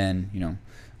 and then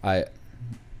I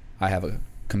have a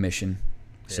commission.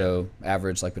 So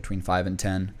average like between 5 and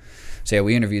 10. So yeah,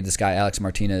 we interviewed this guy, Alex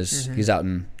Martinez. He's out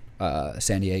in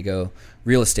San Diego.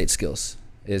 Real Estate Skills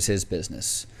is his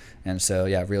business. And so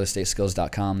yeah,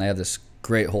 realestateskills.com. They have this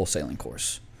great wholesaling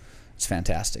course. It's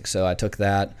fantastic. So I took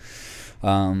that.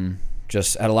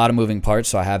 Just had a lot of moving parts,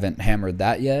 so I haven't hammered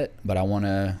that yet. But I want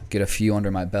to get a few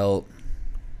under my belt,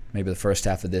 maybe the first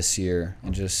half of this year,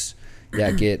 and just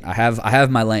I have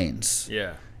my lanes.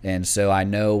 Yeah. And so I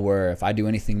know where if I do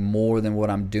anything more than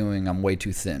what I'm doing, I'm way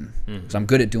too thin. So I'm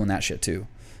good at doing that shit too.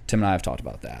 Tim and I have talked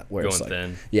about that. Where it's Going like,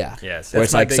 thin. Yeah. Yes. Where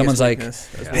it's my like biggest someone's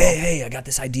weakness as like, well. hey, I got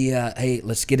this idea. Hey,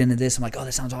 let's get into this. I'm like, oh,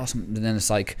 that sounds awesome. And then it's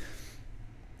like,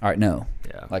 all right, no.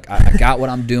 Yeah. Like I got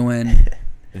what I'm doing.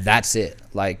 That's it.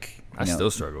 Like I still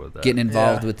struggle with that. getting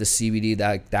involved Yeah. with the CBD.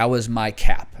 That was my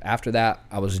cap. After that,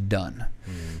 I was done.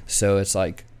 So it's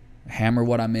like hammer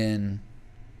what I'm in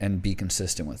and be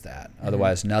consistent with that.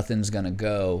 Otherwise, nothing's going to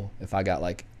go if I got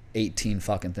like 18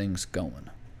 fucking things going.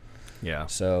 Yeah.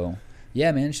 So,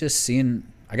 yeah, man, it's just seeing.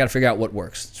 I got to figure out what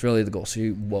works. It's really the goal.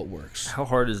 See what works. How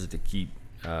hard is it to keep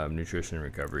nutrition and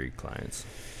recovery clients?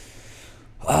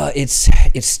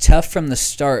 It's tough from the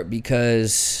start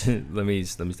because let me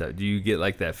stop. Do you get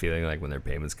like that feeling like when their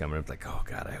payments coming up, like, oh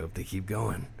God, I hope they keep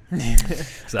going?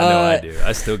 'Cause I know I do.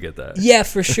 I still get that. yeah,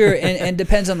 for sure, and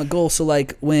depends on the goal. So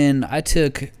like when I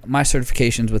took my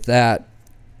certifications with that,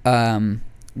 we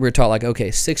were taught like, okay,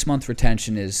 6-month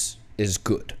retention is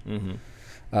good,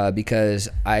 because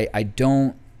I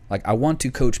don't like, I want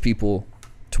to coach people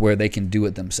to where they can do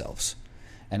it themselves.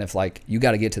 And if like you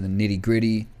got to get to the nitty gritty,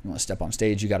 you want to step on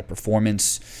stage, you got a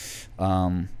performance,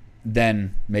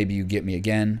 then maybe you get me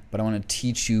again. But I want to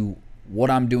teach you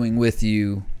what I'm doing with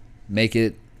you, make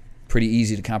it pretty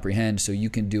easy to comprehend so you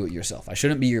can do it yourself. I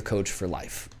shouldn't be your coach for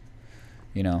life,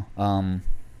 you know.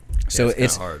 So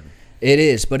it's hard. It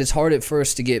is, but it's hard at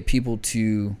first to get people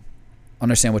to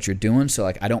understand what you're doing. So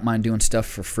like I don't mind doing stuff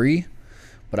for free,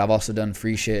 but I've also done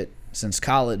free shit since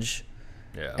college.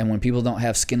 Yeah. And when people don't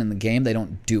have skin in the game, they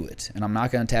don't do it. And I'm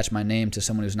not going to attach my name to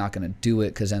someone who's not going to do it,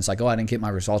 because then it's like, oh, I didn't get my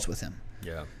results with him.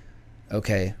 Yeah.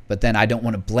 Okay, but then I don't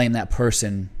want to blame that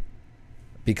person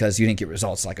because you didn't get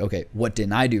results. Like, okay, what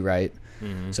didn't I do right?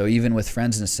 So even with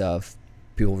friends and stuff,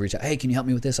 people reach out, hey, can you help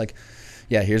me with this? Like,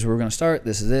 yeah, here's where we're going to start.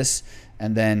 This is this.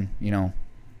 And then, you know,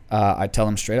 I tell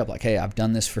them straight up, like, hey, I've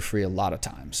done this for free a lot of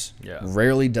times. Yeah.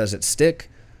 Rarely does it stick.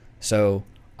 So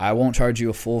I won't charge you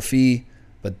a full fee,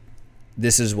 but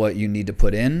this is what you need to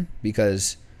put in,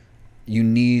 because you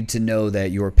need to know that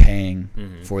you're paying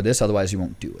for this. Otherwise, you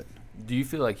won't do it. Do you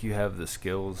feel like you have the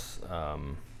skills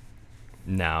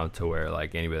now to where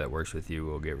like anybody that works with you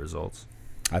will get results?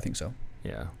 I think so.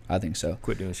 Yeah. I think so.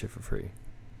 Quit doing shit for free.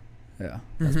 Yeah.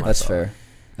 my That's thought. fair.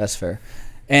 That's fair.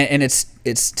 And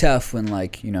it's tough when,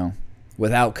 like, you know,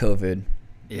 without COVID,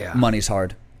 Yeah. money's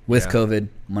hard. With Yeah. COVID,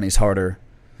 money's harder.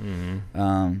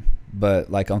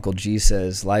 But like Uncle G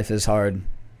says, life is hard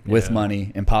with Yeah.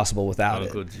 money, impossible without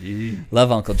Uncle it. G.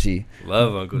 Love Uncle G.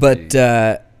 Love Uncle But G.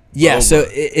 yeah, Oh, so my.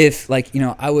 if like, you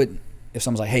know, if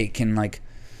someone's like, hey, can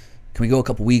we go a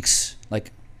couple weeks?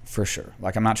 Like, for sure.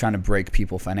 Like, I'm not trying to break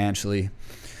people financially.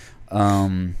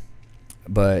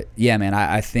 But yeah, man,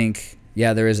 I think,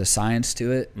 yeah, there is a science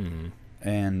to it.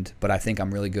 But I think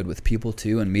I'm really good with people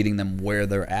too, and meeting them where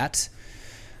they're at.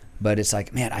 But it's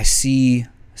like, man, I see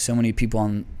so many people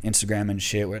on Instagram and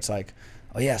shit where it's like,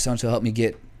 oh yeah, so-and-so helped me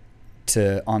get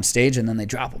to on stage, and then they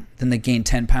drop them. Then they gain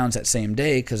 10 pounds that same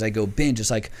day because they go binge.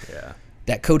 It's like, Yeah.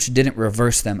 that coach didn't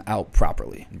reverse them out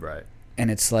properly. Right.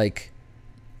 And it's like,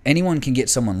 anyone can get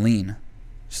someone lean.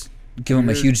 Just give them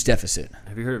a huge deficit.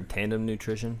 Have you heard of Tandem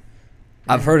Nutrition?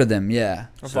 I've heard of them, yeah.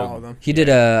 I follow them. He did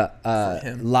a For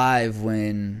him. live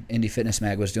when Indie Fitness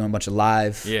Mag was doing a bunch of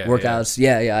live Yeah, workouts.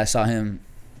 Yeah, I saw him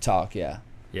talk, yeah.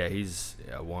 Yeah, he's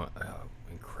one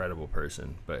incredible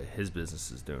person, but his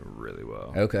business is doing really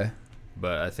well. Okay.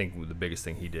 But I think the biggest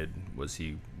thing he did was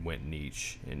he went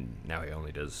niche, and now he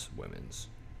only does women's.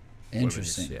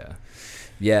 Interesting. Yeah.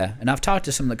 Yeah, and I've talked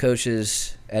to some of the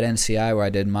coaches at NCI where I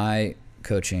did my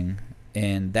coaching,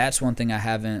 and that's one thing I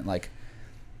haven't, like,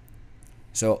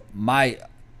 so my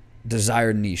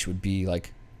desired niche would be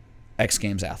like X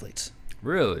Games athletes.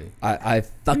 Really? I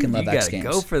fucking Dude, love you X gotta Games.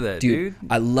 go for that, dude.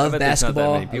 I love I bet there's not that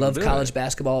basketball. many I people love doing college it.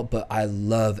 basketball, but I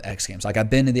love X Games. Like, I've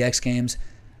been to the X Games.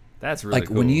 That's really Like,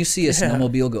 cool. when you see a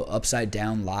snowmobile go upside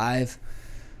down live,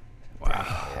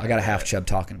 Wow. I got a half chub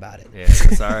talking about it. Yeah,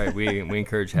 it's all right. We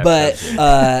encourage half But chubs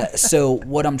here. so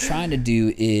what I'm trying to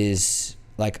do is,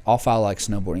 like, I'll follow like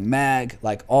Snowboarding Mag,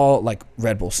 like all like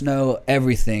Red Bull Snow,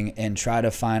 everything, and try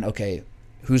to find, okay,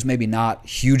 who's maybe not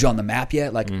huge on the map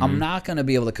yet. Like, I'm not gonna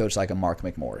be able to coach like a Mark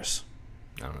McMorris,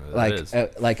 I don't know who that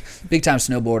is. like big time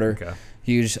snowboarder, Okay.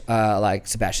 huge, like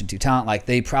Sebastian Toutant. Like,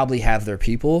 they probably have their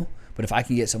people, but if I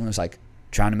can get someone who's like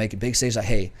trying to make a big stage, like,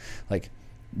 hey, like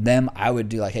them, I would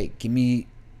do like, hey, give me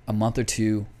a month or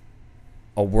two,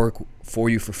 I'll work for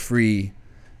you for free,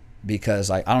 because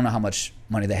like, I don't know how much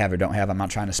money they have or don't have. I'm not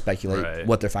trying to speculate Right.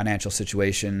 what their financial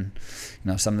situation.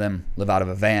 You know, some of them live out of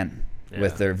a van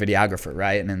with Yeah. their videographer,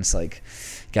 right? And then it's like,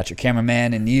 you got your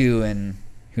cameraman and you, and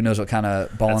who knows what kind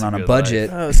of balling That's a on a good budget.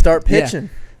 Oh, start pitching.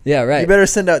 Yeah, right. You better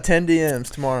send out 10 DMs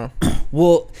tomorrow.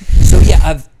 Well, so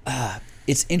yeah,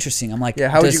 it's interesting. I'm like, Yeah,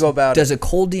 how would you go about does it? a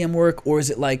cold DM work, or is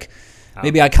it like,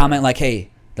 maybe I comment like, hey,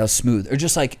 that was smooth, or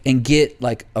just like, and get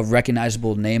like a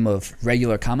recognizable name of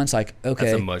regular comments, like, okay,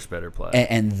 That's a much better play.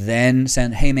 and then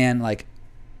send, hey man, like,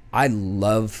 I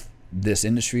love this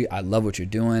industry, I love what you're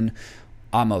doing,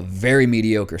 I'm a very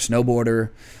mediocre snowboarder,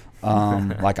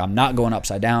 like, I'm not going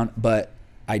upside down, but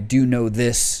I do know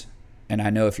this, and I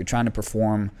know if you're trying to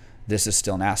perform, this is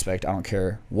still an aspect. I don't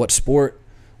care what sport,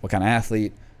 what kind of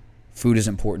athlete, food is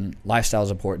important, lifestyle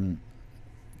is important.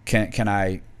 Can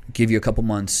I give you a couple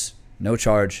months, no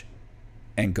charge,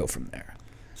 and go from there?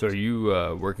 So are you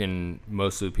working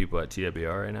mostly with people at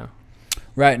TWR right now?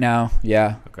 Right now,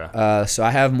 yeah. Okay. So I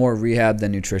have more rehab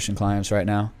than nutrition clients right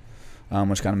now,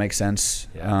 which kind of makes sense.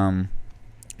 Yeah.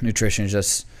 Nutrition is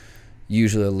just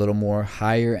usually a little more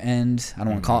higher end. I don't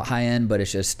want to call it high end, but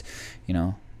it's just,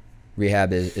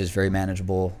 rehab is very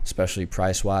manageable, especially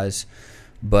price wise.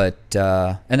 But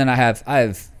and then I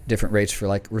have different rates for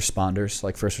like responders,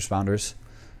 like first responders.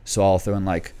 So I'll throw in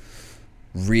like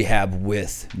rehab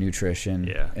with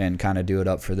nutrition and kind of do it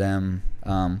up for them.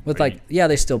 With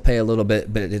they still pay a little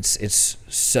bit, but it's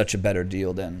such a better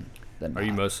deal than. Are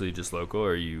you mostly just local, or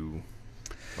are you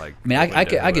like? I mean,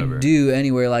 I could do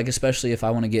anywhere, like especially if I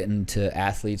want to get into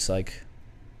athletes, like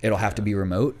it'll have to be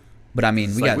remote. But I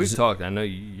mean, we've talked. I know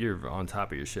you're on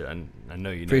top of your shit. I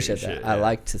know you appreciate your that. Shit, I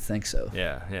like to think so.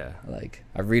 Yeah.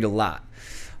 I read a lot.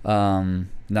 Then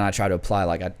I try to apply.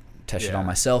 Like I test it on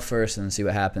myself first and then see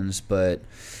what happens. But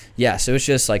yeah, so it's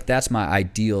just like that's my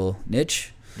ideal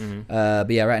niche. Mm-hmm. But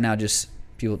yeah, right now just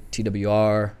people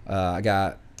TWR. I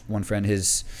got one friend,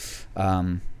 his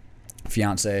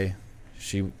fiance.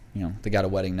 She, they got a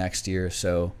wedding next year,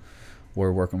 so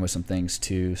we're working with some things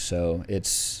too. So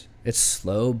it's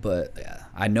slow, but yeah,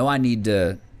 I know I need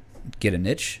to get a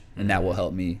niche, and that will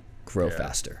help me grow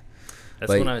faster. That's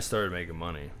when I started making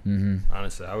money. Mm-hmm.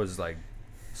 Honestly, I was like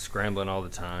scrambling all the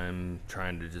time,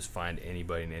 trying to just find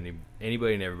anybody and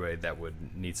everybody that would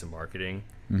need some marketing.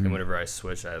 Mm-hmm. And whenever I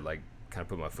switched, I like kind of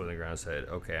put my foot on the ground and said,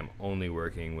 okay, I'm only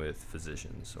working with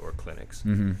physicians or clinics.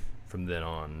 Mm-hmm. From then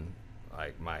on,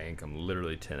 like my income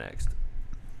literally 10x'd.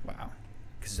 Wow.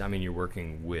 Because, I mean, you're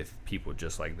working with people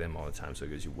just like them all the time, so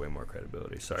it gives you way more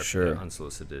credibility. Sorry Sure. for the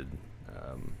unsolicited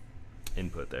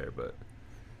input there, but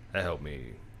that helped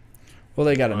me. Well,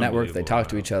 they got a network. They talk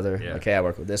to each other. Yeah. Like, hey, I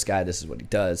work with this guy. This is what he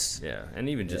does. Yeah, and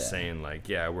even just saying, like,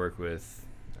 I work with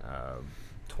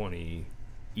 20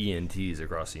 ENTs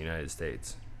across the United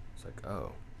States. It's like,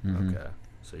 oh, okay.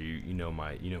 So you know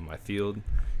my field,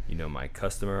 you know my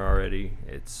customer already.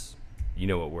 You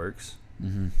know what works.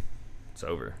 Mm-hmm. It's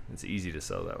over. It's easy to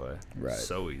sell that way. Right.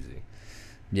 So easy.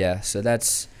 Yeah. So I've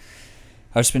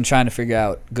just been trying to figure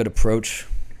out good approach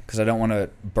because I don't want to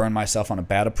burn myself on a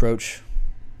bad approach,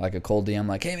 like a cold DM.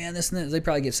 Like, hey man, this and that. They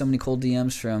probably get so many cold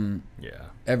DMs from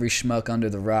every schmuck under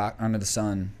the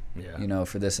sun. Yeah.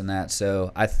 For this and that.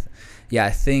 So I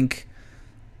think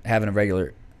having a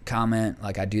regular comment,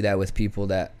 like I do that with people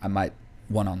that I might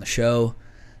want on the show,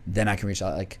 then I can reach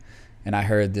out. Like, and I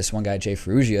heard this one guy, Jay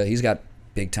Ferrugia, he's got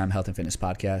big time health and fitness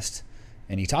podcast,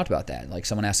 and he talked about that. Like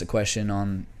someone asked a question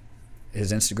on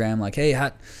his Instagram, like, hey,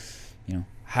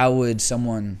 how would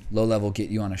someone low level get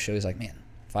you on a show? He's like, man,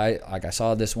 if I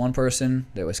saw this one person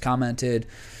that was commented,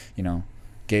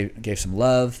 gave some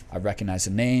love, I recognized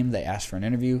the name, they asked for an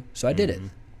interview, so I did it.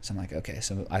 So I'm like, okay,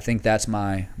 so I think that's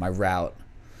my route.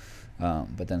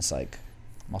 But then it's like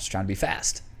I'm also trying to be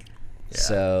fast. Yeah.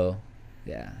 So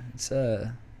yeah,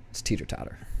 it's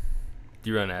teeter-totter. Do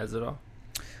you run ads at all?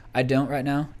 I don't right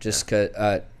now, just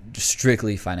just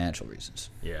strictly financial reasons.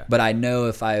 Yeah. But I know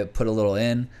if I put a little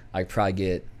in, I could probably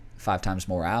get 5 times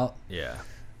more out. Yeah.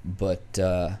 But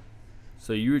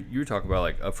so you were talking about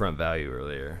like upfront value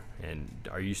earlier, and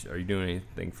are you doing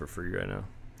anything for free right now?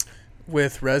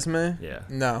 With Resume? Yeah.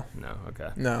 No. Okay.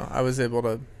 No, I was able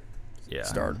to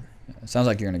start. It sounds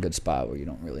like you're in a good spot where you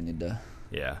don't really need to.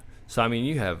 Yeah. So I mean,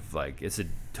 you have like it's a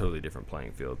totally different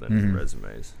playing field than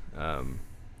resumes.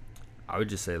 I would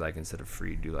just say like instead of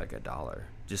free, do like $1,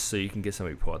 just so you can get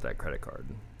somebody to pull out that credit card.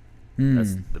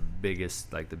 That's the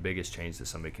biggest change that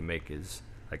somebody can make is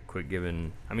like quit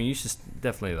giving. I mean, you should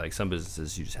definitely like some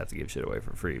businesses you just have to give shit away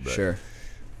for free, but sure,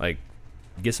 like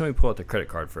get somebody to pull out their credit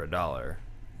card for $1,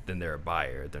 then they're a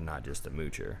buyer. They're not just a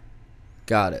moocher.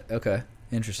 Got it. Okay,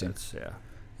 interesting.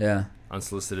 Yeah.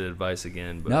 Unsolicited advice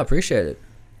again, but no, I appreciate it.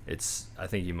 I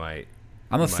think you might.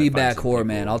 I'm a feedback whore,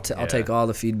 man. I'll take all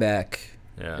the feedback.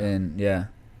 Yeah. And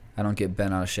I don't get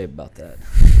bent out of shape about that.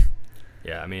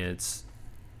 Yeah, I mean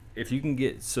if you can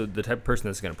get the type of person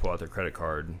that's going to pull out their credit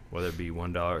card, whether it be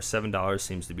 $1, $7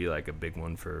 seems to be like a big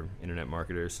one for internet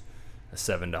marketers, a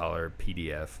 $7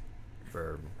 PDF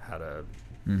for how to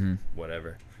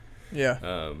whatever.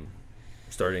 Yeah.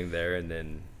 Starting there, and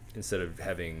then instead of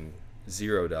having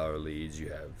 $0 leads, you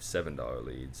have $7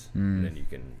 leads, and then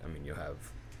you'll have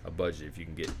a budget if you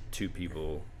can get 2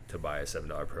 people to buy a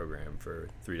 $7 program for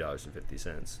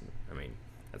 $3.50. I mean,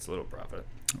 that's a little profit.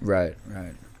 Right.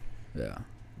 Yeah.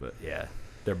 But yeah,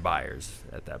 they're buyers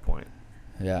at that point.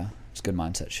 Yeah, it's a good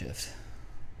mindset shift.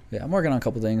 Yeah, I'm working on a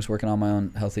couple things. Working on my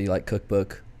own healthy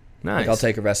cookbook. Nice. Like I'll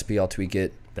take a recipe, I'll tweak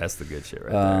it. That's the good shit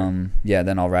right there. Yeah,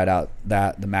 then I'll write out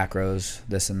the macros,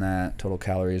 this and that, total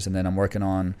calories, and then I'm working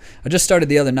on. I just started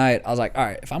the other night. I was like, all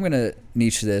right, if I'm gonna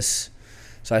niche this,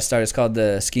 so I started. It's called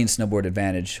the Ski and Snowboard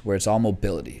Advantage, where it's all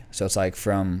mobility. So it's like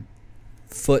from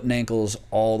foot and ankles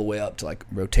all the way up to like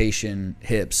rotation,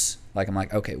 hips. Like I'm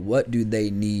like, okay, what do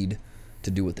they need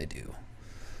to do what they do?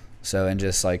 So, and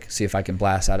just like see if I can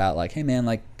blast that out. Like, hey man,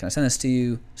 like, can I send this to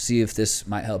you? See if this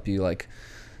might help you. Like,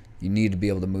 you need to be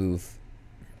able to move.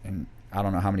 And I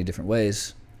don't know how many different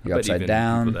ways. You're upside even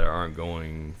down. People that aren't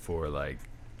going for like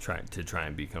try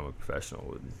and become a professional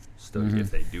would still, if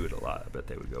they do it a lot, I bet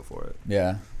they would go for it.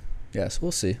 Yeah. Yes,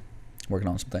 we'll see. Working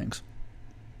on some things.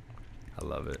 I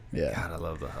love it. Yeah. God, I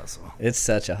love the hustle. It's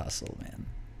such a hustle, man.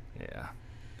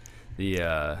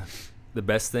 Yeah. The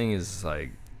best thing is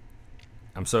like,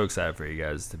 I'm so excited for you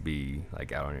guys to be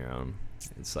like out on your own.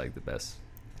 It's like the best.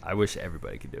 I wish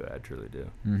everybody could do it. I truly do.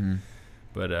 Mm-hmm.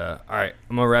 But all right,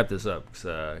 I'm gonna wrap this up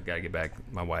because gotta get back.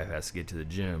 My wife has to get to the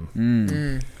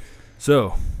gym.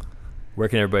 So, where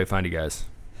can everybody find you guys?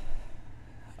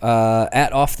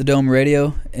 At Off the Dome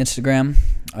Radio, Instagram,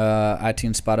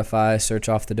 iTunes, Spotify, search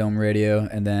Off the Dome Radio,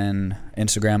 and then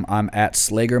Instagram, I'm at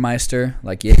Slagermeister,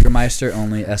 like Jägermeister,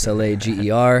 only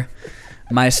Slager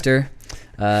Meister.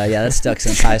 Yeah, that's stuck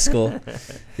since high school.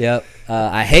 Yep.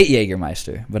 I hate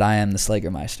Jägermeister, but I am the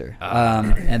Slagermeister.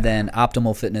 And then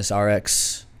Optimal Fitness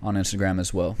RX on Instagram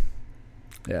as well.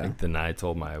 Yeah. Like the night I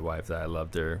told my wife that I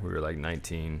loved her, we were like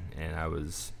 19, and I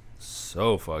was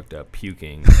so fucked up,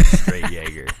 puking straight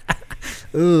Jaeger.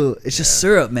 Ooh, it's just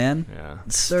syrup, man. Yeah.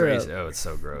 Syrup. Oh, it's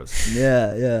so gross.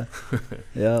 Yeah.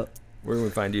 Yep. Where can we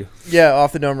find you? Yeah,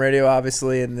 Off the Dome Radio,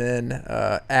 obviously, and then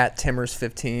at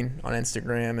Timmers15 on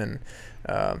Instagram. And,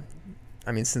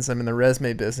 I mean, since I'm in the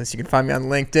resume business, you can find me on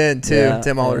LinkedIn, too, Yeah,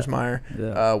 Tim Allersmeyer.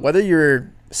 Yeah. Whether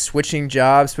you're switching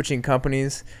jobs, switching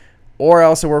companies, or I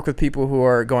also work with people who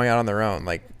are going out on their own,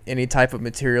 like any type of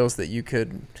materials that you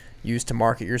could use to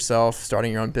market yourself,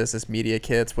 starting your own business, media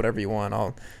kits, whatever you want,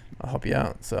 I'll help you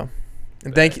out. So,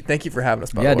 and thank you for having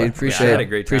us. By the way, Dude, appreciate I it. had a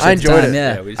great time. Appreciate I enjoyed the time, it.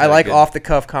 Yeah, we just I had a like good- off the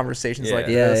cuff conversations like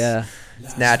this. Yeah.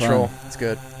 It's natural. fun. It's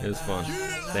good. It was fun.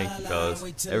 Thank you,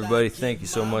 fellas. Everybody, thank you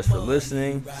so much for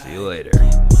listening. See you later.